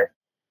there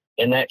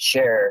in that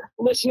chair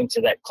listening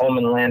to that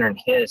Coleman lantern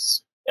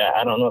hiss.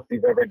 I don't know if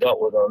you've ever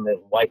dealt with them,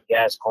 the white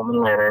gas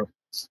Coleman lantern.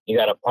 You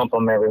got to pump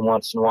them every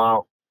once in a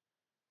while.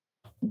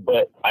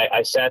 But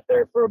I sat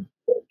there for,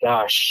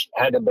 gosh,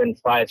 had to have been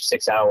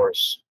 5-6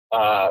 hours,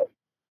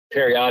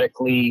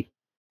 periodically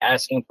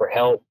asking for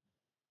help.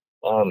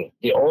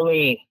 The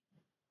only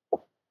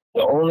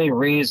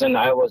reason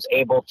I was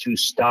able to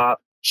stop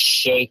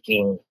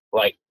shaking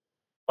like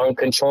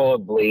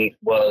uncontrollably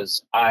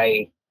was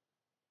I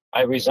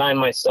resigned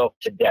myself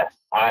to death.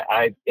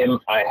 I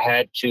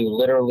had to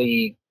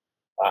literally,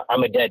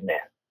 I'm a dead man.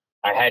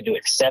 I had to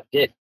accept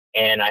it,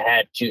 and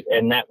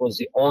that was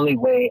the only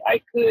way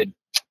I could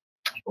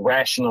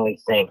rationally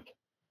think.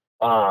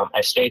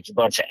 I staged a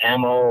bunch of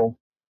ammo.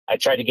 I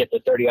tried to get the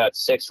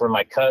 30-06 for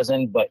my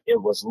cousin, but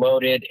it was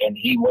loaded and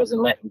he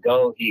wasn't letting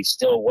go. He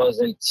still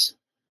wasn't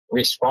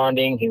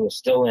responding. He was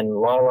still in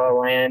la la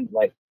land.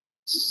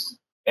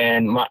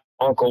 And my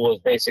uncle was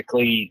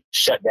basically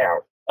shut down.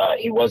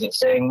 He wasn't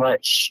saying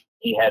much.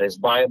 He had his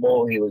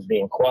Bible. He was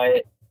being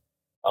quiet.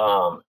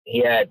 He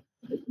had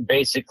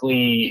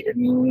basically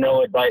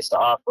no advice to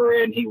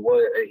offer, and he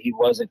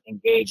wasn't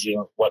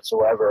engaging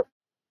whatsoever.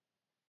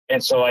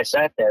 And so I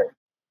sat there,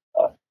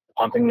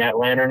 pumping that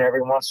lantern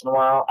every once in a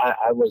while.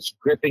 I was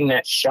gripping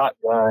that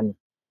shotgun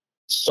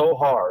so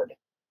hard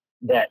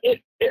that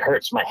it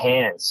hurts my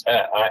hands.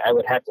 I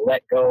would have to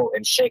let go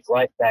and shake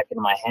life back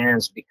into my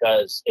hands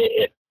because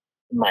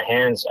my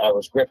hands, I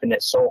was gripping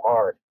it so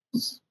hard.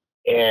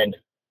 And,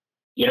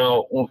 you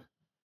know,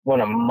 when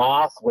a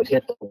moth would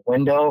hit the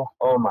window,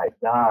 oh my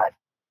God.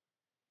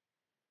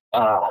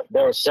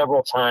 There were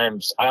several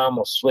times I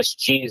almost Swiss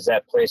cheese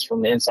that place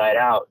from the inside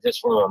out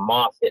just from a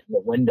moth hitting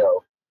the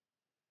window.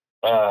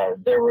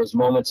 There was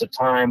moments of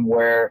time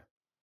where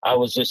I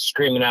was just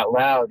screaming out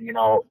loud, you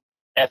know,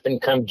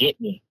 effing come get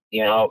me,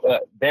 you know,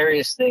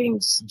 various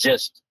things.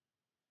 Just,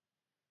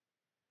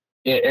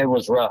 it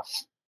was rough.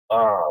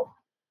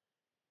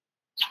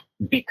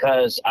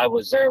 Because I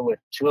was there with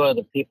two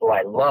other people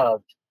I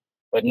loved,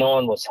 but no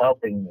one was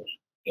helping me,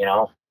 you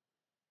know?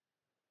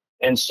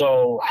 And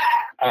so,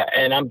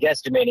 and I'm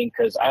guesstimating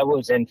because I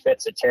was in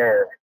fits of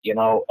terror, you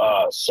know?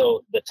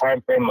 So the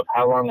time frame of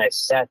how long I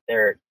sat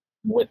there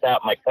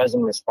without my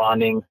cousin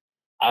responding,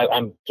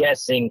 I'm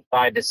guessing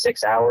 5 to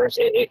 6 hours,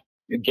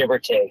 give or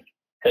take.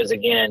 Because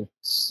again,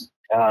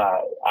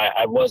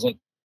 I wasn't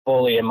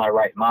fully in my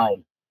right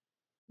mind.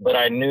 But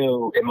I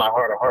knew in my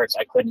heart of hearts,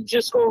 I couldn't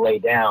just go lay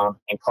down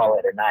and call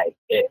it a night.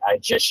 I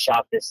just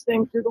shot this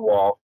thing through the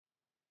wall,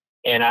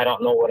 and I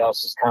don't know what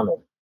else is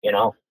coming, you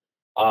know?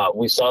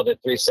 We saw the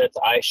 3 sets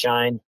of eye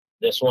shine.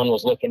 This one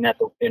was looking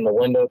in the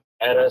window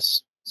at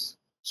us.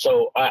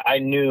 So I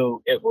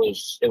knew it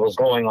was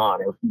going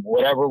on.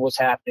 Whatever was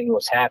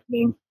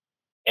happening,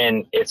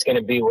 and it's going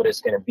to be what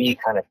it's going to be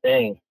kind of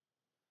thing.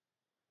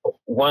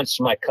 Once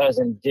my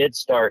cousin did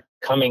start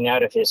coming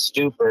out of his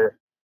stupor,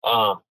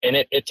 and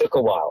it took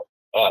a while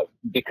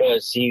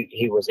because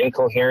he was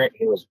incoherent.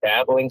 He was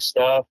babbling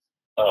stuff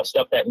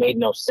that made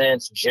no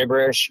sense,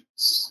 gibberish.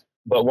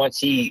 But once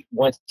he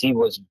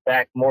was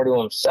back more to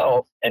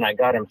himself, and I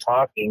got him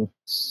talking,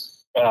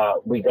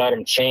 we got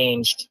him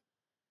changed,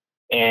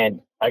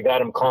 and I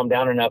got him calmed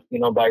down enough, you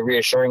know, by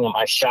reassuring him,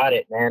 I shot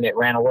it, man. It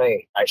ran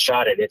away. I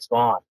shot it. It's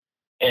gone.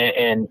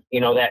 And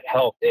you know, that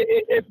helped.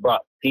 It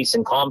brought peace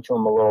and calm to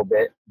him a little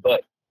bit,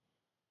 but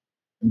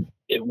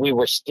we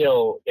were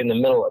still in the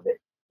middle of it,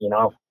 you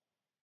know?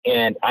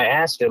 And I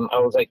asked him, I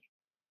was like,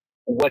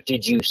 what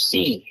did you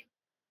see?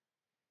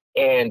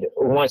 And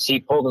once he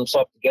pulled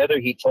himself together,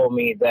 he told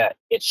me that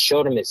it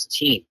showed him his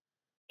teeth.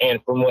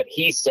 And from what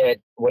he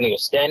said, when he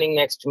was standing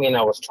next to me and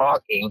I was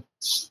talking,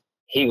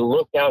 he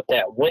looked out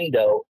that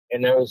window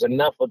and there was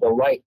enough of the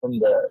light from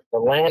the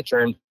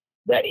lantern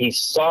that he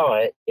saw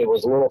it. It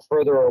was a little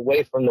further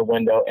away from the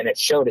window and it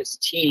showed his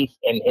teeth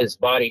and his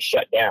body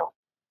shut down.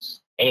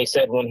 And he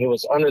said when he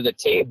was under the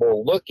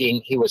table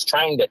looking, he was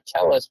trying to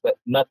tell us, but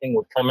nothing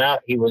would come out.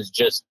 He was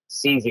just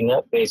seizing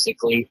up,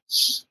 basically.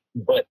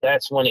 But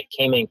that's when it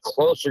came in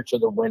closer to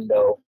the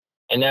window,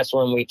 and that's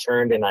when we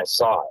turned and I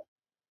saw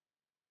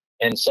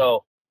it. And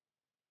so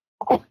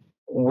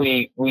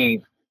we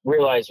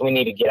realized we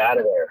need to get out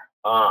of there.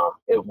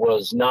 It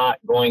was not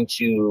going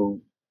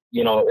to,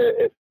 you know,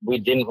 we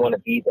didn't want to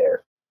be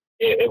there.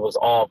 It was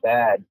all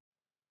bad.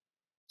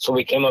 So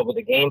we came up with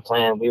a game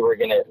plan. We were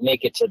going to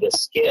make it to the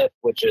skiff,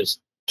 which is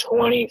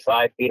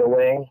 25 feet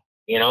away.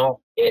 You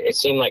know, it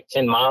seemed like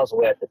 10 miles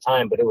away at the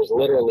time, but it was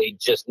literally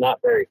just not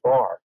very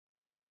far.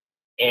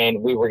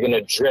 And we were going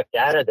to drift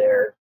out of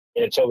there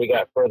until we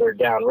got further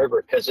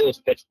downriver because it was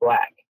pitch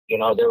black. You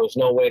know, there was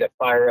no way to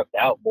fire up the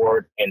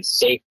outboard and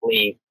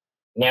safely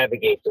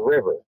navigate the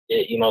river.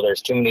 You know,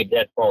 there's too many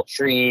deadfall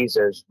trees,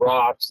 there's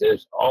rocks,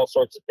 there's all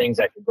sorts of things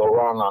that could go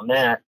wrong on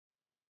that.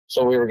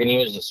 So we were going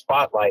to use the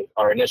spotlight,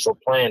 our initial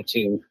plan,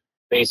 to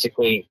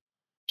basically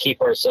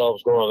keep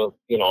ourselves going,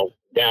 you know,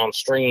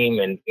 downstream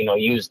and, you know,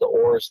 use the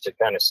oars to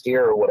kind of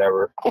steer or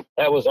whatever.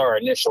 That was our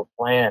initial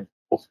plan.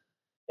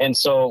 And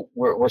so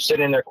we're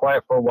sitting there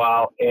quiet for a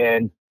while,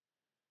 and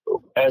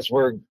as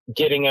we're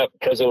getting up,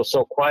 because it was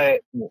so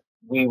quiet,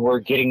 we were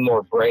getting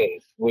more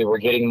brave. We were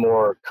getting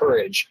more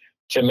courage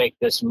to make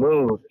this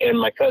move. And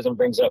my cousin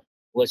brings up,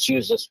 let's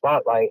use the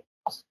spotlight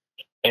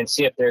and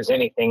see if there's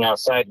anything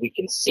outside we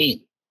can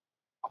see.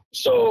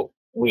 So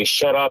we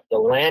shut off the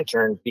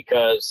lantern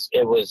because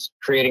it was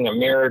creating a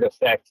mirrored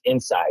effect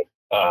inside.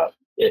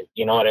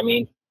 You know what I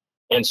mean?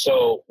 And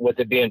so with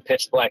it being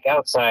pitch black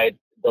outside,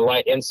 the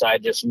light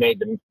inside just made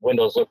the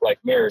windows look like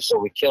mirrors. So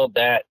we killed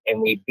that, and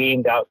we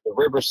beamed out the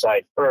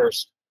riverside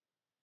first,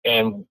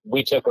 and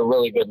we took a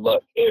really good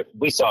look.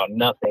 We saw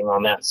nothing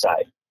on that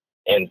side.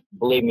 And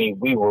believe me,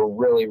 we were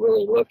really,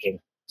 really looking.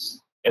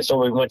 And so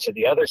we went to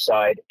the other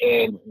side,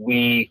 and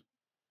we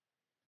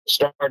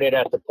started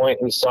at the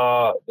point we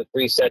saw the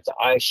 3 sets of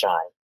eye shine,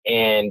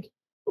 and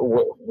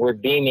we're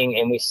beaming,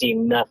 and we see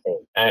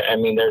nothing. I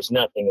mean, there's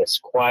nothing. It's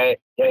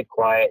quiet, dead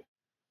quiet.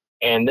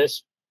 And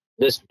this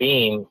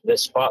beam,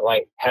 this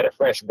spotlight, had a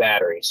fresh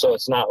battery. So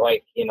it's not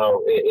like, you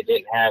know, it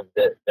didn't have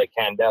the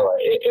candela.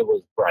 It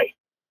was bright.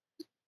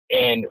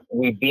 And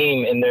we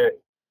beam, and there,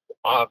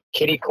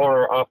 kitty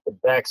corner off the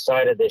back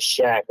side of this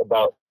shack,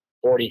 about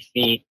 40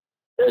 feet,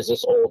 there's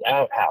this old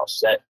outhouse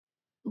that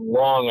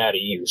long out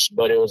of use,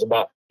 but it was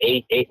about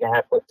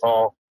 8.5 foot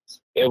tall.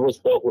 It was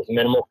built with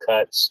minimal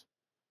cuts,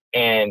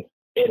 and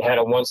it had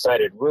a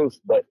one-sided roof,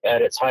 but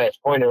at its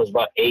highest point, it was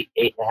about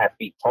 8.5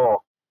 feet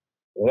tall.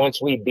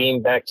 Once we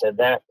beamed back to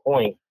that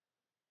point,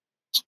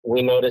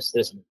 we noticed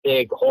this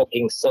big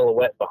hulking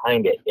silhouette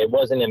behind it. It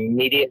wasn't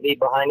immediately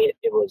behind it.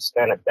 It was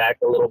kind of back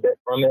a little bit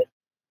from it.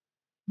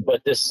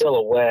 But this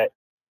silhouette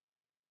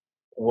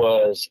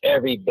was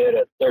every bit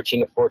of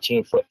 13 to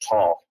 14 foot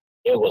tall.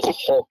 It was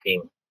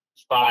hulking,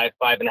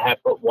 5.5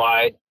 foot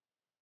wide,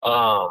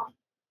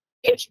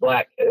 pitch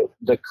black.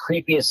 The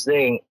creepiest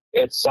thing,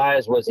 its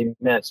size was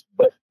immense,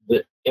 but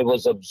it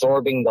was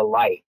absorbing the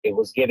light. It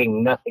was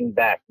giving nothing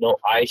back, no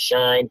eye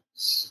shine.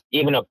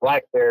 Even a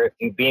black bear, if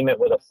you beam it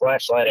with a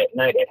flashlight at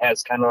night, it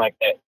has kind of like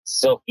that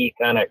silky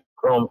kind of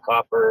chrome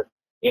copper,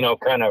 you know,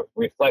 kind of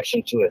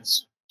reflection to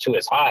its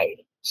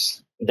hide.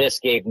 This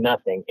gave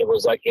nothing. It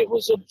was like it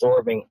was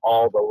absorbing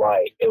all the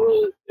light. It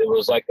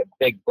was like a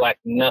big black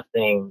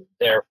nothing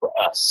there for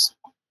us.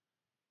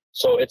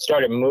 So it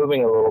started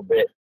moving a little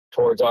bit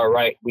towards our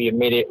right. We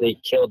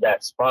immediately killed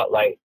that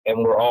spotlight, and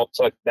we're all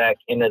tucked back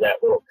into that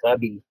little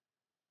cubby,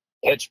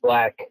 pitch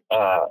black.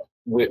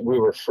 We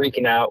were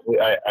freaking out.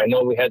 I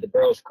know we had the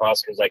barrels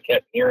crossed because I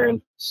kept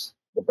hearing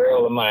the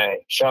barrel of my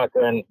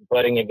shotgun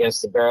butting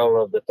against the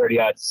barrel of the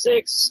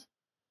 30-06,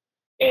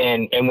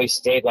 and we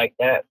stayed like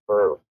that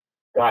for,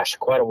 gosh,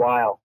 quite a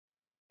while.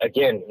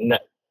 Again,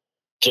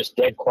 just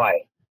dead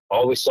quiet.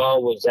 All we saw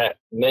was that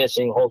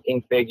menacing,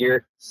 hulking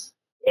figure,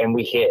 and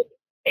we hid,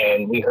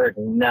 and we heard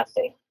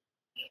nothing.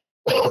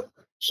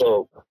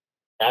 So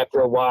after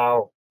a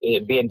while,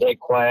 it being dead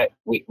quiet,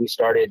 we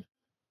started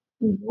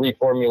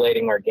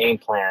reformulating our game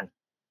plan.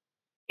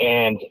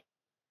 And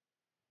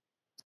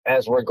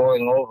as we're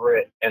going over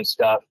it and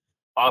stuff,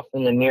 off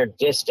in the near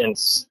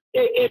distance,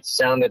 it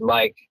sounded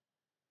like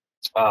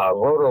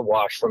rotor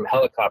wash from a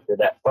helicopter,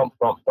 that thump,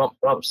 thump, thump,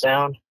 thump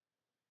sound.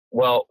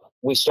 Well,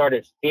 we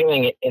started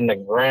feeling it in the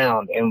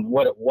ground, and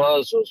what it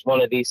was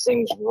one of these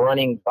things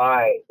running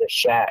by the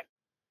shack.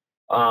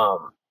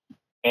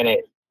 And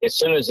as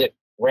soon as it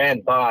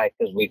ran by,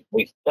 because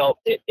we felt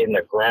it in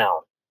the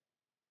ground,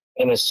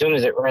 and as soon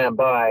as it ran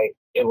by,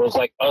 it was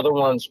like other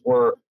ones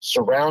were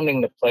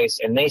surrounding the place,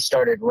 and they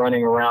started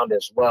running around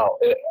as well.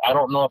 I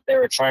don't know if they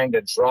were trying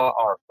to draw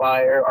our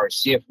fire or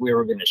see if we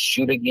were going to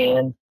shoot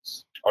again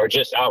or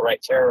just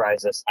outright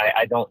terrorize us.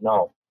 I don't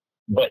know.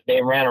 But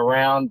they ran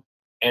around,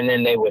 and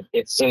then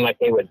it seemed like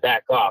they would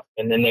back off,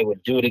 and then they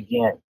would do it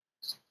again.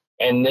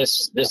 And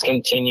this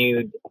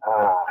continued,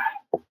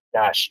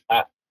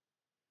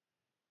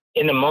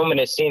 in the moment,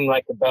 it seemed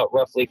like about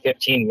roughly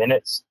 15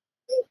 minutes,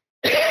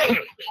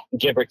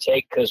 give or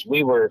take, because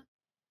we were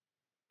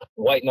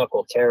white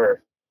knuckle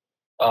terror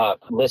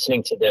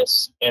listening to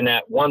this. And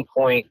at one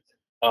point,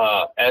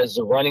 as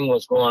the running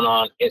was going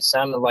on, it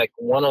sounded like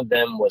one of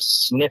them was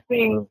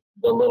sniffing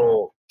the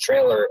little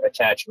trailer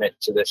attachment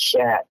to the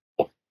shack.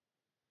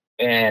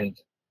 And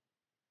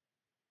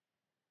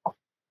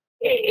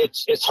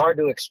it's hard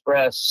to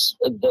express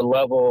the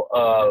level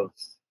of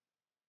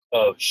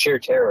sheer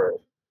terror.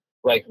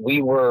 Like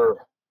we were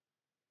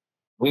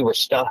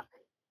stuck,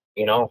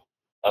 you know.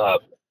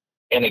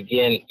 And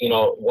again, you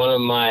know, one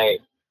of my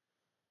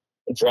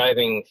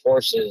driving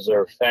forces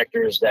or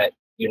factors that,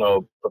 you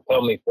know,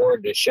 propel me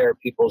forward to share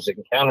people's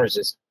encounters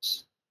is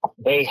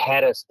they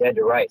had us dead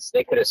to rights.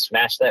 They could have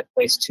smashed that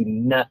place to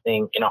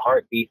nothing in a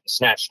heartbeat and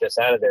snatched us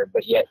out of there,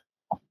 but yet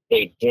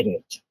they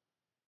didn't.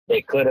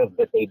 They could have,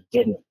 but they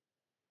didn't.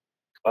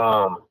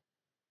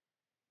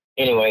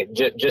 Anyway,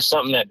 just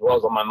something that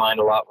dwells on my mind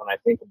a lot when I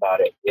think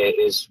about it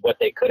is what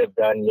they could have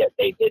done, yet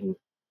they didn't.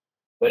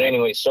 But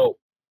anyway, so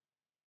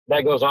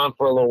that goes on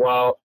for a little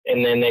while,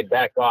 and then they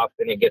back off,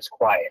 and it gets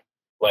quiet,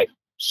 like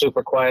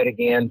super quiet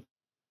again.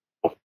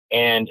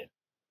 And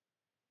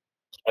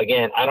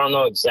again, I don't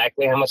know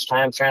exactly how much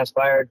time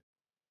transpired,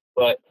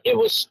 but it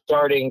was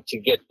starting to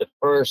get the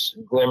first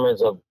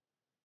glimmers of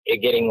it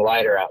getting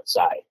lighter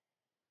outside.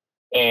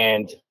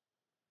 And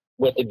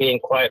with it being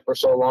quiet for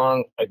so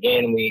long,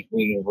 again,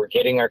 we were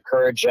getting our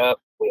courage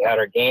up. We had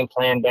our game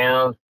plan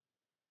down.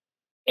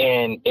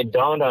 And it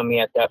dawned on me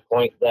at that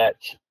point that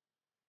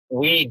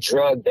we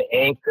drug the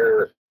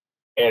anchor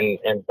and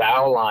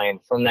bow line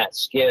from that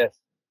skiff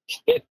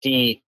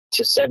 50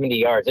 to 70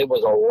 yards. It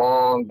was a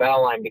long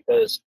bow line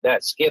because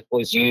that skiff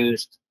was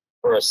used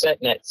for a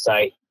set net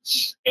site.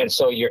 And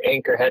so your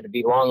anchor had to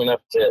be long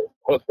enough to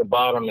hook the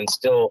bottom and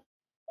still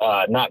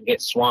not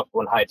get swamped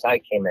when high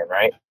tide came in,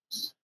 right?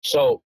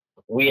 So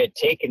we had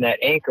taken that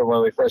anchor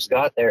when we first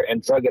got there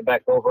and drug it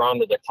back over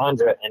onto the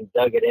tundra and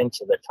dug it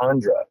into the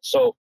tundra.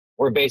 So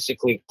we're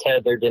basically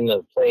tethered into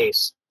the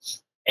place.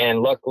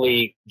 And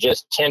luckily,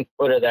 just 10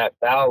 foot of that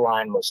bow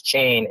line was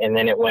chain, and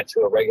then it went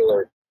to a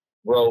regular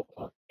rope.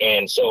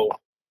 And so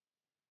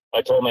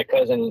I told my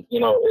cousin,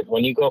 you know,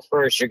 when you go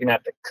first, you're going to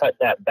have to cut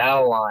that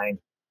bow line,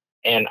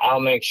 and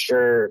I'll make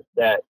sure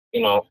that,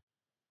 you know,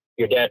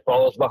 your dad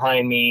follows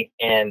behind me,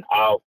 and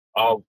I'll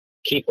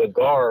keep a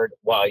guard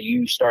while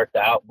you start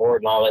the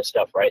outboard and all that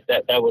stuff, right?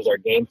 That was our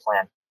game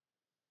plan.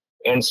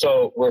 And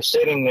so we're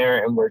sitting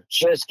there, and we're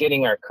just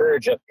getting our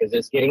courage up because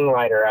it's getting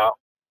lighter out.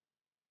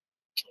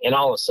 And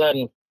all of a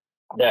sudden,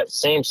 that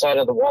same side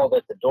of the wall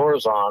that the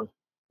door's on,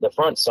 the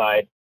front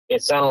side,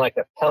 it sounded like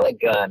a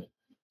pellet gun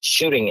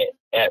shooting it.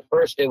 At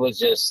first, it was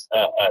just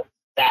a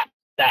thap,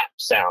 thap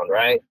sound,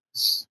 right?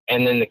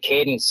 And then the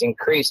cadence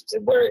increased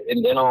to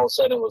and then all of a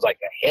sudden it was like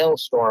a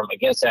hailstorm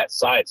against that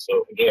side.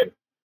 So again,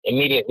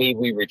 immediately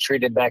we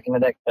retreated back into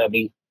that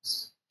cubby.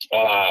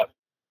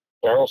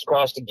 Barrels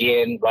crossed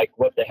again. Like,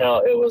 what the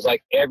hell? It was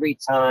like every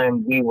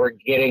time we were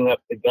getting up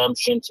the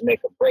gumption to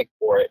make a break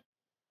for it,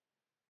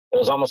 it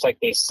was almost like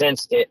they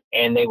sensed it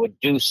and they would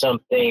do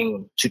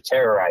something to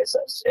terrorize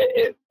us.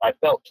 I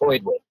felt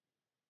toyed with.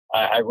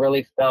 I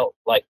really felt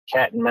like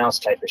cat and mouse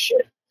type of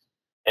shit.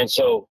 And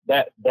so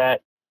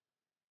that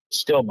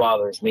still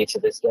bothers me to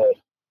this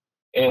day.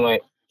 Anyway,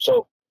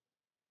 so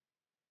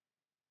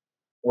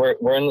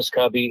we're in this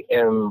cubby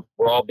and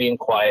we're all being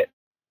quiet.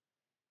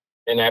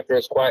 And after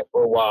it's quiet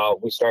for a while,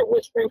 we start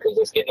whispering because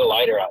it's getting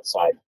lighter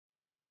outside.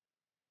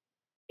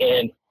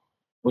 And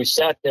we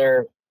sat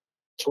there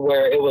to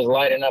where it was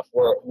light enough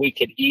where we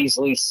could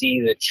easily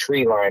see the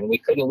tree line. We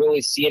couldn't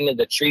really see into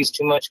the trees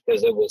too much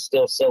because it was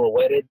still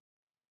silhouetted,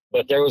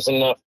 but there was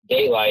enough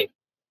daylight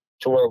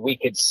to where we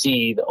could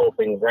see the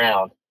open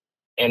ground.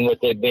 And with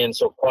it being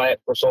so quiet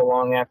for so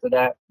long after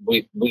that,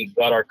 we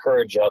got our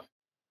courage up.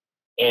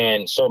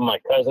 And so my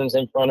cousin's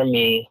in front of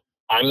me,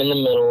 I'm in the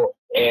middle,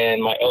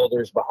 and my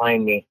elder's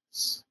behind me.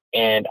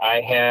 And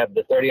I have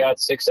the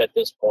 30-06 at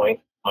this point.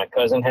 My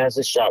cousin has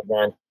his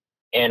shotgun,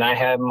 and I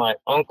have my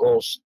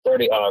uncle's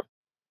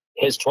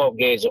his 12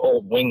 gauge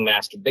old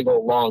Wingmaster, big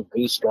old long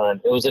goose gun.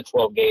 It was a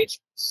 12 gauge,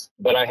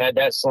 but I had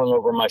that slung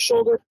over my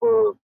shoulder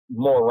for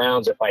more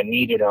rounds if I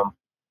needed them,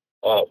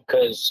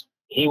 because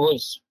he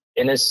was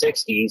in his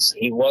 60s.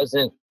 He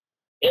wasn't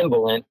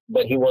indolent,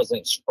 but he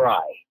wasn't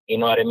spry. You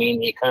know what I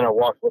mean? He kind of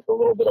walked with a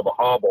little bit of a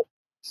hobble.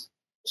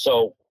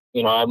 So,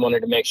 you know, I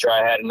wanted to make sure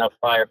I had enough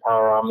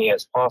firepower on me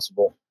as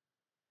possible.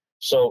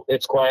 So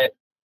it's quiet.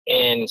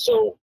 And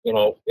so, you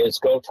know, it's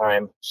go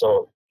time.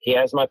 So he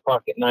has my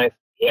pocket knife.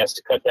 He has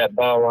to cut that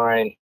bow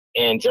line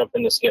and jump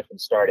in the skiff and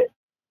start it.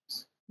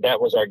 That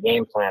was our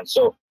game plan.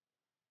 So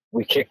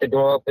we kick the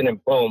door open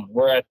and boom,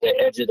 we're at the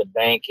edge of the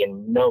bank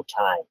in no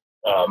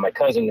time. My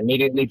cousin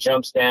immediately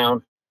jumps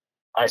down.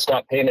 I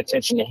stopped paying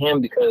attention to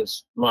him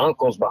because my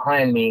uncle's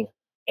behind me,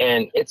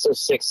 and it's a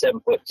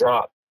 6-7 foot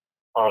drop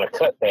on a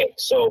cut bank.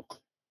 So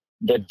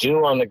the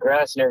dew on the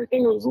grass and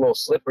everything was a little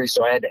slippery,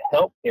 so I had to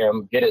help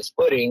him get his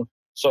footing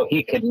so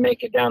he could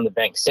make it down the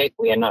bank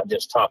safely and not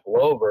just topple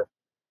over.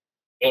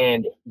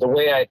 And the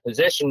way I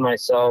positioned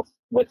myself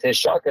with his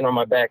shotgun on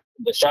my back,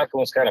 the shotgun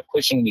was kind of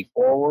pushing me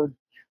forward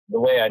the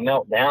way I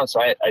knelt down.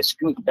 So I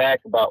scooped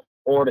back about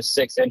 4 to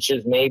 6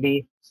 inches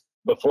maybe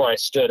before I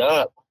stood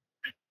up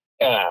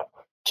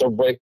to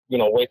wait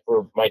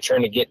for my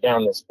turn to get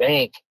down this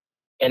bank.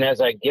 And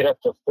as I get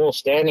up to full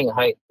standing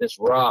height, this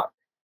rock,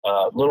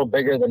 a little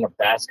bigger than a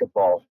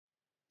basketball,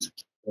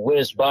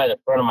 whizzed by the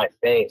front of my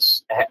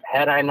face.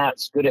 Had I not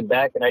scooted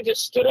back and I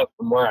just stood up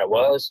from where I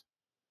was,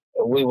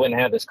 we wouldn't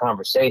have this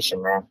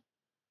conversation, man.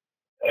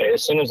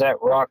 As soon as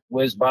that rock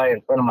whizzed by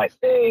in front of my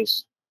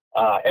face,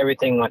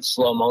 everything went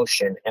slow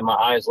motion, and my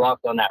eyes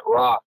locked on that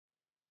rock,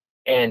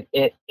 and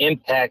it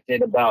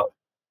impacted about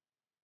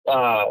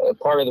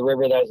part of the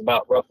river that was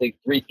about roughly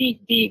 3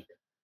 feet deep,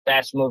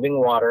 fast moving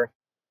water.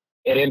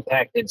 It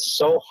impacted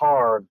so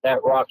hard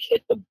that rock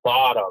hit the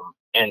bottom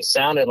and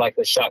sounded like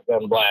a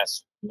shotgun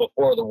blast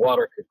before the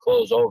water could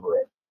close over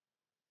it.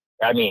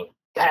 I mean,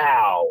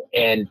 pow!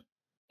 And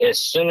as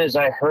soon as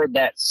I heard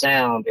that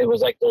sound, it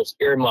was like those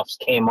earmuffs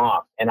came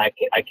off, and I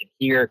could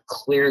hear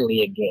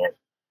clearly again.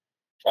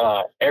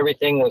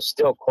 Everything was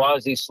still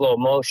quasi slow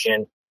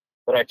motion,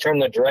 but I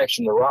turned the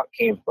direction the rock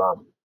came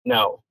from.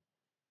 No,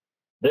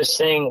 this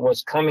thing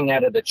was coming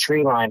out of the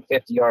tree line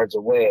 50 yards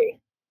away.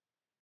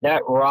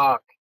 That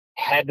rock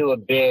had to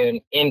have been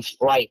in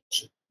flight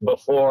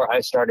before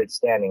I started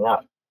standing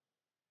up.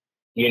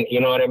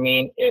 You know what I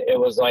mean? It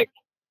was like,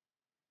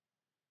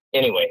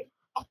 anyway,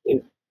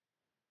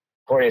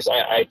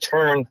 I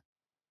turned,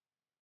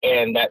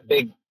 and that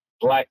big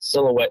black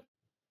silhouette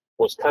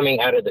was coming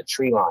out of the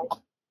tree line.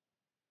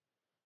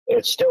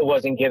 It still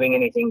wasn't giving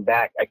anything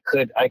back. I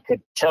could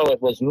tell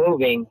it was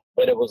moving,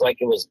 but it was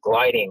like it was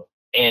gliding.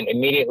 And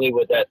immediately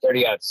with that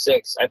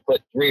 30-06, I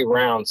put 3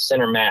 rounds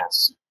center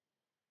mass.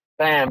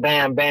 Bam,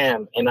 bam,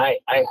 bam. And I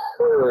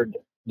heard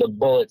the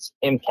bullets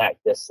impact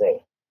this thing.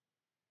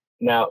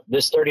 Now,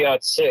 this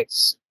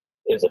 30-06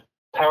 is a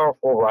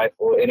powerful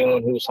rifle.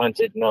 Anyone who's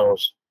hunted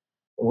knows.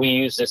 We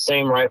use the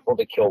same rifle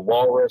to kill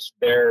walrus,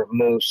 bear,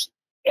 moose.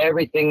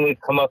 Everything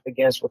we've come up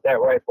against with that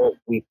rifle,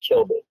 we've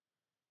killed it.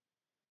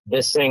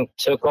 This thing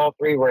took all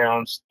 3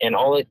 rounds, and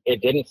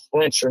it didn't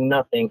flinch or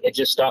nothing. It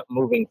just stopped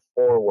moving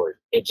forward.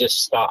 It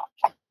just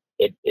stopped.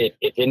 It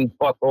didn't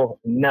buckle,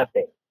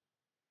 nothing.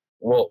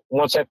 Well,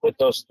 once I put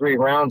those 3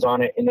 rounds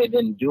on it and it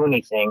didn't do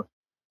anything,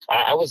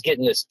 I was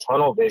getting this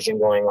tunnel vision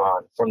going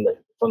on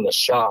from the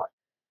shot.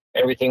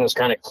 Everything was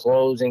kind of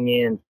closing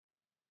in,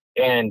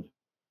 and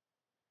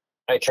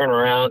I turn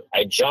around,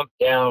 I jump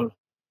down,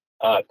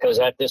 because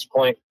at this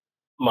point,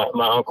 my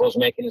uncle's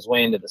making his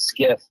way into the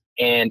skiff,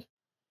 and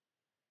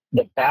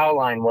the bow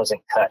line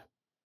wasn't cut.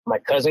 My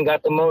cousin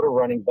got the motor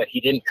running, but he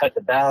didn't cut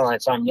the bow line,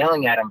 so I'm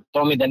yelling at him,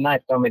 throw me the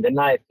knife, throw me the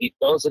knife. He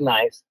throws the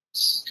knife.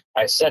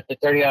 I set the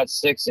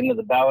 30-06 into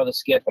the bow of the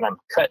skiff, and I'm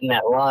cutting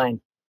that line,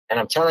 and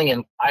I'm telling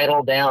him,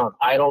 idle down,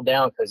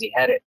 because he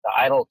had it the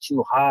idle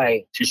too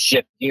high to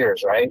shift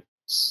gears, right?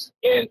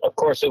 And of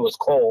course it was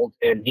cold,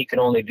 and he could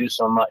only do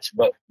so much,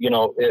 but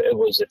it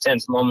was a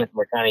tense moment.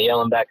 We're kind of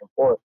yelling back and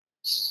forth.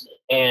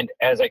 And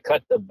as I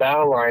cut the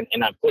bow line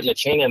and I'm putting the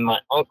chain in, my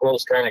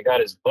uncle's kind of got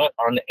his butt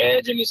on the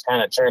edge, and he's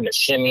kind of trying to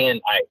shimmy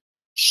in. I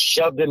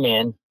shoved him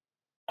in.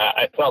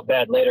 I felt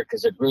bad later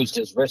because it bruised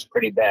his wrist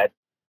pretty bad,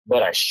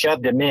 but I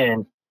shoved him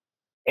in.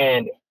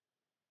 And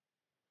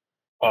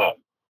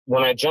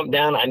when I jumped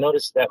down, I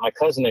noticed that my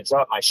cousin had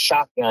dropped my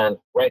shotgun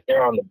right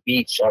there on the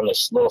beach on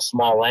this little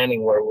small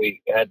landing where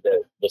we had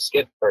the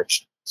skiff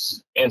perched.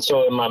 And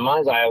so in my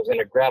mind's eye, I was going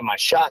to grab my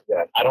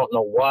shotgun. I don't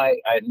know why.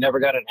 I had never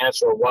got an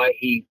answer why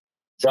he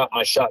dropped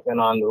my shotgun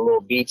on the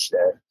little beach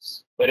there.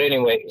 But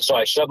anyway, so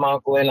I shoved my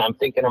uncle in. I'm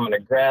thinking I'm going to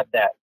grab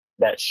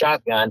that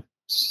shotgun.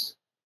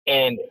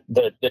 And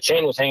the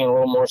chain was hanging a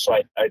little more, so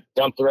I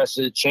dumped the rest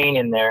of the chain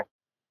in there.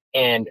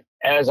 And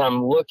as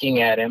I'm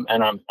looking at him,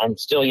 and I'm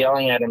still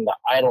yelling at him to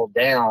idle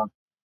down,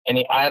 and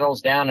he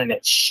idles down and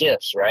it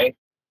shifts, right?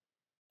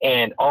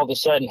 And all of a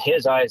sudden,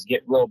 his eyes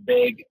get real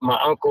big. My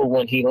uncle,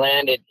 when he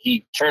landed,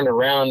 he turned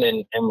around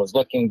and was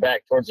looking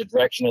back towards the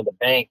direction of the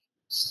bank.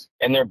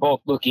 And they're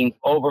both looking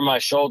over my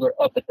shoulder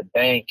up at the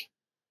bank.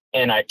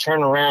 And I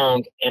turn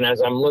around, and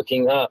as I'm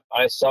looking up,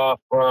 I saw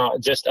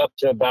from just up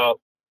to about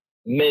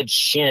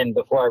mid-shin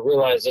before I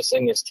realized this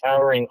thing is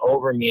towering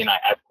over me, and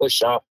I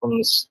push off from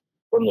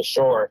the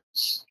shore,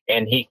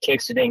 and he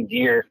kicks it in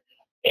gear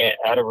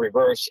out of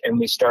reverse, and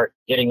we start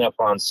getting up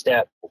on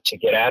step to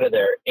get out of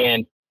there.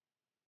 And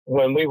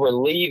when we were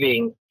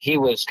leaving, he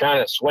was kind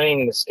of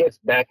swaying the skiff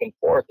back and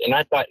forth, and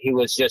I thought he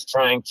was just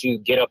trying to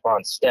get up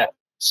on step.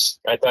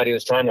 I thought he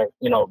was trying to,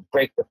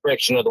 break the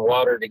friction of the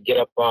water to get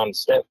up on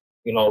step,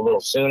 a little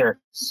sooner.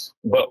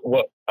 But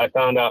what I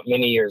found out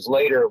many years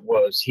later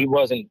was he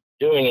wasn't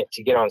doing it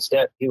to get on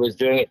step. He was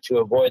doing it to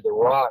avoid the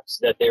rocks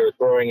that they were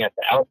throwing at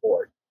the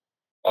outboard.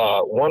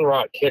 One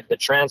rock hit the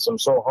transom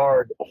so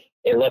hard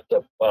it left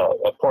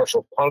a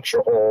partial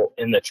puncture hole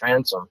in the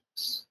transom,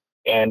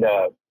 and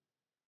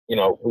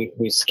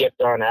we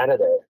skipped on out of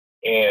there.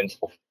 And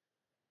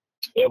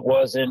it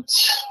wasn't,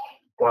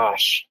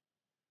 gosh,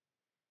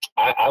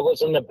 I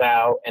was in the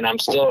bow, and I'm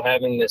still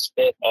having this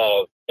fit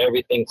of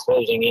everything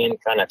closing in,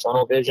 kind of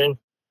tunnel vision,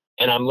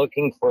 and I'm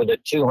looking for the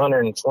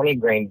 220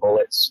 grain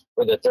bullets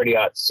for the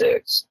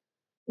 30-06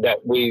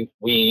 that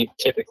we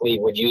typically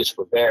would use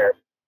for bear.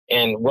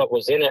 And what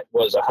was in it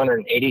was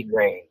 180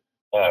 grain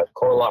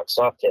Corlock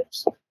soft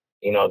tips,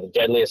 the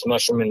deadliest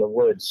mushroom in the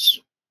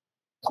woods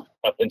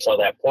up until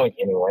that point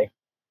anyway.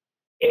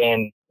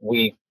 And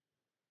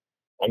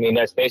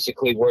that's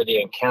basically where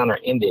the encounter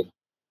ended.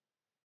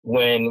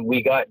 When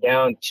we got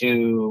down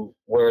to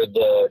where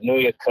the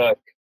Nuyakuk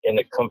and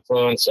the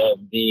confluence of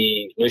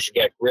the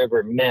Nushagak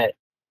River met,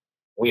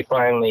 we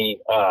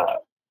finally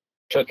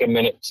took a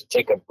minute to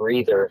take a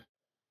breather.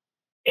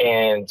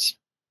 And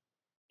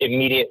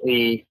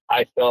immediately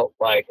I felt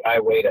like I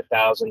weighed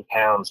 1,000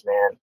 pounds,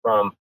 man,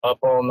 from up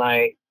all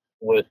night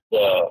with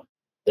the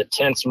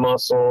tense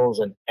muscles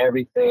and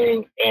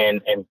everything,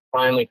 and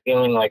finally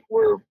feeling like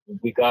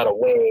we got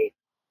away.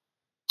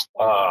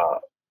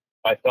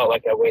 I felt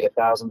like I weighed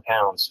 1,000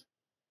 pounds.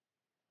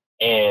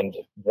 And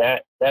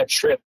that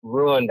trip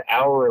ruined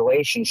our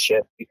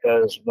relationship,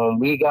 because when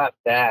we got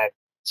back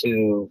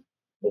to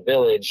the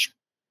village,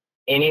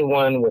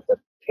 anyone with a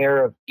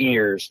pair of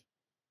ears,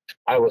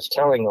 I was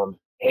telling them,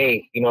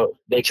 hey,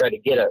 they tried to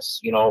get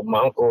us. My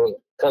uncle and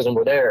cousin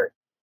were there.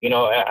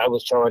 I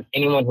was telling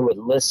anyone who would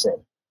listen.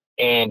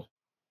 And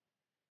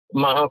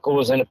my uncle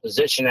was in a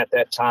position at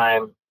that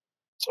time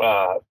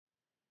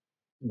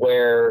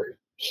where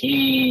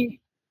he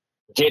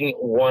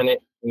didn't want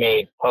it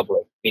made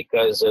public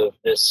because of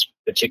this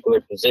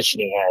particular position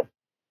he had.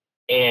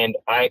 And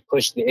I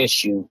pushed the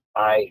issue.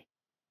 I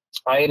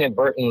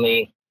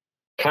inadvertently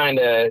kind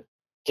of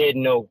did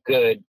no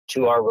good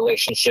to our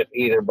relationship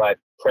either by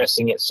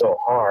pressing it so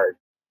hard.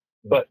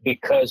 But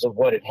because of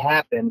what had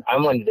happened, I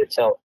wanted to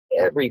tell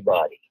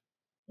everybody,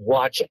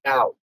 watch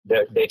out.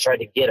 They tried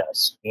to get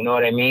us. You know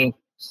what I mean?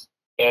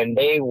 And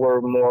they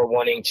were more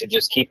wanting to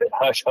just keep it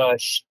hush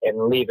hush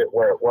and leave it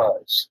where it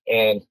was.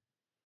 And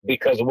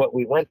because of what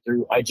we went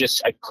through, I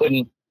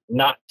couldn't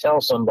not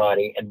tell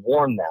somebody and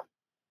warn them,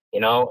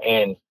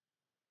 and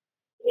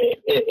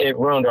it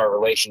ruined our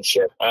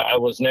relationship. I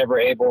was never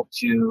able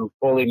to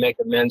fully make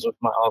amends with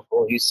my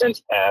uncle. He's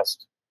since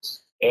passed.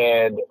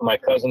 And my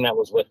cousin that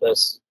was with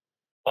us,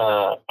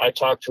 I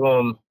talked to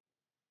him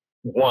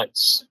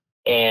once,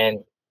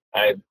 and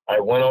I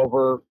went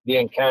over the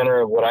encounter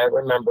of what I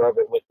remember of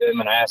it with him,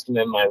 and I asked him,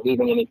 am I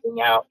leaving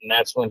anything out? And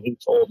that's when he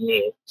told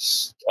me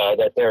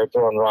that they were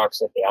throwing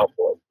rocks at the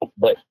outboard.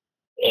 But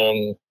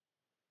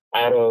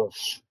out of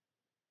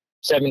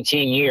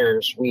 17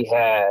 years, we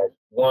had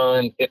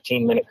one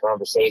 15-minute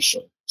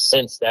conversation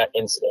since that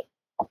incident.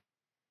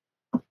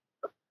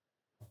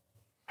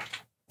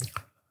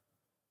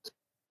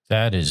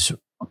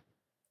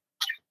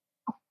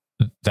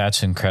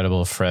 That's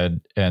incredible,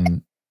 Fred.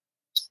 And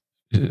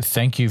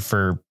thank you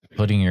for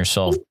putting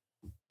yourself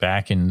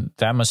back in.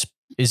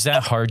 Is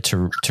that hard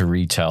to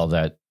retell?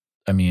 That,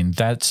 I mean,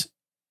 that's,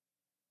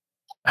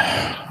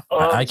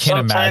 I can't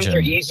imagine. Sometimes they're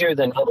easier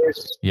than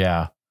others.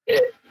 Yeah.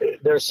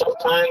 There's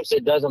sometimes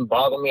it doesn't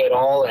bother me at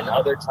all, and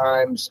other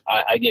times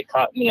I get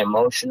caught in the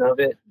emotion of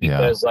it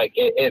because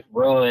it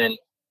ruined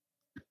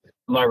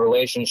my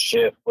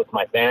relationship with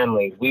my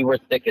family. We were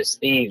thick as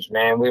thieves,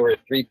 man. We were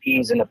 3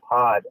 peas in a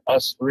pod.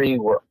 Us three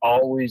were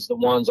always the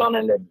ones on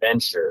an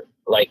adventure.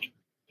 Like,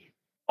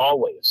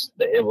 always.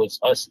 It was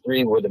us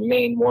three were the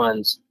main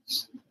ones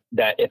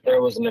that if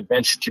there was an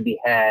adventure to be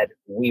had,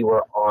 we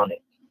were on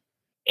it.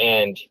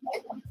 And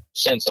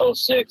since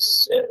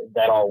 2006,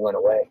 that all went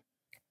away.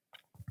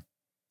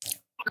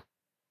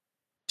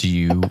 Do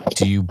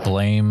you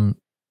blame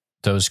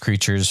those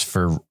creatures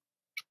for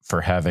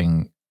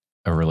having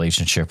a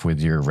relationship with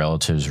your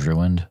relatives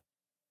ruined?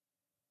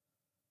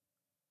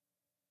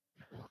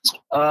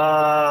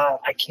 I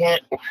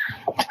can't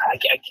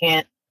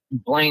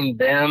blame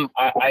them.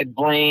 I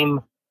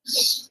blame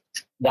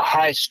the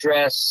high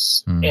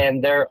stress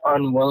and their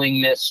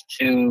unwillingness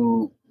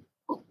to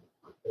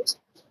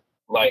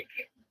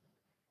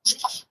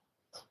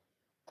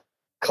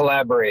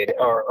collaborate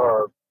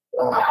or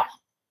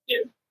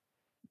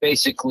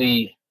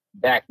basically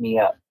back me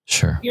up.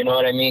 Sure. You know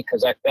what I mean?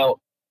 Because I felt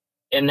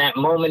in that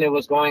moment it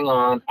was going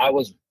on, I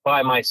was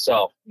by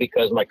myself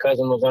because my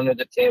cousin was under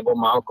the table.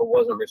 My uncle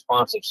wasn't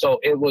responsive.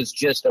 So it was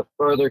just a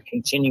further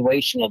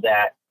continuation of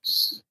that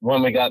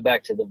when we got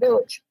back to the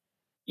village.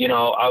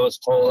 I was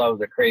told I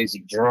was a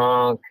crazy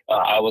drunk.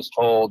 I was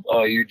told,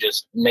 oh, you're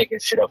just making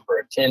shit up for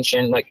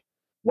attention. Like,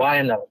 why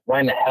in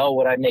the hell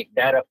would I make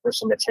that up for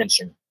some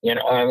attention?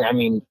 I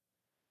mean,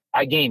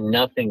 I gained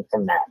nothing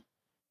from that.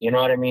 You know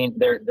what I mean?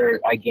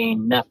 I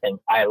gained nothing.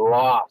 I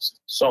lost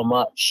so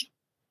much.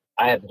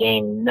 I have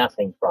gained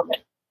nothing from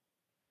it.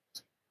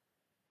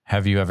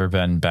 Have you ever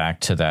been back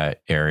to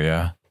that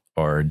area,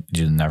 or did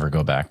you never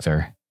go back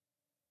there?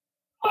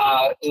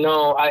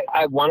 No,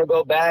 I want to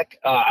go back.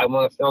 I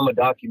want to film a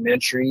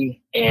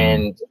documentary,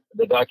 and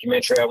the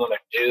documentary I want to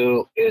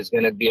do is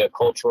going to be a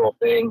cultural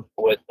thing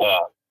with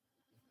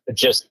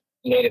just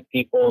Native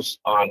peoples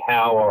on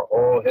how our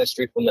oral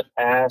history from the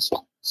past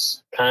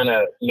kind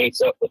of meets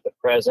up with the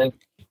present,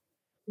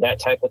 that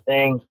type of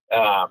thing.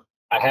 I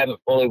haven't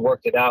fully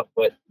worked it out,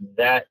 but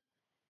that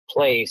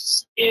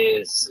place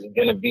is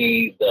going to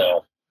be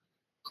the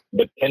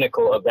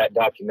pinnacle of that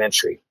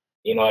documentary.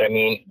 You know what I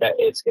mean? That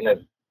it's going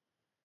to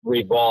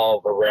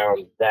revolve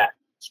around that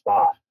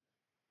spot.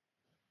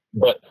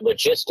 But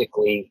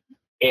logistically,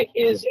 it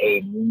is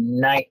a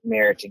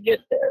nightmare to get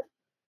there.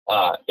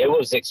 It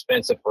was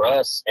expensive for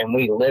us, and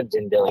we lived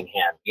in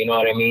Dillingham. You know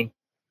what I mean?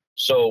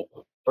 So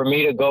for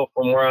me to go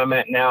from where I'm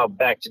at now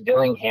back to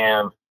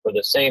Dillingham for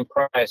the same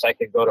price, I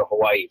could go to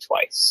Hawaii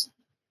twice.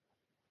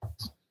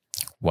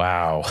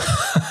 Wow.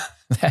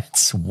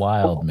 That's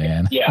wild,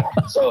 man. Yeah.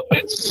 So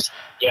it's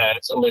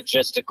a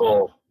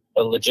logistical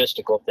a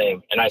logistical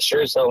thing, and I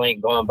sure as hell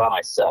ain't going by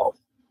myself.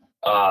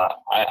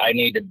 I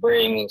need to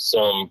bring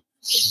some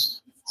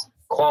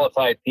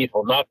qualified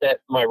people. Not that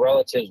my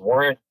relatives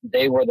weren't;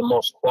 they were the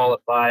most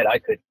qualified I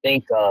could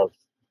think of,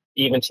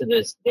 even to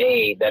this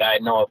day, that I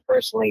know of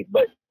personally.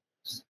 But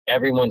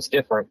everyone's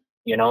different,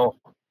 you know.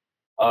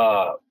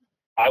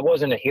 I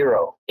wasn't a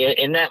hero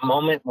in that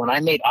moment when I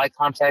made eye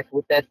contact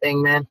with that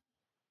thing, man.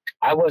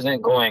 I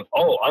wasn't going,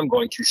 oh, I'm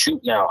going to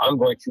shoot now, I'm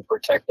going to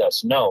protect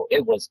us. No,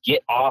 it was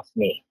get off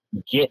me,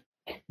 get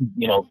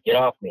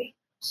off me.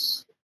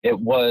 It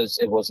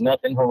was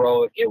nothing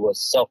heroic. It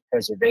was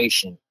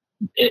self-preservation.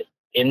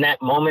 In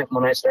that moment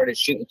when I started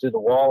shooting through the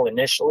wall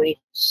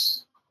initially,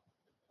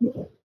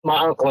 my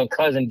uncle and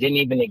cousin didn't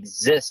even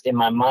exist in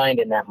my mind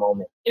in that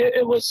moment.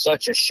 It was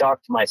such a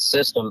shock to my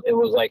system. It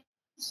was like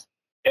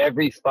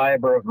every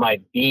fiber of my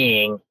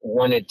being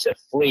wanted to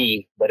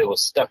flee, but it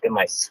was stuck in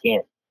my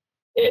skin.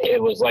 It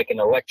was like an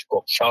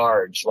electrical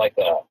charge, like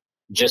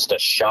just a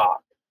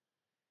shock.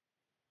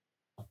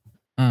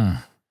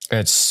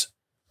 It's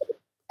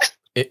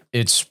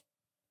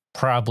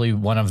probably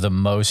one of the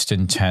most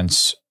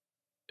intense.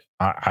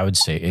 I would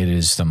say it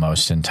is the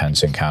most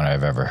intense encounter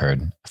I've ever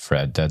heard,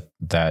 Fred.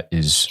 That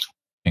is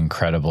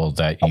incredible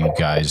that you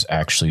guys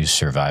actually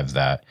survived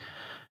that,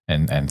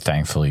 and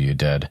thankfully you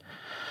did.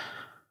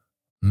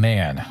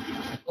 Man.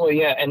 Well,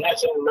 yeah, and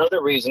that's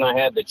another reason I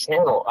had the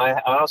channel. I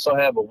also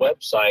have a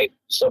website,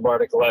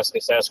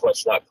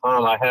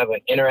 subarcticalaskasasquatch.com. I have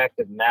an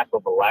interactive map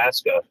of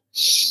Alaska,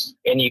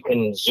 and you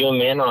can zoom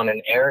in on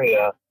an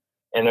area,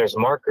 and there's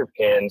marker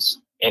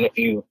pins. And if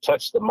you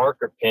touch the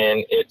marker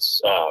pin,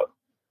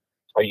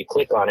 or you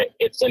click on it,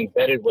 it's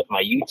embedded with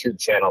my YouTube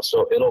channel,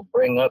 so it'll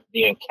bring up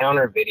the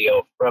encounter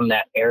video from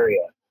that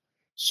area.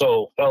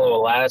 So fellow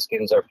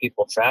Alaskans or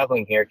people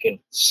traveling here can,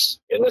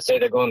 let's say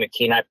they're going to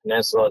Kenai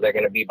Peninsula, they're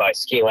going to be by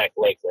Skilak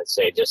Lake, let's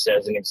say, just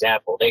as an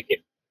example. They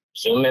could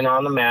zoom in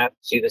on the map,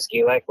 see the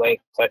Skilak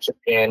Lake, touch a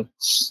pin,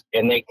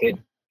 and they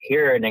could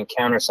hear and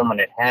encounter someone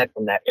that had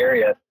from that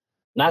area,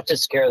 not to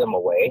scare them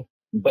away,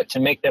 but to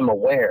make them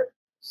aware.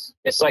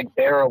 It's like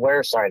bear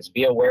aware signs,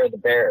 be aware of the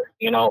bear.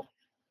 You know,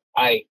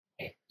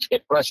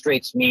 it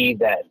frustrates me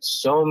that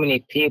so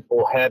many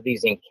people have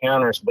these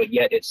encounters, but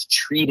yet it's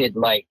treated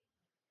like,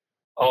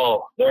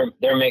 oh,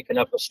 they're making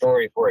up a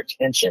story for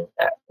attention.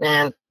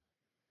 Man,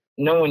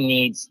 no one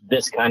needs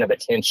this kind of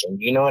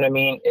attention. You know what I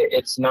mean?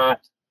 It's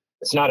not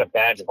a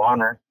badge of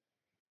honor.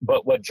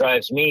 But what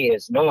drives me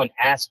is no one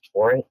asked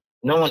for it.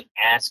 No one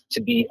asked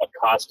to be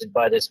accosted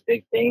by this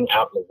big thing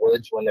out in the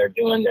woods when they're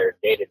doing their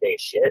day-to-day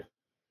shit.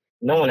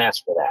 No one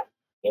asked for that.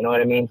 You know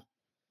what I mean?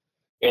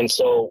 And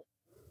so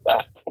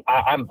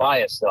I'm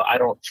biased, though. I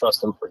don't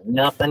trust them for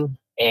nothing.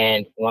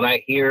 And when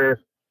I hear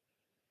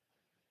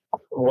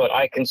what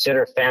I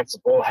consider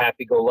fanciful,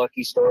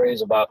 happy-go-lucky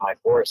stories about my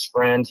forest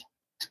friend,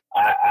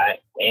 I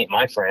ain't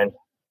my friend.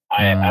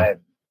 I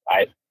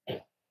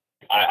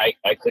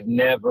could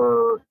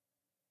never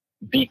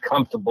be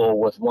comfortable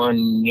with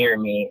one near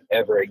me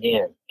ever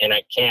again. And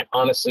I can't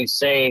honestly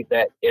say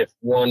that if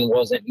one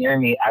wasn't near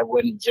me, I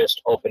wouldn't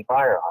just open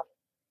fire on it.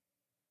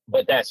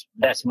 But that's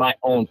my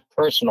own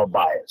personal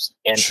bias.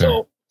 And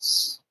sure.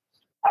 So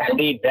I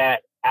leave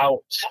that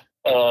out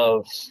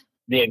of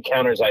the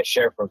encounters I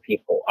share from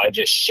people. I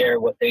just share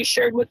what they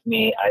shared with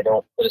me. I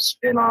don't put a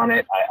spin on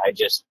it. I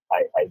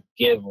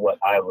give what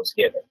I was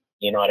given.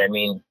 You know what I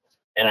mean?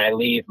 And I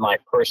leave my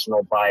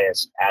personal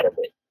bias out of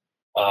it.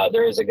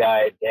 There is a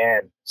guy,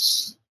 Dan,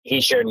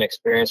 he shared an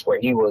experience where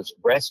he was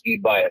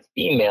rescued by a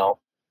female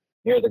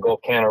near the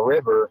Golcana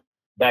River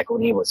back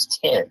when he was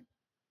 10.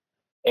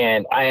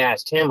 And I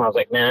asked him, I was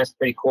like, man, that's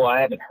pretty cool.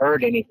 I haven't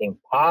heard anything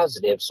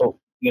positive.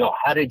 So,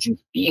 how did you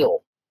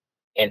feel?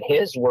 And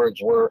his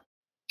words were,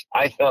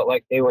 I felt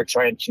like they were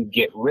trying to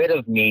get rid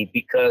of me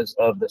because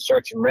of the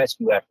search and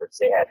rescue efforts.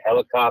 They had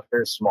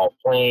helicopters, small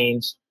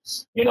planes,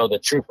 the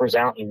troopers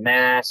out in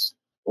mass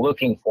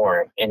looking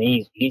for him. And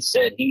he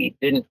said he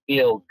didn't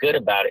feel good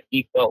about it.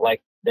 He felt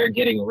like they're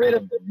getting rid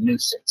of the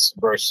nuisance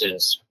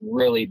versus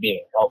really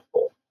being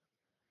helpful.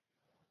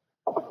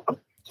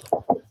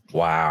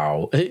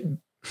 Wow.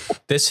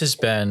 This has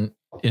been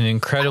an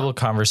incredible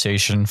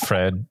conversation,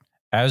 Fred.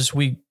 As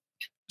we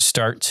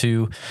start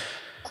to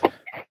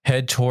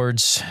head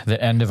towards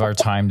the end of our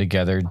time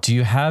together, do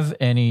you have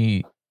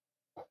any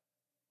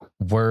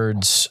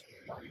words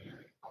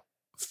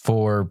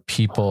for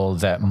people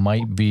that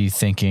might be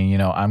thinking,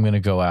 I'm going to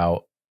go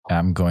out,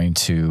 I'm going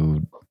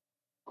to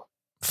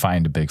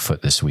find a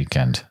Bigfoot this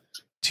weekend?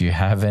 Do you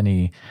have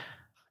any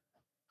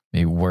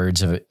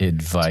words of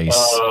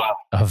advice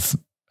of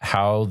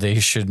how they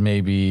should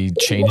maybe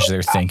change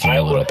their thinking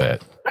a little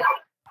bit?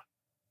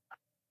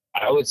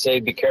 I would say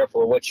be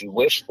careful of what you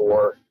wish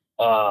for.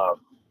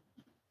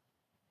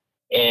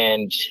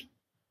 And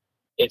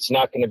it's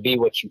not going to be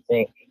what you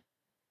think.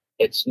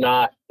 It's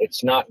not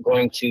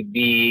going to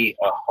be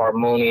a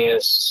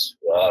harmonious,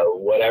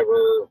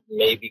 whatever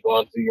may be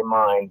going through your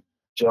mind.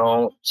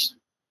 Don't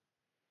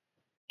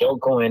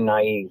go in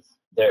naive.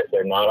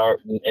 They're not our,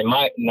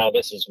 now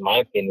this is my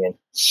opinion.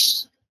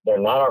 They're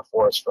not our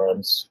forest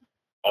friends.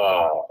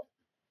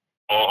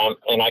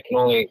 And I can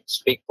only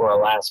speak for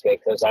Alaska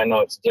because I know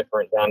it's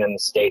different down in the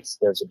States.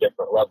 There's a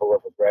different level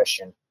of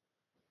aggression.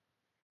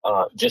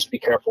 Just be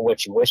careful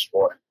what you wish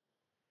for.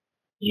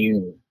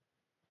 You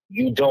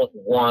don't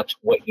want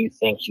what you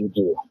think you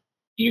do.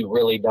 You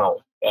really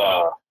don't.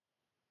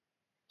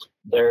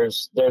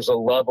 There's a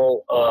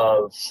level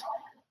of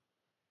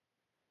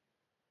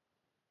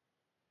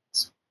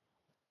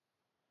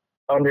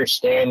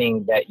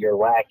understanding that you're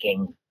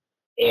lacking,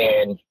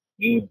 and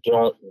you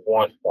don't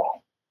want that.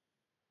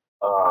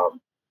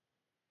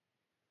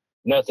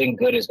 Nothing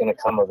good is going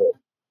to come of it.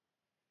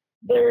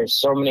 There's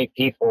so many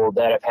people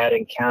that have had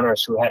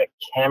encounters who had a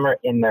camera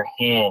in their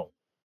hand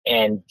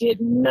and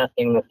did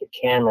nothing with the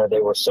camera.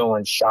 They were so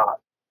in shock.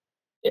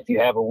 If you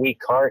have a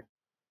weak heart,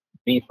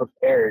 be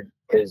prepared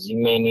because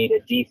you may need a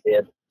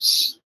defib.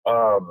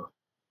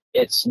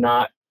 It's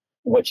not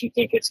what you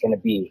think it's going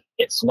to be.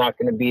 It's not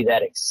going to be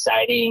that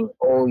exciting,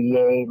 oh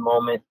yay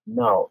moment.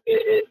 No,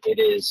 it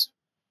is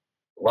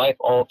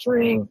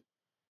life-altering,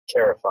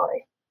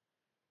 terrifying.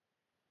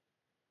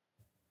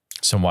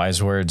 Some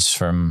wise words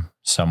from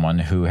someone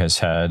who has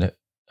had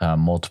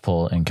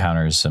multiple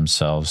encounters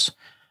themselves.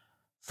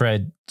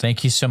 Fred,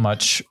 thank you so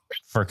much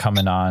for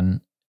coming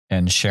on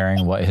and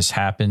sharing what has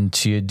happened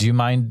to you. Do you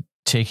mind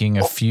taking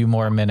a few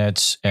more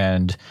minutes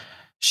and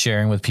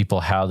sharing with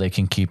people how they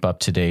can keep up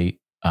to date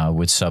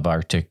with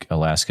subarctic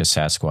Alaska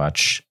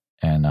Sasquatch,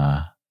 and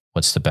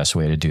what's the best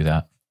way to do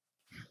that?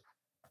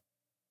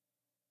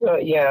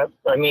 Yeah,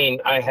 I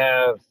mean, I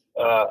have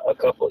a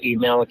couple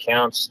email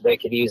accounts. They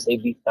could easily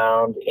be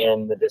found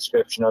in the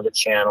description of the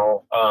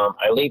channel.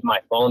 I leave my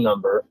phone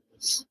number,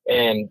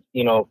 and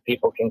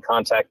people can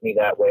contact me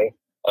that way.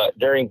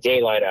 During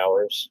daylight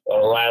hours,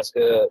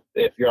 Alaska,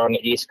 if you're on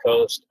the East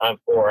Coast, I'm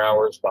 4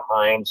 hours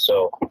behind.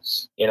 So,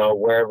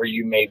 wherever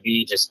you may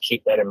be, just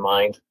keep that in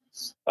mind.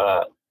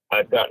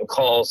 I've gotten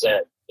calls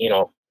at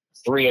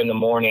 3 a.m,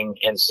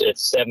 and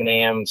it's 7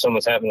 a.m.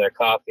 Someone's having their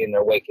coffee and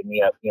they're waking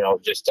me up,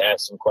 just to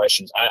ask some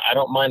questions. I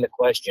don't mind the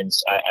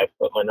questions. I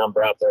put my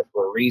number out there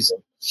for a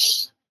reason.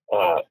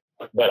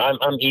 But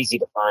I'm easy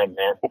to find,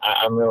 man.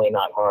 I'm really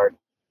not hard.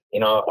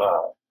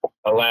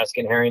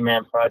 Alaskan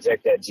Hairyman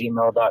Project at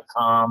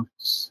gmail.com,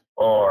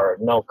 or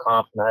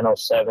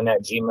nocomp907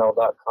 at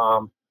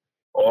gmail.com,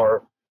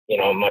 or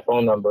my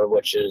phone number,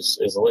 which is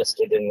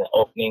listed in the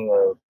opening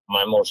of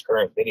my most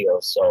current video.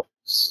 So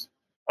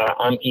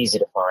I'm easy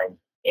to find,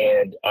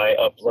 and I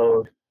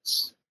upload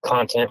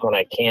content when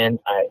I can.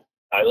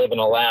 I live in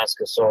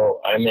Alaska,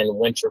 so I'm in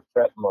winter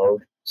prep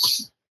mode,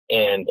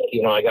 and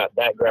I got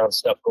background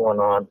stuff going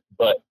on,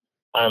 but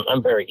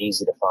I'm very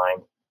easy to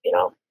find.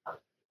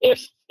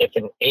 If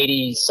an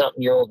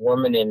 80-something-year-old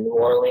woman in New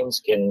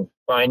Orleans can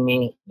find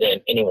me,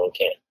 then anyone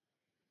can.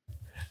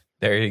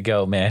 There you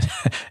go, man.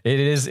 It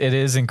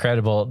is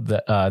incredible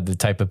the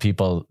type of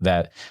people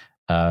that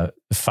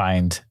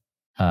find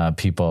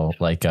people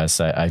like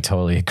us. I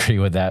totally agree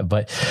with that,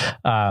 but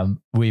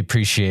we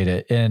appreciate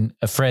it. And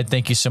Fred,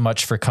 thank you so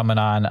much for coming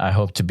on. I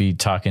hope to be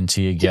talking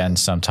to you again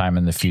sometime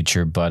in the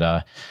future,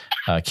 but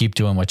keep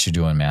doing what you're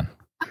doing, man.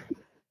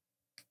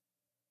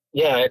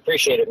 Yeah, I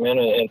appreciate it, man.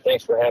 And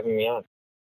thanks for having me on.